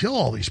to, kill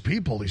all these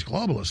people, these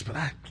globalists, but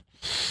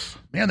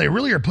man, they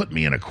really are putting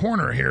me in a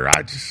corner here.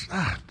 It'd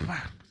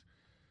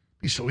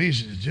be so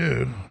easy to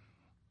do.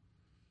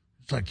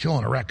 It's like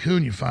killing a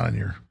raccoon you find in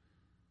your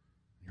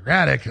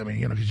attic. I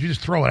mean, because you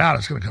just throw it out,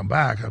 it's going to come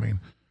back. I mean,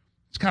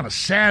 it's kind of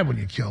sad when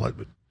you kill it,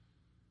 but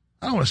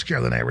I don't want to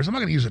scare the neighbors. I'm not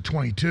going to use a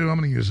 22. I'm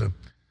going to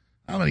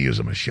use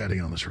a machete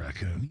on this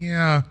raccoon.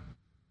 Yeah.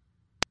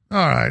 All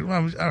right.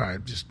 Well, all right.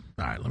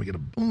 All right. Let me get a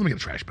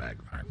trash bag.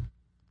 All right.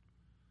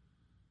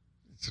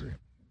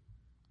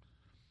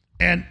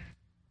 And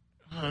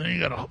then you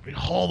got to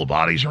haul the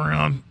bodies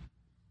around.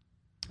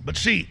 But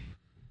see,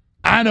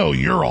 I know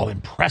you're all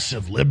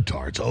impressive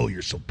libtards. Oh,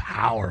 you're so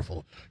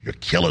powerful. You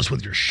kill us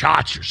with your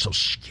shots. You're so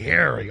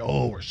scary.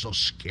 Oh, we're so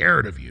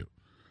scared of you.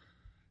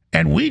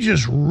 And we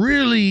just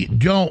really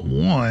don't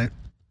want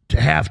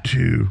to have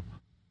to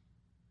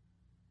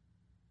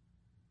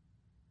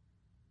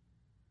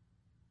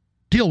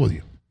deal with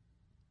you.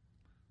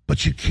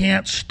 But you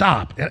can't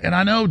stop. And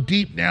I know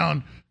deep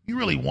down, you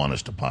really want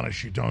us to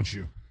punish you, don't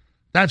you?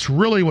 That's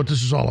really what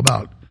this is all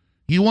about.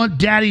 You want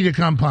daddy to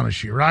come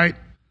punish you, right?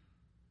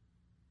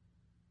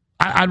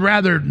 I'd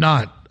rather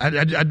not.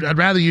 I'd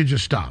rather you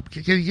just stop.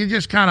 You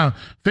just kind of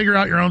figure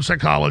out your own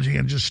psychology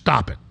and just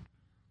stop it.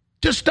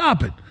 Just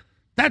stop it.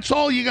 That's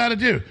all you got to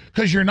do.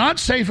 Because you're not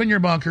safe in your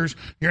bunkers.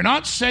 You're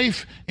not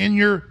safe in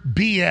your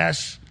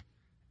BS.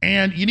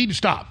 And you need to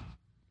stop.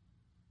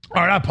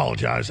 All right, I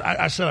apologize.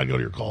 I said I'd go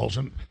to your calls.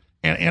 And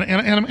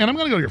I'm going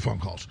to go to your phone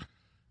calls.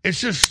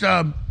 It's just,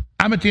 I'm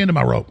at the end of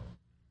my rope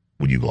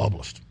with you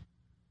globalists.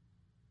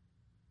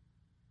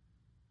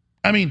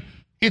 I mean,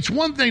 it's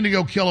one thing to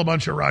go kill a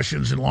bunch of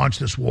Russians and launch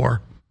this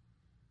war,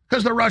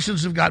 because the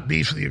Russians have got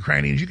beef with the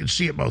Ukrainians. You can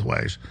see it both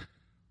ways.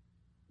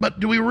 But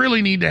do we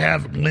really need to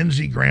have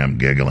Lindsey Graham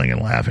giggling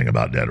and laughing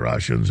about dead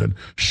Russians and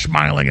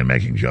smiling and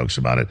making jokes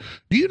about it?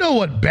 Do you know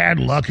what bad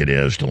luck it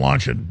is to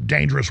launch a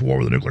dangerous war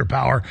with a nuclear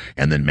power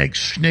and then make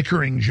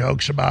snickering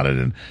jokes about it?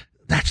 And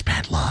that's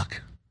bad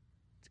luck.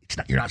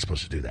 You're not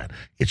supposed to do that.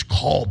 It's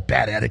called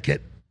bad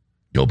etiquette.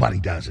 Nobody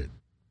does it.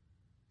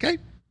 Okay?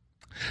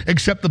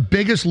 Except the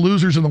biggest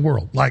losers in the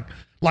world. Like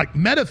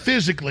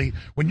metaphysically,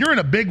 when you're in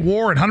a big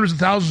war and hundreds of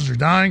thousands are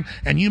dying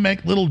and you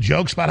make little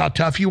jokes about how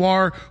tough you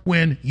are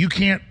when you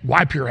can't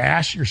wipe your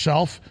ass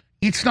yourself,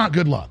 it's not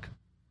good luck.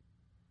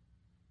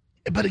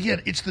 But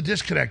again, it's the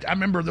disconnect. I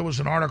remember there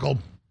was an article.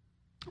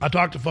 I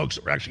talked to folks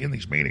that were actually in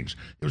these meetings.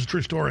 It was a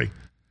true story,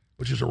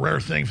 which is a rare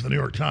thing for the New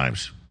York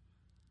Times.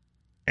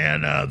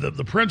 And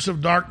the Prince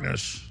of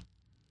Darkness,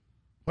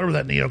 whatever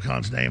that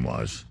neocon's name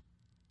was,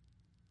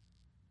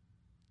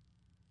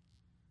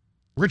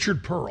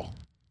 Richard Pearl.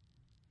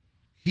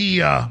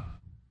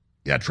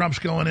 Trump's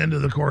going into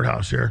the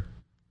courthouse here.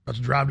 About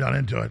to drive down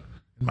into it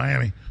in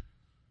Miami.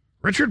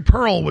 Richard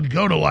Pearl would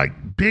go to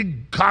like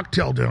big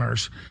cocktail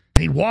dinners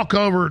and he'd walk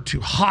over to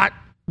hot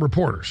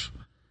reporters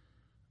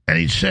and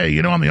he'd say,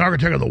 I'm the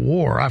architect of the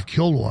war. I've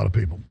killed a lot of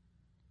people.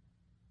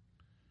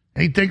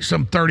 And he'd think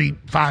some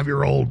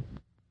 35-year-old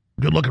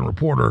good-looking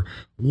reporter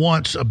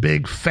wants a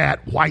big,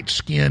 fat,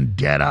 white-skinned,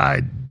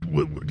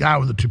 dead-eyed guy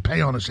with a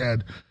toupee on his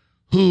head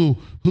who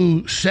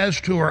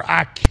says to her,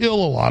 I kill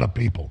a lot of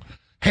people.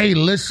 Hey,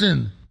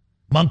 listen,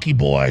 monkey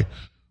boy,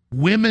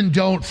 women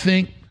don't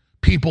think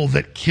people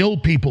that kill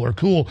people are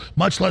cool,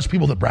 much less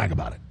people that brag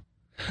about it.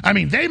 I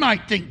mean, they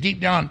might think deep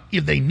down,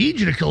 if they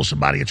need you to kill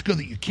somebody, it's good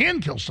that you can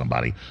kill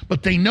somebody,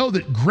 but they know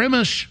that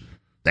grimace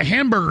The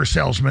hamburger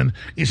salesman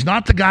is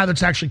not the guy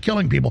that's actually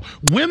killing people.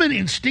 Women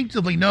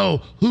instinctively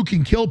know who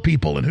can kill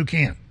people and who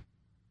can't.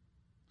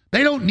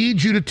 They don't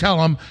need you to tell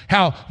them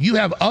how you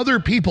have other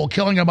people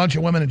killing a bunch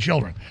of women and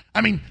children.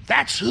 I mean,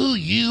 that's who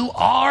you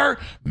are.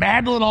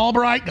 Madeleine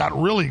Albright got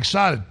really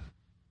excited.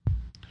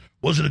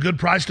 Was it a good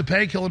price to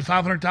pay, killing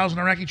 500,000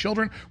 Iraqi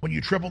children when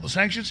you tripled the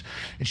sanctions?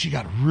 And she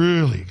got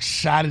really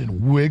excited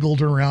and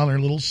wiggled around her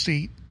little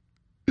seat.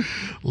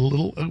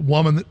 Little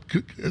woman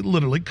that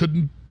literally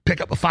couldn't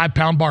pick up a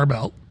 5-pound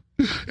barbell.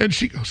 And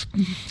she goes,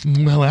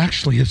 well,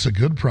 actually, it's a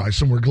good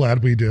price, and we're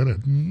glad we did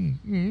it.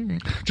 Mm-hmm.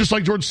 Just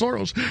like George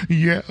Soros.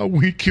 Yeah,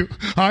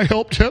 I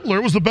helped Hitler.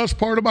 It was the best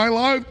part of my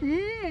life.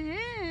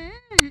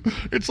 Mm-hmm.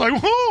 It's like,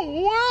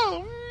 oh,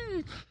 wow.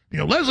 You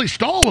know, Leslie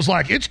Stahl was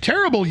like, it's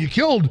terrible you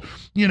killed,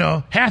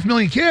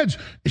 500,000 kids.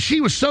 She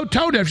was so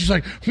toe deaf. She's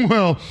like,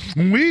 well,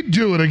 we'd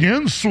do it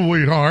again,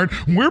 sweetheart.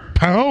 We're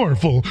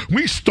powerful.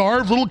 We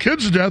starved little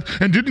kids to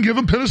death and didn't give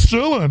them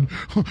penicillin.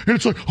 And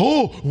it's like,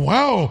 oh,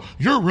 wow,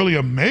 you're really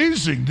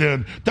amazing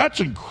then.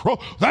 That's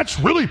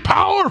really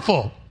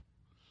powerful.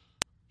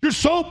 You're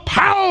so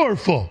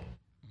powerful.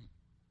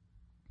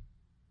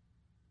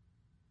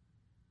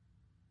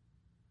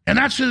 And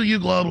that's who you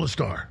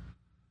globalists are.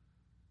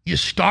 You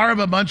starve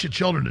a bunch of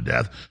children to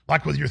death,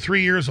 like with your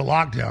 3 years of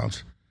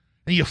lockdowns,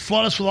 and you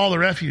flood us with all the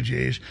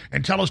refugees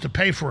and tell us to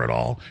pay for it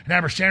all and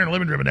have our standard of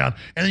living driven down,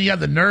 and then you have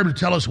the nerve to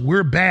tell us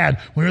we're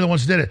bad when we're the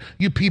ones that did it.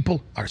 You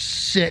people are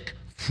sick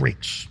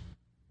freaks.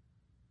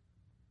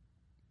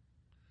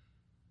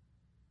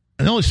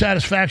 And the only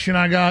satisfaction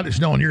I got is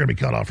knowing you're going to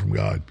be cut off from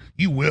God.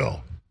 You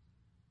will.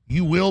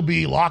 You will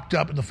be locked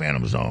up in the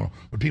phantom zone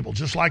with people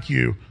just like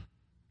you,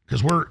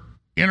 because we're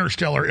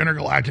interstellar,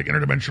 intergalactic,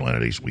 interdimensional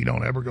entities. We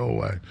don't ever go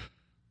away.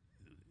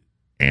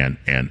 And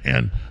at the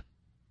end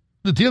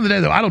of the day,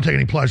 though, I don't take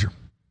any pleasure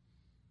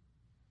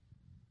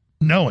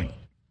knowing,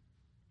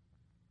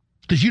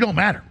 because you don't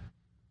matter.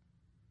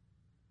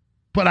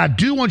 But I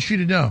do want you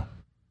to know,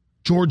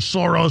 George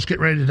Soros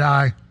getting ready to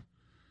die,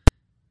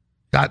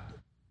 got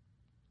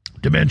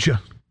dementia,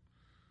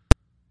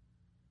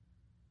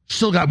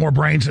 still got more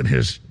brains than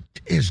his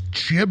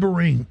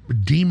gibbering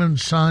demon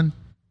son.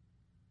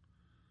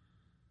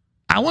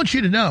 I want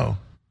you to know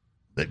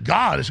that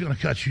God is going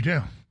to cut you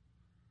down.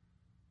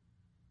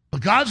 But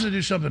God's going to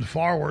do something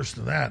far worse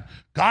than that.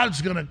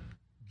 God's going to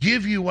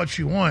give you what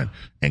you want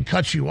and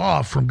cut you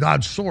off from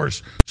God's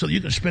source so that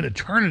you can spend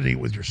eternity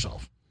with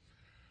yourself.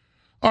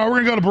 All right, we're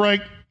going to go to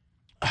break.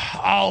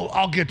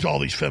 I'll get to all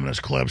these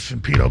feminist clips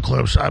and pedo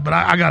clips, but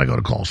I got to go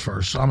to calls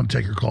first. So I'm going to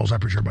take your calls. I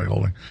appreciate everybody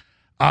holding.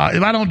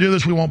 If I don't do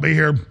this, we won't be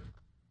here.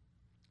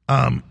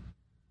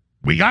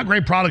 We got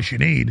great products you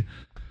need,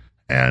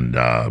 and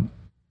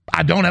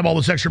I don't have all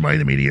this extra money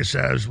the media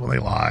says when they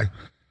lie.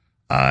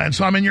 And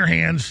so I'm in your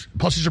hands.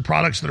 Plus, these are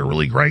products that are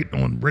really great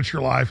and will enrich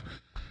your life.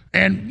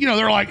 And,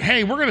 they're like,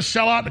 hey, we're going to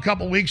sell out in a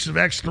couple of weeks of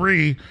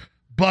X3,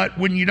 but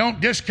when you don't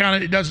discount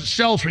it, it doesn't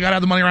sell, so we got to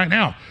have the money right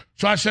now.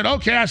 So I said,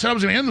 okay, I said I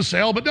was going to end the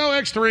sale, but no,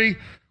 X3,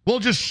 we'll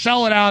just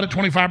sell it out at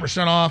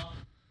 25% off.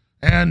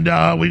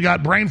 And we've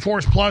got Brain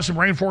Force Plus and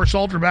Brain Force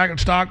Ultra back in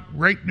stock.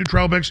 Great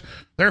nootropics.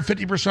 They're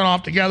 50%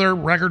 off together,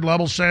 record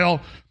level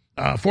sale,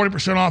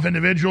 40% off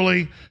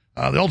individually.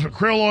 The Ultimate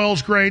Krill Oil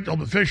is great. The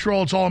Ultimate Fish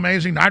Roll, it's all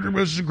amazing. Nitro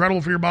Boost is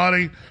incredible for your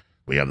body.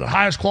 We have the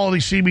highest quality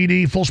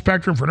CBD, full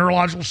spectrum for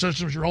neurological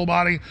systems, your whole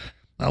body.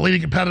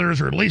 Leading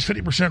competitors are at least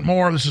 50%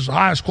 more. This is the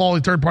highest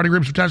quality third-party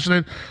groups have tested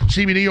it.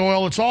 CBD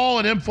oil, it's all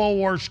at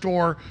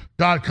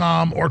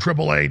InfoWarsStore.com or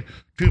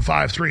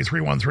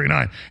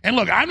 888-253-3139. And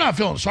look, I'm not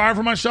feeling sorry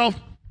for myself.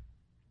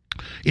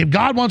 If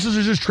God wants us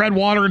to just tread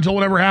water until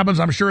whatever happens,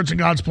 I'm sure it's in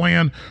God's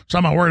plan, so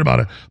I'm not worried about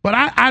it. But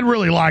I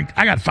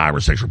got 5 or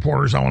 6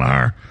 reporters I want to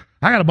hire.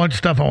 I got a bunch of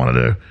stuff I want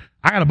to do.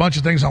 I got a bunch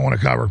of things I want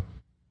to cover.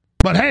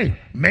 But hey,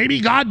 maybe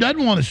God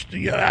doesn't want us to.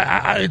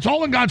 It's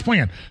all in God's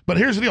plan. But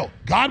here's the deal.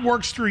 God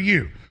works through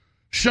you.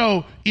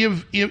 So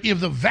if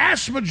the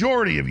vast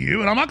majority of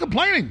you, and I'm not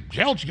complaining,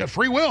 hell, you got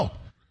free will.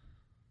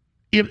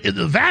 If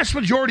the vast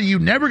majority of you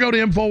never go to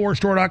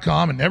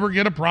InfoWarsStore.com and never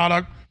get a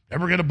product,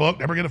 never get a book,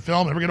 never get a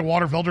film, never get a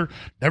water filter,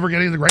 never get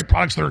any of the great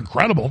products that are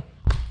incredible.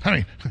 I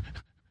mean,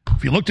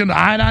 if you looked into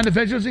iodine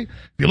deficiency, if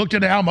you looked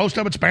into how most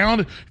of it's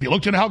bound, if you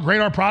looked into how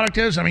great our product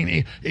is, I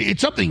mean,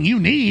 it's something you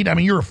need. I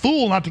mean, you're a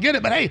fool not to get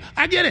it, but hey,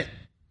 I get it.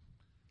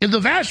 If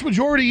the vast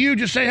majority of you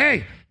just say,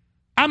 hey,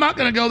 I'm not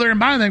going to go there and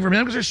buy anything from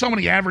him because there's so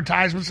many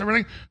advertisements and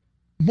everything,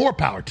 more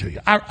power to you.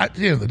 At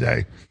the end of the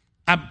day,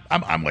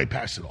 I'm way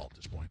past it all at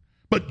this point.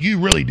 But you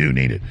really do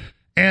need it.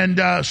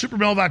 And Super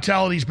Male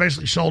Vitality is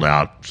basically sold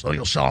out, so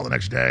you'll sell it the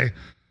next day.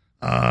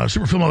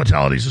 Super Female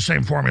Vitality is the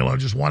same formula,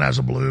 just one has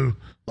a blue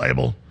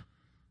label,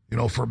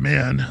 for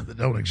men that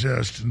don't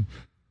exist, and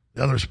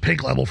the other is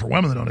pink label for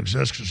women that don't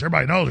exist, because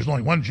everybody knows there's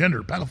only one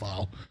gender,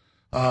 pedophile.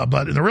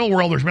 But in the real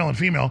world, there's male and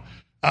female.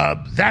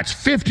 That's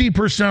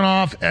 50%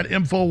 off at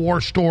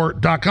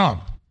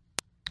InfoWarsStore.com.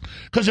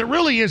 Because it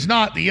really is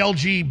not the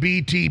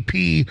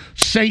LGBTP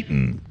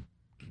Satan.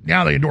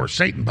 Now they endorse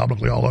Satan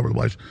publicly all over the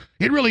place.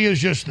 It really is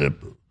just the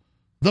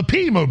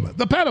P movement,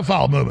 the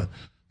pedophile movement.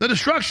 The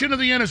destruction of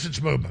the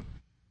innocence movement.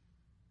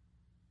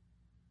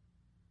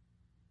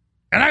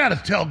 And I got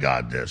to tell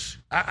God this.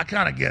 I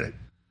kind of get it.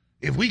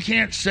 If we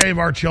can't save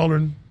our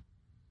children,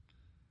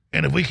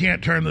 and if we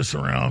can't turn this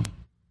around,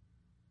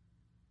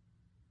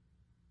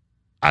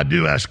 I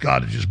do ask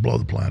God to just blow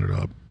the planet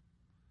up.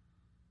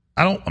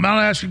 I'm not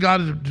asking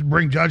God to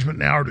bring judgment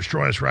now or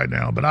destroy us right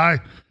now, but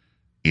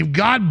if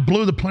God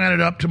blew the planet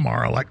up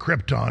tomorrow, like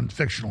Krypton,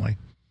 fictionally,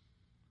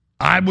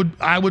 I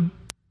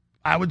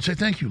would say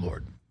thank you,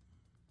 Lord.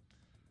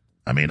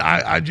 I mean,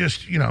 I'm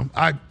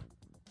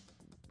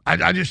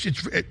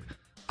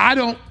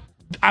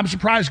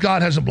surprised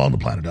God hasn't blown the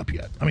planet up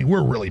yet. I mean,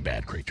 we're really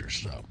bad creatures,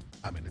 so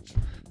I mean,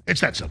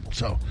 it's that simple.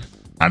 So,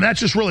 I mean,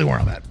 that's just really where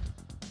I'm at.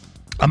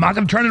 I'm not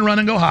going to turn and run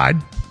and go hide.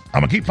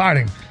 I'm going to keep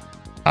fighting.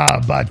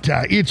 But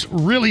it's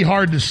really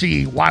hard to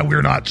see why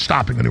we're not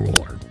stopping the New World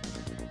Order.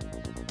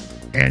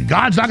 And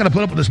God's not going to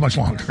put up with this much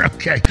longer.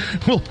 Okay,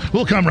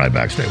 we'll come right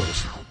back. Stay with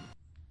us.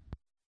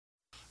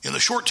 In the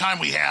short time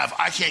we have,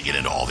 I can't get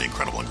into all the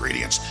incredible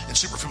ingredients in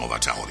Super Female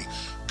Vitality.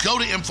 Go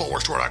to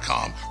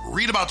InfoWarsStore.com,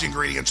 read about the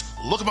ingredients,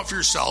 look them up for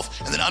yourself,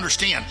 and then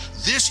understand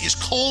this is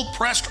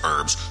cold-pressed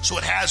herbs, so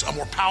it has a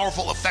more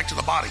powerful effect to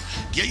the body.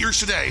 Get yours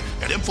today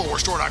at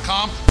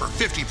InfoWarsStore.com for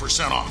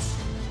 50% off.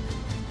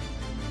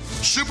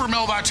 Super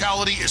Male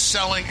Vitality is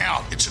selling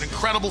out. It's an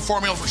incredible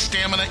formula for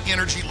stamina,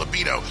 energy,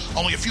 libido.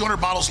 Only a few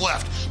hundred bottles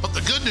left. But the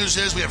good news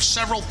is we have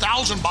several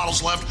thousand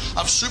bottles left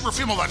of Super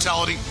Female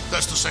Vitality.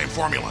 That's the same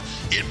formula.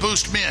 It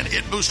boosts men.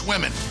 It boosts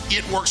women.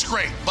 It works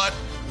great. But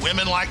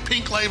women like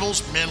pink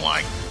labels. Men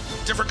like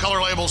different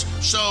color labels.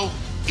 So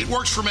it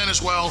works for men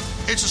as well.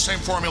 It's the same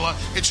formula.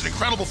 It's an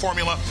incredible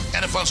formula,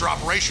 and it funds their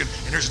operation.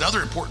 And there's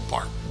another important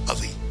part of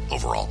the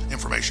overall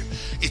information.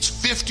 It's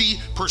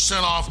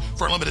 50% off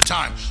for a limited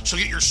time. So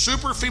get your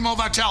Super Female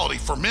Vitality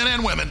for men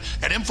and women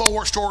at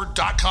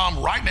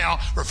InfoWarsStore.com right now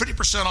for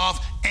 50%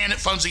 off, and it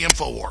funds the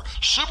InfoWar.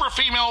 Super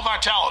Female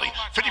Vitality,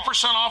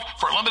 50% off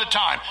for a limited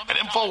time at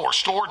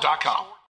InfoWarsStore.com.